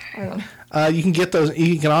these? I don't know. You can get those.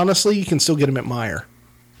 You can still get them at Meijer.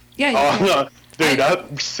 Yeah, you Oh can. no. Dude, I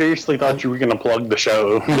seriously thought you were going to plug the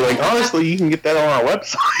show. Be like, honestly, you can get that on our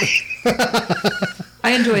website.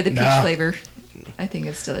 I enjoy the peach Nah. flavor. I think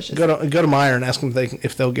it's delicious. Go to Meijer and ask them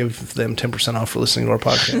if they'll give them 10% off for listening to our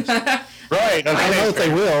podcast. Right. I know Okay. that they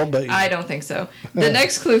will, but I don't think so. The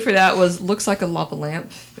next clue for that was looks like a lava lamp,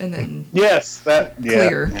 and then Yes, that, yeah.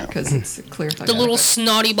 clear Yeah. because it's clear. The little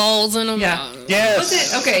snotty balls in them. Yeah. Yes. Was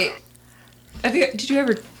it okay? Did you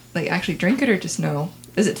ever like actually drink it or just no?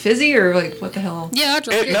 Is it fizzy or like what the hell? Yeah, I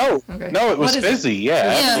drank it. No, Okay. no, it was What is it? fizzy.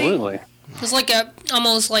 Yeah, Yeah. absolutely. It's like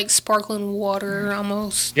almost like sparkling water,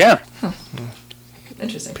 almost. Yeah.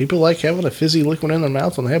 Interesting. people like having a fizzy liquid in their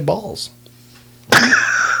mouth when they have balls.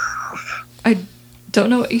 I don't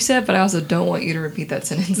know what you said, but I also don't want you to repeat that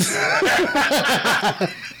sentence.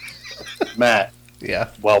 Matt, Yeah.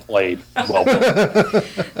 well played. Well played.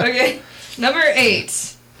 Okay. Number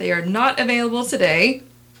 8. They are not available today.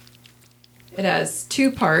 It has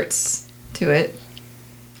 2 parts to it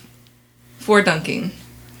for dunking.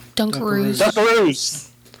 Dunkaroos. Dunkaroos.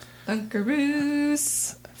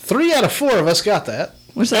 Dunkaroos. 3 out of 4 of us got that.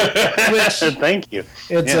 Which Thank you.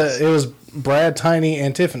 It's Yes. it was Brad, Tiny,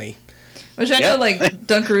 and Tiffany. I know, Yep. like,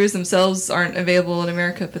 Dunkaroos themselves aren't available in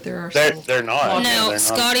America, but there are They're not. Now, They're not.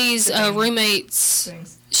 Scotty's roommate's,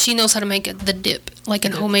 things. she knows how to make the dip, like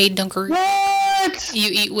an homemade Dunkaroo. What? You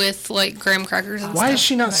eat with, like, graham crackers and Why stuff. is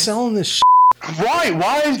she not selling this shit? Why?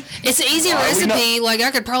 Why? It's an easy Why are we recipe. Like, I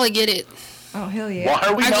could probably get it. Oh, hell yeah. Why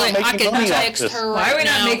are we not I making could money off text this? her Why are we right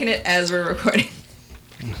not now. making it as we're recording?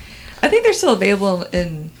 I think they're still available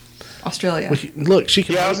in Australia. Look, she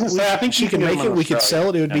can. Yeah, I was gonna say, I think she you can can make get it. them in We could Australia.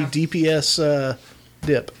 sell it. It would Yeah. be DPS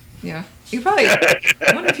dip. Yeah. You probably, I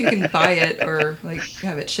wonder if you can buy it or, like,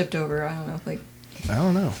 have it shipped over. I don't know. Like, I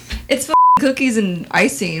don't know. it's cookies and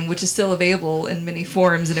icing, which is still available in many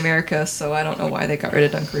forms in America, so I don't know why they got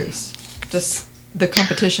rid of Dunkaroos. Just the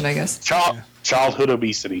competition, I guess. Childhood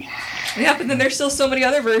obesity. Yeah, but then there's still so many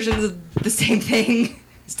other versions of the same thing,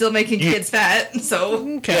 still making kids fat, so...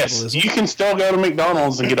 Yes, Capitalism. you can still go to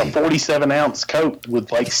McDonald's and get a 47-ounce Coke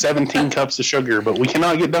with like 17 cups of sugar, but we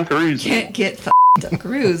cannot get Dunkaroos. Can't get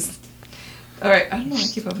Dunkaroos. Alright, I don't know why I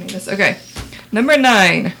keep opening this. Okay. Number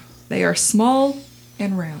 9. They are small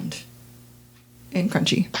and round. And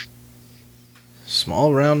crunchy.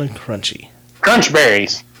 Small, round, and crunchy. Crunch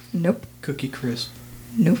berries. Nope. Cookie Crisp.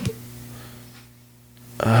 Nope.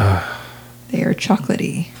 They are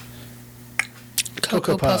chocolatey.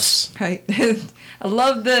 Cocoa Puffs. Right? I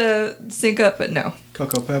love the sync up, but no.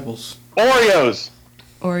 Cocoa Pebbles. Oreos.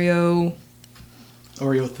 Oreo...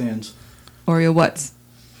 Oreo Thins. Oreo what's?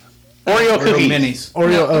 Oreo Oreo cookies. Minis. Oreo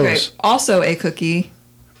No, okay. O's. Also a cookie,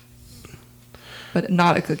 but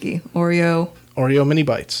not a cookie. Oreo. Oreo mini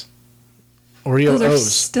bites. Oreo Those are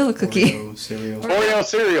O's. still a cookie. Oreo cereal. Oreo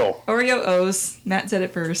cereal. Oreo O's. Matt said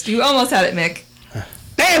it first. You almost had it, Mick.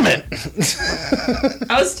 Damn it!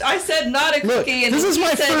 I said not a Look, cookie, and this is he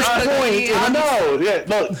my said first cookie. point. I know. Yeah,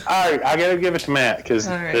 look. All right, I gotta give it to Matt because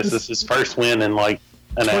All right. this is his first win in like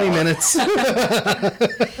an 20 hour. minutes.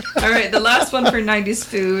 All right, the last one for 90s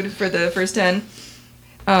food for the first 10.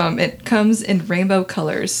 It comes in rainbow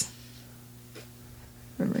colors.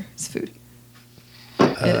 Remember, it's food.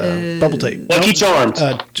 It is Bubble tape. Lucky Charms.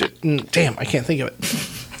 Damn, I can't think of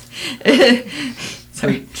it.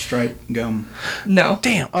 Sweet stripe gum. No.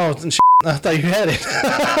 Damn. Oh, shit. I thought you had it.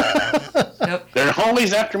 Nope. They're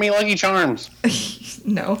always after me, Lucky Charms.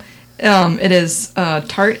 No. It is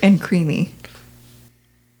tart and creamy.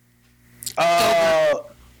 Oh,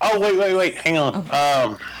 wait. Hang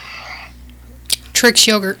on. Trix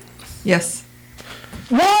yogurt. Yes.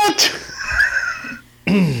 What?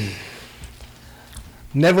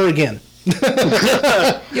 Never again.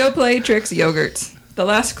 Yoplait Trix yogurts. The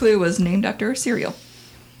last clue was named after a cereal.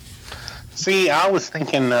 See, I was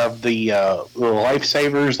thinking of the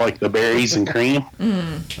lifesavers, like the berries and cream.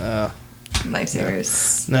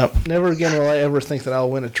 Lifesavers. No, never again will I ever think that I'll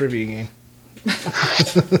win a trivia game.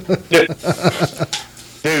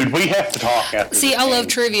 Dude, we have to talk after See, this I love game.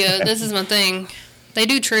 trivia. This is my thing. They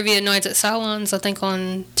do trivia nights at Salons, I think,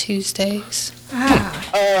 on Tuesdays.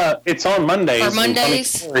 It's on Mondays. Or and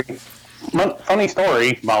Mondays? Funny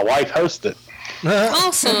story, my wife hosts it.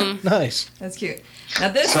 Awesome. Nice. That's cute. Now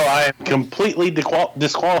this. So I am completely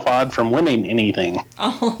disqualified from winning anything.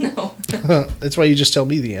 Oh no. That's why you just tell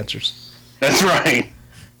me the answers. That's right.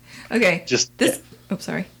 Okay. Just this. Oh,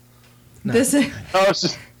 sorry. This. I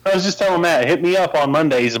was just telling Matt, hit me up on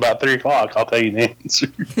Mondays about 3:00. I'll tell you the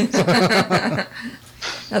answer.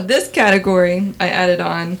 Now this category I added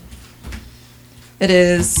on. It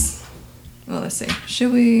is. Well, let's see.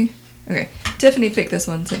 Should we? Okay. Tiffany picked this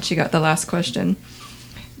one since she got the last question.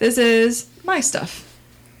 This is my stuff.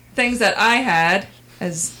 Things that I had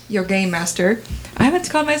as your game master. I haven't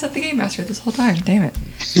called myself the game master this whole time. Damn it.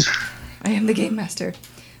 I am the game master.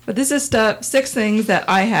 But this is 6 things that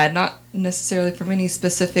I had, not necessarily from any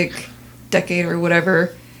specific decade or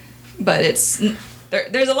whatever, but it's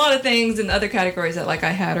there's a lot of things in other categories that like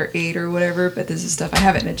I had or ate or whatever, but this is stuff I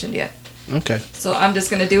haven't mentioned yet. Okay. So I'm just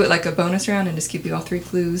going to do it like a bonus round and just give you all 3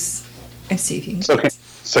 clues and see if you can.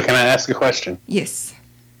 So can I ask a question? Yes.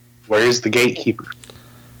 Where is the gatekeeper?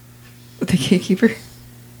 The gatekeeper?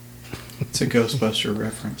 It's a Ghostbuster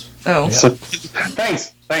reference. Oh. So,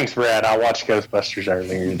 thanks, Brad. I watched Ghostbusters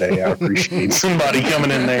earlier today. I appreciate somebody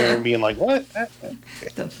coming in there and being like, "What?"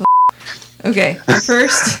 The f- Okay.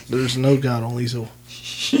 First. There's no God, only Zool.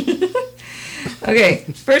 Okay,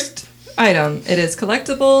 first item. It is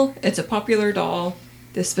collectible. It's a popular doll.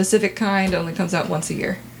 This specific kind only comes out once a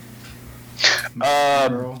year.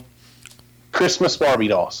 Christmas Barbie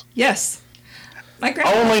dolls. Yes. My I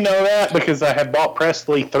grandma. only know that because I have bought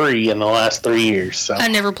Presley 3 in the last 3 years. So I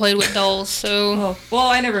never played with dolls, so Oh, well,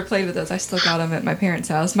 I never played with those. I still got them at my parents'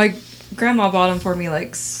 house. My grandma bought them for me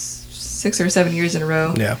like 6 or 7 years in a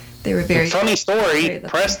row. Yeah. They were very funny story. Very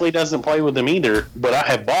Presley doesn't play with them either, but I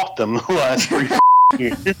have bought them the last 3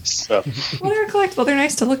 years. So Well, they're collectible. They're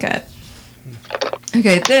nice to look at.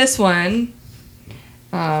 Okay, this one.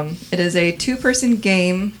 It is a 2-person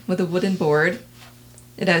game with a wooden board.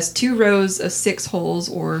 It has 2 rows of 6 holes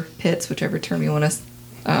or pits, whichever term you want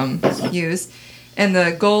to use. And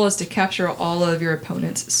the goal is to capture all of your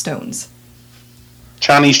opponent's stones.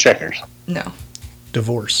 Chinese checkers. No.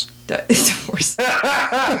 Divorce. Divorce. No.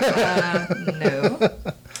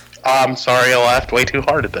 I'm sorry, I laughed way too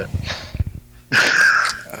hard at that.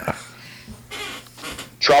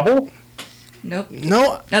 Trouble? Nope.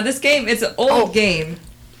 No. Now this game, it's an old game.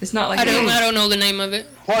 It's not like I don't know the name of it.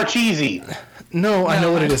 Parcheesi. No, I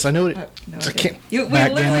know what it is. I know what it. No, I can't. we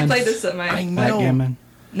literally Backgammon. played this at my. I know. Backgammon.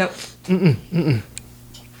 Nope.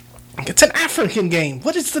 It's an African game.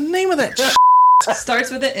 What is the name of that? Starts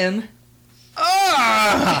with an M.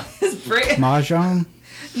 Ah! It's Brit- Mahjong.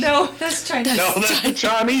 No, that's Chinese. No, that's a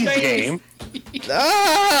Chinese game.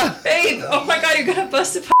 Ah! Babe, oh my god, you're gonna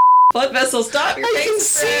bust a blood vessel. Stop, your I face can is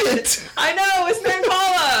see red. it. I know, it's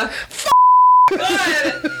Mancala.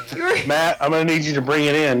 God, your Matt, I'm gonna need you to bring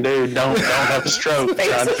it in, dude. Don't have a stroke. face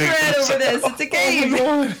trying to is figure red this over this. out. It's a game.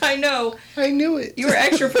 God. I know. I knew it. You were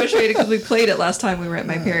extra frustrated because we played it last time we were at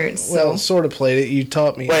my parents. So. Well, sort of played it. You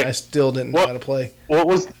taught me. Wait. I still didn't know What? how to play. What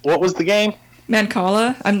was the game?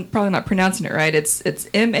 Mancala. I'm probably not pronouncing it right. It's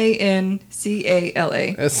Mancala.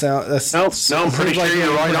 That's No, I'm pretty sure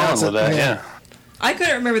you're right on with that. Yeah. I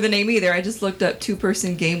couldn't remember the name either. I just looked up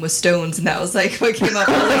 2-person game with stones, and that was like what came up.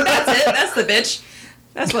 I was like, that's it. That's the bitch.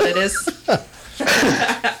 That's what it is.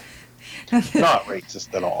 Not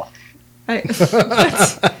racist at all. Right. What?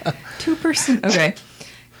 2-person. Okay.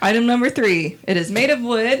 Item number 3. It is made of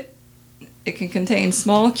wood. It can contain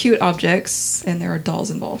small, cute objects, and there are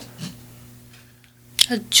dolls involved.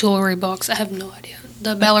 A jewelry box. I have no idea.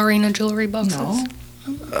 The ballerina jewelry boxes. No.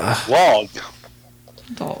 Log.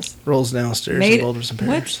 Dolls. Rolls downstairs Made- and boulders and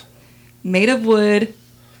bears. Made of wood,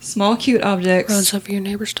 small, cute objects, Runs over your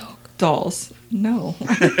neighbor's dog. dolls. No.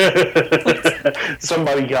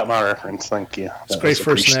 Somebody got my reference. Thank you. It's great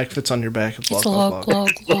for a snack. Fits on your back. It's It's log. log.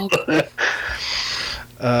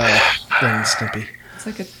 Ren and Stimpy. It's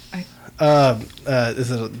like a.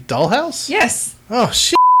 Is it a dollhouse? Yes. Oh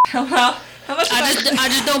shit! How much? I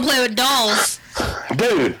just don't play with dolls.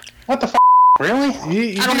 Dude, what the f***? Really?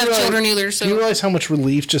 You I don't have realize- children either, You so realize how much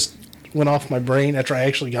relief just went off my brain after I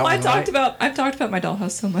actually got Well, one I've talked about my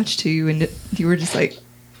dollhouse so much to you, and you were just like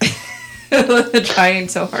trying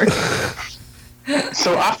so hard.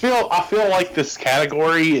 So I feel like this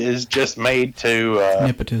category is just made to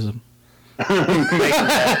Nepotism. make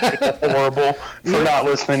Matt horrible for not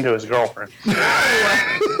listening to his girlfriend.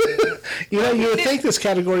 You know, you would think this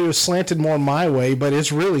category was slanted more my way, but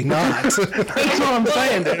it's really not. That's what I'm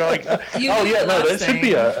saying. They're like, You oh knew yeah, the no, last that should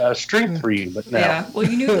be a strength for you, but no. Yeah. Well,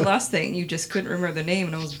 you knew the last thing. You just couldn't remember the name,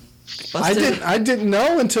 and I was I busted. didn't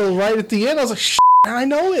know until right at the end. I was like, shit, I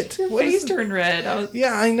know it. Your What face is it? turned red.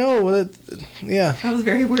 Yeah, I know. Yeah, I was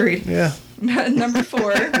very worried. yeah. Number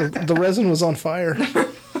 4. The resin was on fire.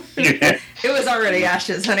 It was already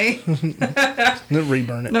ashes, honey.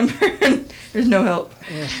 Reburn it. There's no help.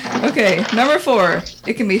 Okay, number 4.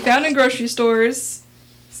 It can be found in grocery stores,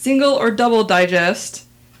 single or double digest.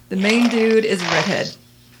 The main dude is a redhead.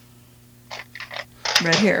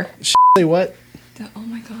 Red hair. Say what? Oh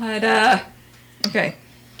my god. Okay.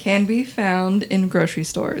 Can be found in grocery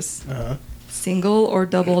stores. Single or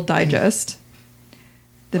double digest.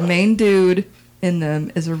 The main dude in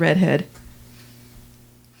them is a redhead.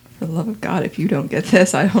 For the love of God, if you don't get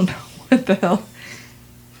this, I don't know what the hell.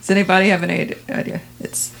 Does anybody have any idea?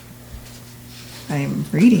 I am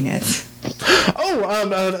reading it.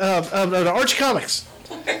 Oh, Archie Comics.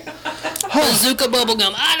 bazooka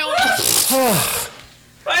bubblegum. I don't know.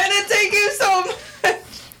 Why did it take you so much?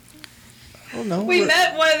 Oh no. We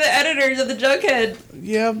met one of the editors of the Jughead.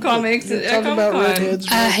 Yeah, comics you're at talking about Comic-Con. redheads.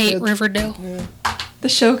 I hate redheads. Riverdale. The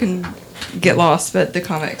show can get lost, but the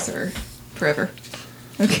comics are forever.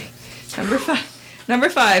 Okay. Number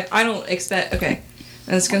five. I don't expect. Okay.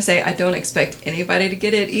 I was gonna say I don't expect anybody to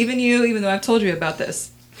get it, even you, even though I've told you about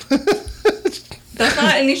this. That's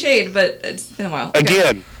not any shade, but it's been a while. Okay.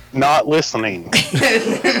 Again, not listening.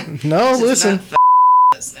 No, listen.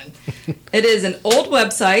 It is an old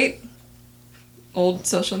website, old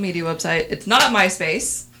social media website. It's not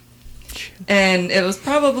MySpace. And it was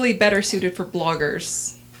probably better suited for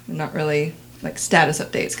bloggers. Not really like status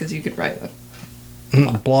updates because you could write a...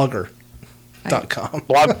 Blogger.com.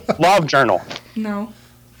 Blog journal. No.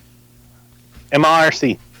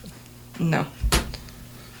 MIRC. No.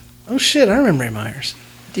 Oh shit, I remember Myers.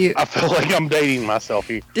 Do you... I feel like I'm dating myself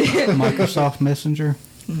here. Microsoft Messenger.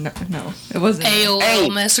 No, it wasn't.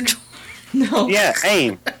 AOL Messenger. No. Yeah,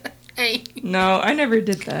 AIM. Hey. No, I never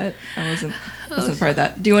did that. I wasn't part of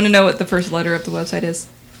that. Do you want to know what the first letter of the website is?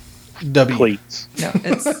 W. Please. No,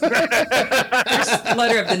 it's first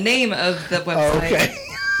letter of the name of the website Oh, okay.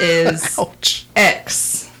 is Ouch.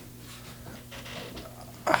 X.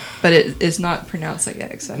 But it is not pronounced like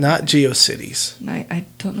X. Not GeoCities. I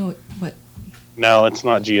don't know what. No, it's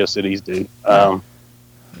not GeoCities, dude.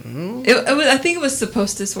 It was, I think it was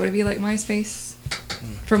supposed to sort of be like MySpace,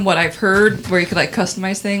 from what I've heard, where you could like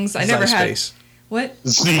customize things. I never had. Zspace. What?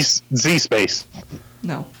 Z Space.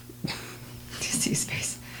 No.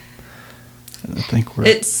 Z-Space. I think we're.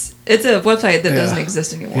 It's a website that Yeah. doesn't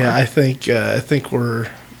exist anymore. Yeah, I think we're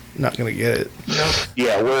not gonna get it. Nope.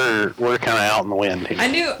 Yeah, we're kind of out in the wind here.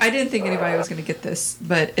 I didn't think anybody was going to get this,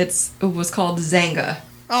 but it was called Zanga.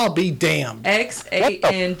 I'll be damned.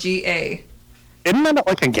 Xanga. Isn't that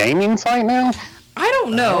like a gaming site now? I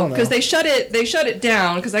don't know don't know. because they shut it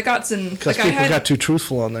down because I got some. Because Like I people had, got too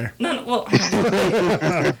truthful on there. no, well, I don't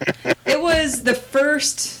know. It was the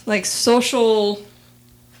first like social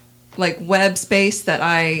like web space that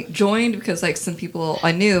I joined because like some people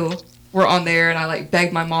I knew were on there and I like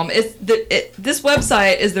begged my mom. This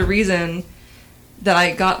website is the reason that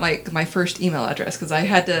I got like my first email address because I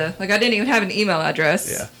had to like I didn't even have an email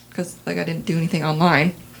address Yeah. because like I didn't do anything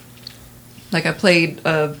online. Like I played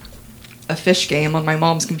a fish game on my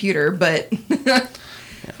mom's computer, but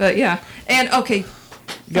but yeah. And okay,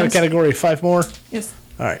 You got a category 5 more? yes.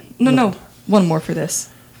 All right. No, one more for this.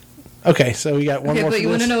 Okay, so we got one Okay, more but for you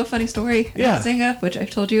want to this? know a funny story? Yeah. About Zynga, which I've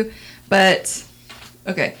told you. But,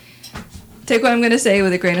 okay. Take what I'm going to say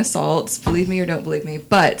with a grain of salt. Believe me or don't believe me.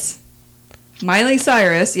 But, Miley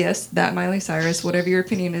Cyrus, yes, that Miley Cyrus, whatever your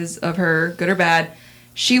opinion is of her, good or bad,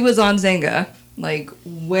 she was on Zynga. Like,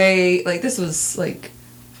 this was, like,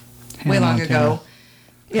 way Hannah long Montana. ago.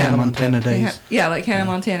 Yeah. Hannah Montana days. Yeah, like Hannah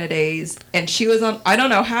Montana days. And she was on, I don't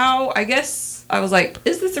know how, I guess I was like,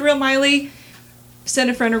 is this the real Miley? Send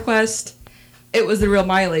a friend request. It was the real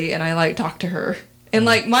Miley, and I like talked to her. And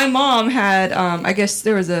like my mom had, I guess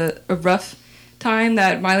there was a rough time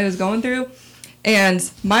that Miley was going through. And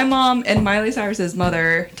my mom and Miley Cyrus's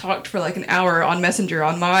mother talked for like an hour on Messenger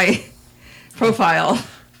on my profile.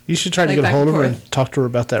 You should try to Like get a back hold and of her forth. and talk to her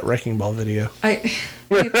about that Wrecking Ball video.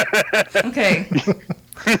 Okay.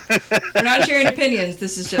 We're not sharing opinions.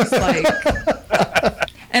 This is just like.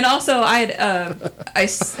 And also, I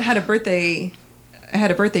had a birthday. I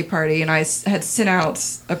had a birthday party, and I had sent out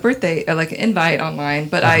a birthday like an invite online.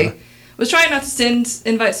 But I was trying not to send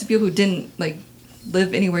invites to people who didn't like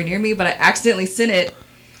live anywhere near me. But I accidentally sent it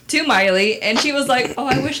to Miley, and she was like, "Oh,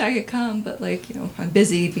 I wish I could come, but like I'm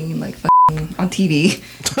busy being like f***ing on TV,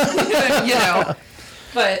 you know."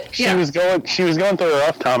 But She yeah. was going through a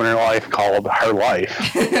rough time in her life called her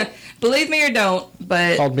life. Believe me or don't,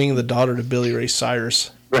 but Called being the daughter to Billy Ray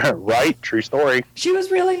Cyrus. Right? True story. she was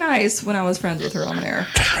really nice when I was friends with her on there.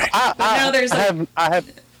 now there's like- I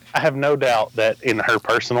have no doubt that in her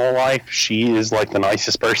personal life she is like the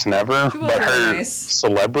nicest person ever, She was but really her nice.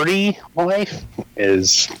 celebrity life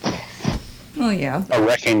is Well, yeah, a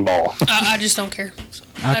wrecking ball. I just don't care.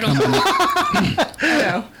 I I don't come know. I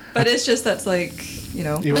know. But it's just that's like, You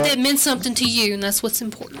But know it meant something to you, and that's what's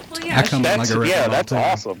important. well, yeah, I come in like a wrecking ball, That's too.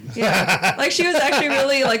 awesome. yeah. Like she was actually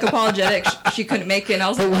really like apologetic. She couldn't make it. And I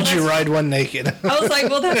was like, Would well, you that's- ride one naked? I was like,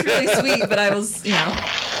 well, that's really sweet. But I was,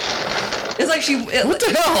 it's like What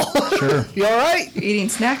the hell? Sure. You all right? eating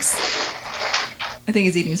snacks. I think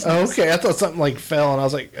he's eating Oh, snacks. okay, I thought something like fell, and I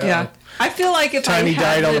was like, Yeah. I feel like if Tiny I had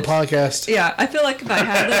died on the lived- podcast. Yeah, I feel like if I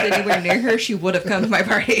had lived anywhere near her, she would have come to my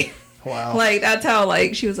party. Wow. Like that's how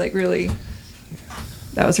like she was like really.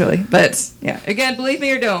 That was really, but yeah. Again, believe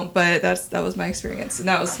me or don't, but that was my experience, and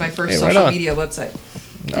that was my first Hey, right social on. media website.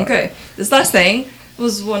 Okay, this last thing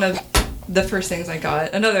was one of the first things I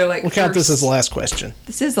got. Another like. We'll count this first- as the last question.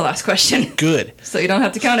 This is the last question, Good. so you don't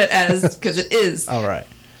have to count it as because it is All right.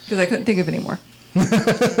 because I couldn't think of any more.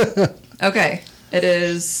 Okay, it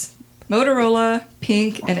is Motorola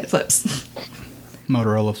pink and it flips.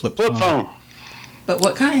 Motorola flip Flip phone. phone, But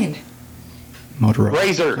what kind? Motorola.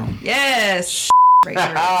 Razor. Yes. Razor.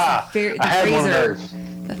 Ah, The I had one of Razor. those.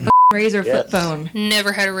 The Razor flip Yes. phone.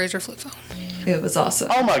 Never had a Razor flip phone. It was awesome.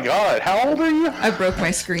 Oh my God! How old are you? I broke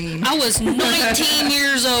my screen. I was 19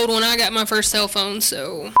 years old when I got my first cell phone,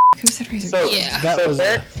 so Who said Razor? So, yeah. That so was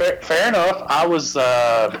fair enough. I was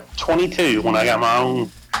 22 when I got my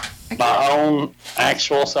own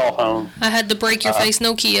actual cell phone. I had the break your face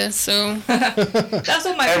Nokia, so That's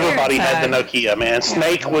what my Everybody parents had the Nokia, man.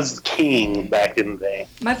 Snake was king back in the day.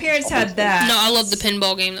 My parents had that. no, I love the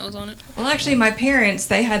pinball game that was on it. Well, actually, my parents,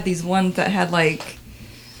 they had these ones that had like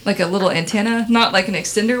a little antenna, not like an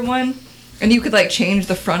extender one, and you could like change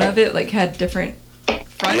the front of it, like had different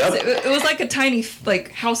fronts. Yep. It was like a tiny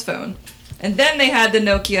like house phone. And then they had the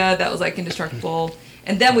Nokia that was like indestructible,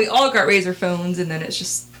 and then we all got Razor phones, and then it's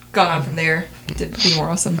just gone on from there to be more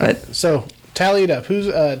awesome. But So tally it up. Who's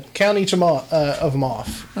count each of them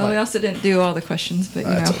off? well, we also didn't do all the questions, but you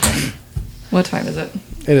know, That's okay. what time is it?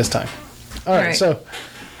 It is time. All right. right. So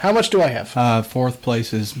how much do I have? Fourth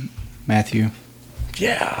place is Matthew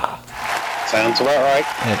Yeah. Sounds about right.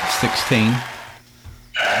 at 16.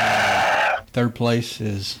 Third place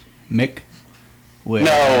is Mick with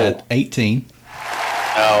No. at 18.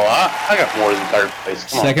 Oh, I got more than third place.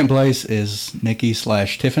 Come on. Second place is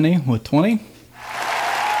Nikki/Tiffany with 20.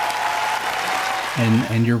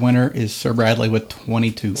 And your winner is Sir Bradley with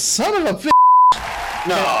 22. Son of a bitch.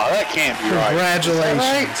 No, that can't be right.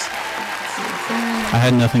 Congratulations. I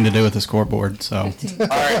had nothing to do with the scoreboard, so All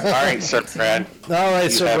right, Sir Brad. All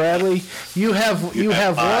right, Sir have- Bradley, you have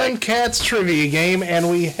have one five. Cats trivia game, and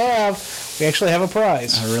we actually have a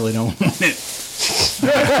prize. I really don't want it. It's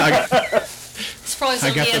probably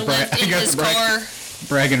something got he the had bra- left I in got his the bra- car.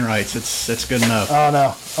 Bragging rights, it's good enough.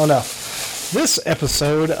 Oh no! This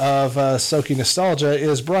episode of Soaking Nostalgia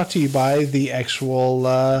is brought to you by the actual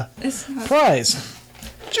It's not, prize,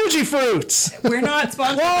 Juji Fruits. we're not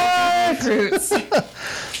sponsored by What? fruits.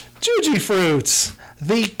 Juji Fruits,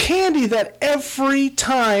 the candy that every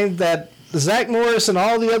time that Zach Morris and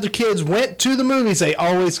all the other kids went to the movies, they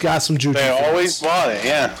always got some Juji They Fruits. always bought it,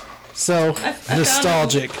 yeah. So found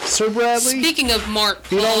nostalgic. Sir Bradley, Speaking of Mark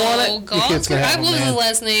You don't want it? Paul Your kid's gonna have Goddard, it, what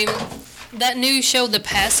was man. his last name? That new show, The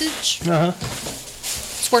Passage. uh-huh.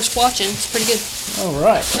 It's worth watching. It's pretty good. All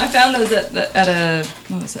right. I found those at a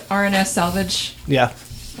what was it, RNS Salvage. Yeah.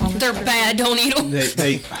 They're bad. Don't eat them. No,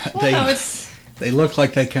 it's They look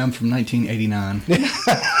like they come from 1989. they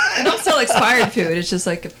don't sell expired food. It's just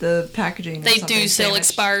like if the packaging. or They something do sell damaged.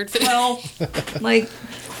 expired food. Well, like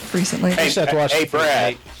recently. Hey, just have to watch hey the first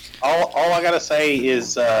Brad. eight. All I gotta say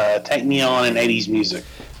is take me on in 80s music.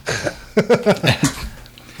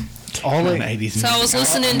 Only, 80s So I was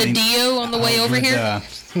listening to Dio on the way over here.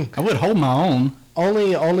 I would hold my own.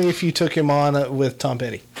 only if you took him on with Tom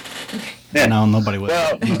Petty. No, nobody would.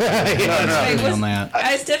 Well, no. Wait, on that.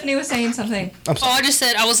 Guys, Tiffany was saying something. I'm Oh, sorry. I just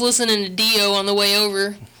said I was listening to Dio on the way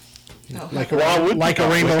over. Like a, Why would like a you?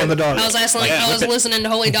 rainbow in the dark. I was asking, like, Yeah. I was listening to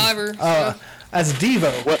Holy Diver. That's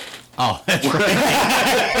Devo. Oh, that's right.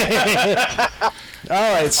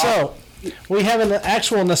 All right, so we have an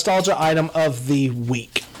actual nostalgia item of the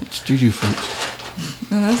week. It's Juju Fruit.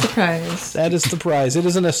 Oh, that's a surprise. That is the prize. It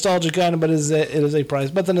is a nostalgic item, but it is a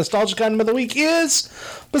prize. But the nostalgic item of the week is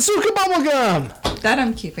Bazooka Bubblegum. That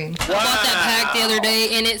I'm keeping. I bought that pack the other day,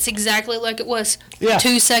 and it's exactly like it was. Yeah.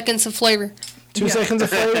 2 seconds of flavor. 2 Yeah. seconds of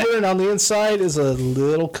flavor, and on the inside is a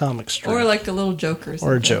little comic strip. Or like a little joke or something.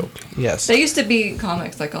 Or a joke, yes. They used to be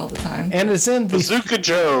comics like all the time. And it's in the... Bazooka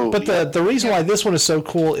Joe. But the reason why this one is so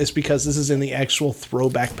cool is because this is in the actual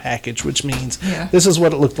throwback package, which means Yeah. this is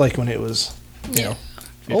what it looked like when it was, you know,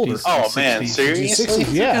 older. 50s, Oh man, 60s. seriously?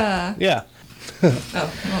 60s, yeah. Yeah. Oh, well,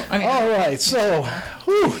 I mean, All right, so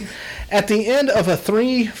at the end of a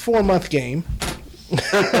 3-4 month game,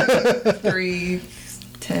 3,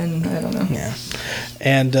 10, I don't know. yeah,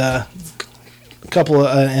 and a couple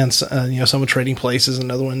of some trading places,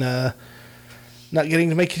 another one not getting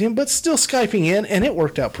to make it in, but still Skyping in, and it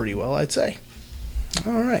worked out pretty well, I'd say.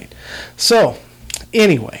 All right, so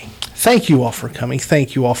anyway, thank you all for coming.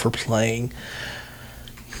 Thank you all for playing.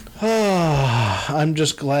 I'm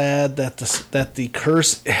just glad that the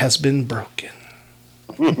curse has been broken.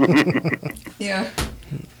 Yeah.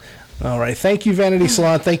 All right. Thank you, Vanity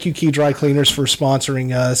Salon. Thank you, Key Dry Cleaners, for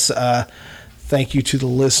sponsoring us. Thank you to the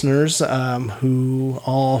listeners who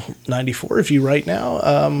all 94 of you right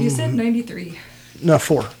now. You said 93. No,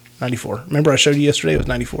 94. Remember I showed you yesterday it was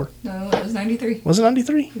 94. No, it was 93. Was it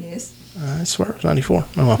 93? Yes. I swear it was 94.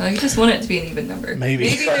 Oh, well. No, you just want it to be an even number. Maybe.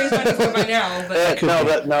 Maybe there's 94 by now, but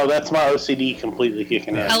No, that's my OCD completely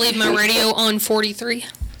kicking in. I leave my radio on 43.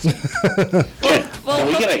 Can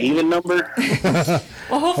we get an even number?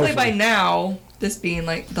 well, hopefully by now, this being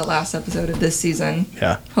like the last episode of this season,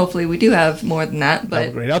 Yeah. hopefully we do have more than that. Oh,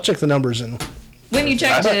 But great. I'll check the numbers and when you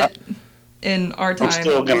checked it, in our time. I'm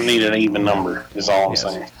still going to need an even number, is all I'm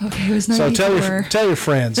saying. Okay, it was So 94. tell your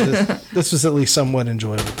friends. This was at least somewhat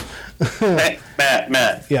enjoyable.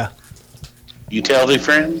 Matt, Yeah. you tell two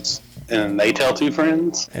friends, and they tell two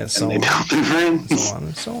friends, And and so they on. tell two friends. So on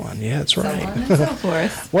and so on. Yeah, that's So right. on and so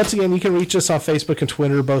forth. Once again, you can reach us on Facebook and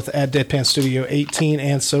Twitter, both at Deadpan Studio 18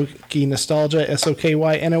 and Soky Nostalgia,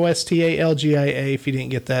 SOKYNOSTALGIA. If you didn't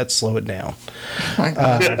get that, slow it down. Oh my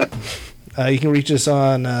God. You can reach us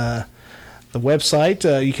on the website.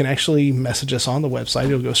 You can actually message us on the website.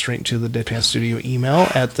 It'll go straight to the Deadpan Studio email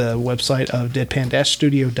at the website of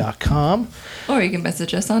deadpan-studio.com. Or you can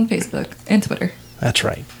message us on Facebook and Twitter. That's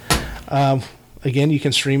right. Again, you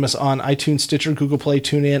can stream us on iTunes, Stitcher, Google Play,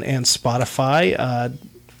 TuneIn, and Spotify.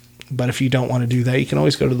 But if you don't want to do that, you can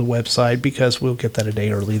always go to the website because we'll get that a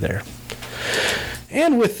day early there.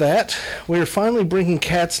 And with that, we're finally bringing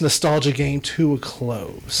Cat's nostalgia game to a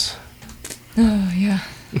close. Oh, yeah.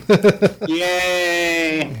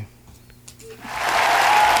 Yay!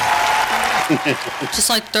 Just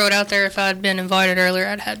like throw it out there. If I'd been invited earlier,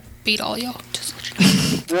 I'd had beat all y'all. Just let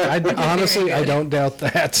you know. Honestly, I don't doubt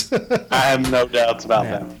that. I have no doubts about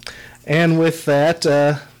that. And with that,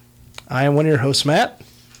 I am one of your hosts, Matt.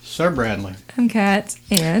 Sir Bradley. I'm Kat.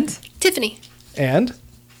 And Tiffany. And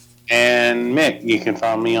And Mick, you can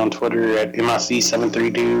find me on Twitter at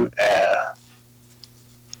MIC732.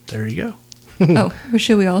 there you go. oh,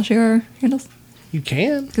 should we all share our handles? You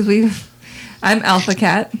can. Because I'm Alpha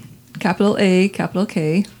Cat, capital A, capital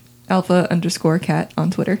K, Alpha_Cat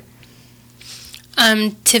on Twitter.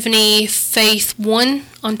 I'm Tiffany Faith 1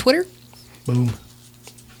 on Twitter. Boom.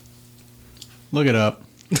 Look it up.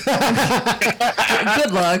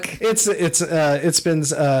 Good luck. It's in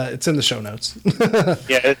the show notes.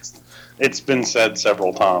 Yeah, it's been said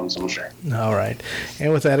several times, I'm sure. All right.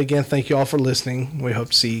 And with that, again, thank you all for listening. We hope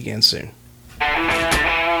to see you again soon.